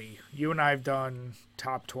unshakably, you and I have done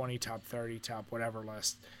top 20, top 30, top whatever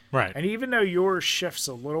list. Right. And even though yours shifts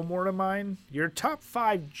a little more to mine, your top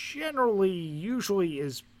 5 usually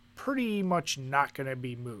is pretty much not going to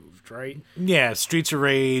be moved, right? Yeah, Streets of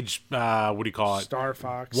Rage, what do you call it? Star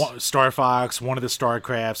Fox. Star Fox, one of the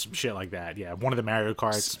StarCrafts, shit like that. Yeah, one of the Mario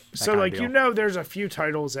Karts. So, like, there's a few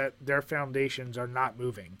titles that their foundations are not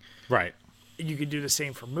moving. Right. You could do the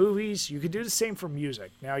same for movies. You could do the same for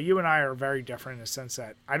music. Now, you and I are very different in the sense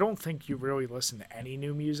that I don't think you really listen to any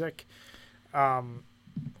new music.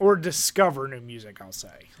 Or discover new music, I'll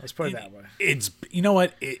say. Let's put it that way. It's, you know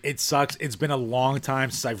what? It sucks. It's been a long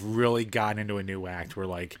time since I've really gotten into a new act where,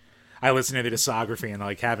 like, I listen to the discography and,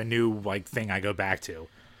 like, have a new, like, thing I go back to.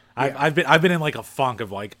 Yeah. I've been in, like, a funk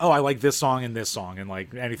of, like, oh, I like this song, and,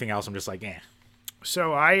 like, anything else, I'm just like, eh.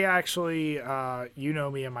 So I actually, you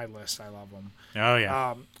know me and my list. I love them. Oh,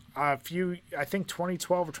 yeah. I think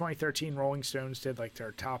 2012 or 2013, Rolling Stones did, like,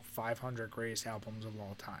 their top 500 greatest albums of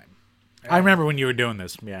all time. I remember when you were doing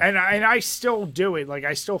this, yeah. And I still do it. Like,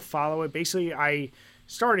 I still follow it. Basically, I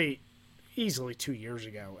started easily 2 years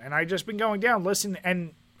ago, and I just been going down, listening,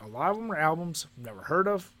 and a lot of them are albums I've never heard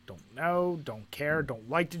of, don't know, don't care,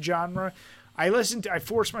 don't like the genre. I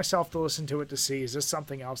force myself to listen to it to see, is this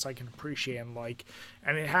something else I can appreciate and like?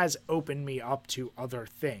 And it has opened me up to other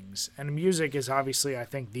things. And music is obviously, I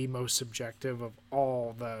think, the most subjective of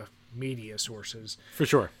all the media sources. For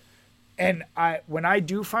sure. And when I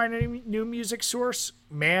do find a new music source,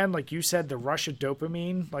 man, like you said, the rush of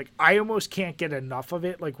dopamine, like I almost can't get enough of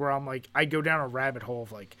it. Like where I'm like, I go down a rabbit hole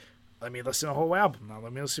of like, let me listen to a whole album. Now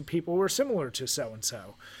let me listen to people who are similar to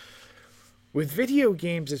so-and-so. With video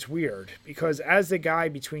games, it's weird because as the guy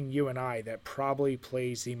between you and I that probably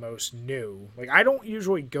plays the most new, like I don't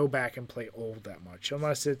usually go back and play old that much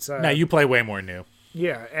unless it's Now you play way more new.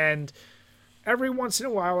 yeah, and every once in a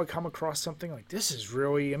while I come across something like this is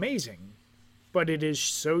really amazing, but it is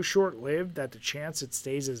so short-lived that the chance it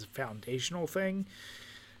stays as a foundational thing,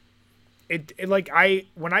 it like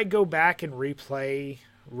when I go back and replay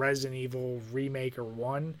Resident Evil Remake or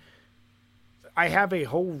 1, I have a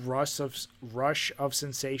whole rush of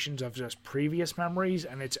sensations of just previous memories,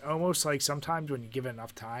 and it's almost like sometimes when you give it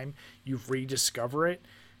enough time, you rediscover it,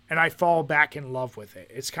 and I fall back in love with it.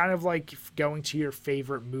 It's kind of like going to your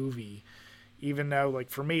favorite movie, even though, like,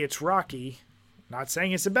 for me, it's Rocky. Not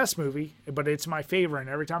saying it's the best movie, but it's my favorite, and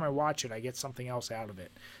every time I watch it, I get something else out of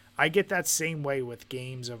it. I get that same way with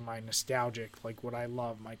games of my nostalgic, like what I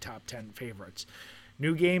love, my top 10 favorites.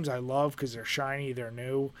 New games I love because they're shiny, they're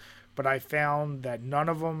new, but I found that none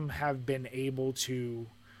of them have been able to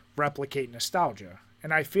replicate nostalgia.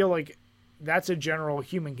 And I feel like that's a general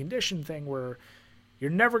human condition thing where you're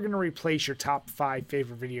never going to replace your top 5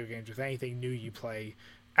 favorite video games with anything new you play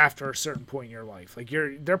after a certain point in your life. Like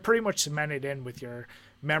they're pretty much cemented in with your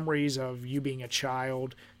memories of you being a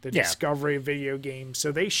child, the discovery of video games.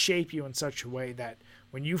 So they shape you in such a way that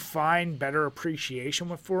when you find better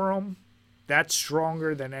appreciation for them, that's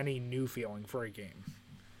stronger than any new feeling for a game.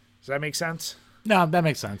 Does that make sense? No, that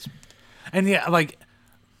makes sense. And yeah, like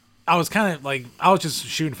I was just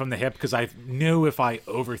shooting from the hip because I knew if I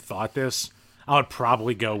overthought this, I would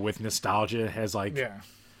probably go with nostalgia as like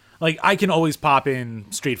I can always pop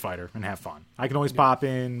in Street Fighter and have fun. I can always pop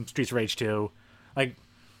in Streets of Rage 2.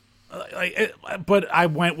 But I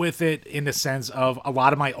went with it in the sense of a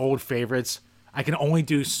lot of my old favorites I can only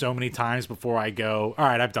do so many times before I go, all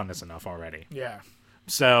right, I've done this enough already. Yeah.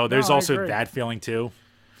 So there's also that feeling too.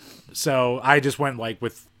 So I just went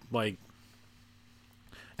with not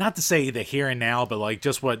to say the here and now, but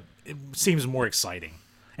just what it seems more exciting.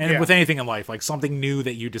 And with anything in life, like something new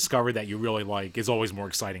that you discover that you really like is always more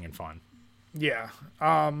exciting and fun. Yeah.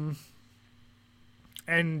 And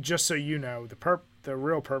just so you know, the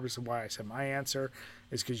real purpose of why I said my answer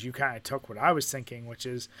is because you kind of took what I was thinking, which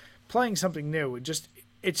is playing something new.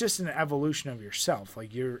 It's just an evolution of yourself.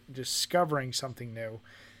 Like you're discovering something new.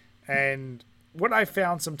 And what I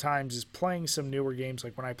found sometimes is playing some newer games,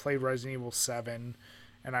 like when I played Resident Evil 7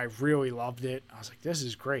 and I really loved it, I was like, this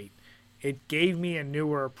is great. It gave me a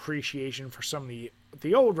newer appreciation for some of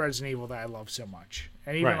the old Resident Evil that I love so much.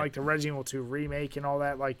 And even like the Resident Evil 2 remake and all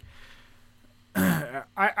that, like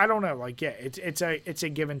I don't know, like it's a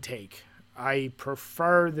give and take. I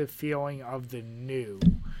prefer the feeling of the new,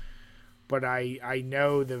 but I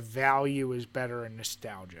know the value is better in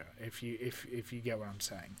nostalgia if you get what I'm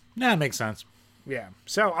saying. Yeah, it makes sense. Yeah.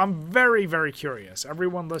 So I'm very, very curious.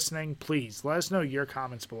 Everyone listening, please let us know your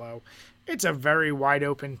comments below. It's a very wide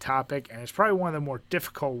open topic, and it's probably one of the more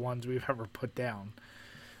difficult ones we've ever put down.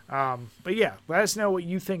 But yeah, let us know what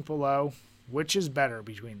you think below. Which is better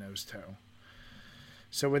between those two?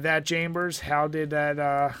 So with that, Chambers, how did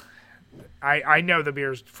that... I know the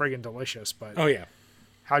beer's friggin' delicious, but... Oh, yeah.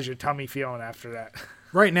 How's your tummy feeling after that?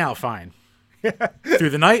 Right now, fine.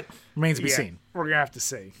 Through the night, remains to be seen. We're going to have to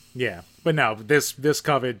see. Yeah. But no, this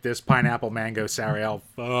pineapple mango sour ale,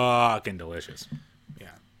 fucking delicious.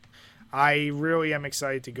 Yeah. I really am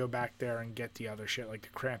excited to go back there and get the other shit, like the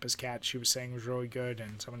Krampus cat she was saying was really good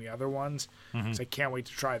and some of the other ones. Mm-hmm. So I can't wait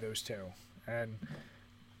to try those too. And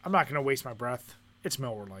I'm not going to waste my breath. It's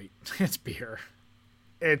Miller Lite. It's beer.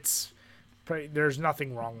 There's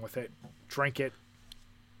nothing wrong with it. Drink it.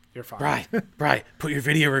 You're fine. Right. Put your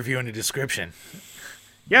video review in the description.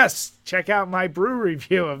 Yes, check out my brew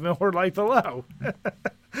review of Miller Lite below.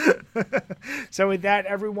 So with that,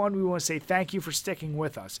 everyone, we want to say thank you for sticking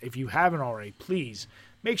with us. If you haven't already, please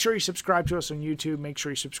make sure you subscribe to us on YouTube. Make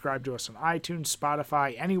sure you subscribe to us on iTunes,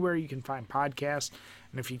 Spotify, anywhere you can find podcasts.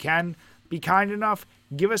 And if you can, be kind enough,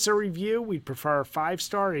 give us a review. We'd prefer a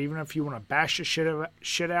 5-star, even if you want to bash the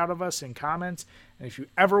shit out of us in comments. And if you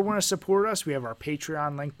ever want to support us, we have our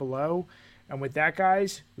Patreon link below. And with that,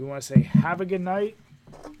 guys, we want to say have a good night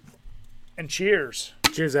and cheers.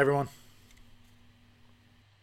 Cheers, everyone.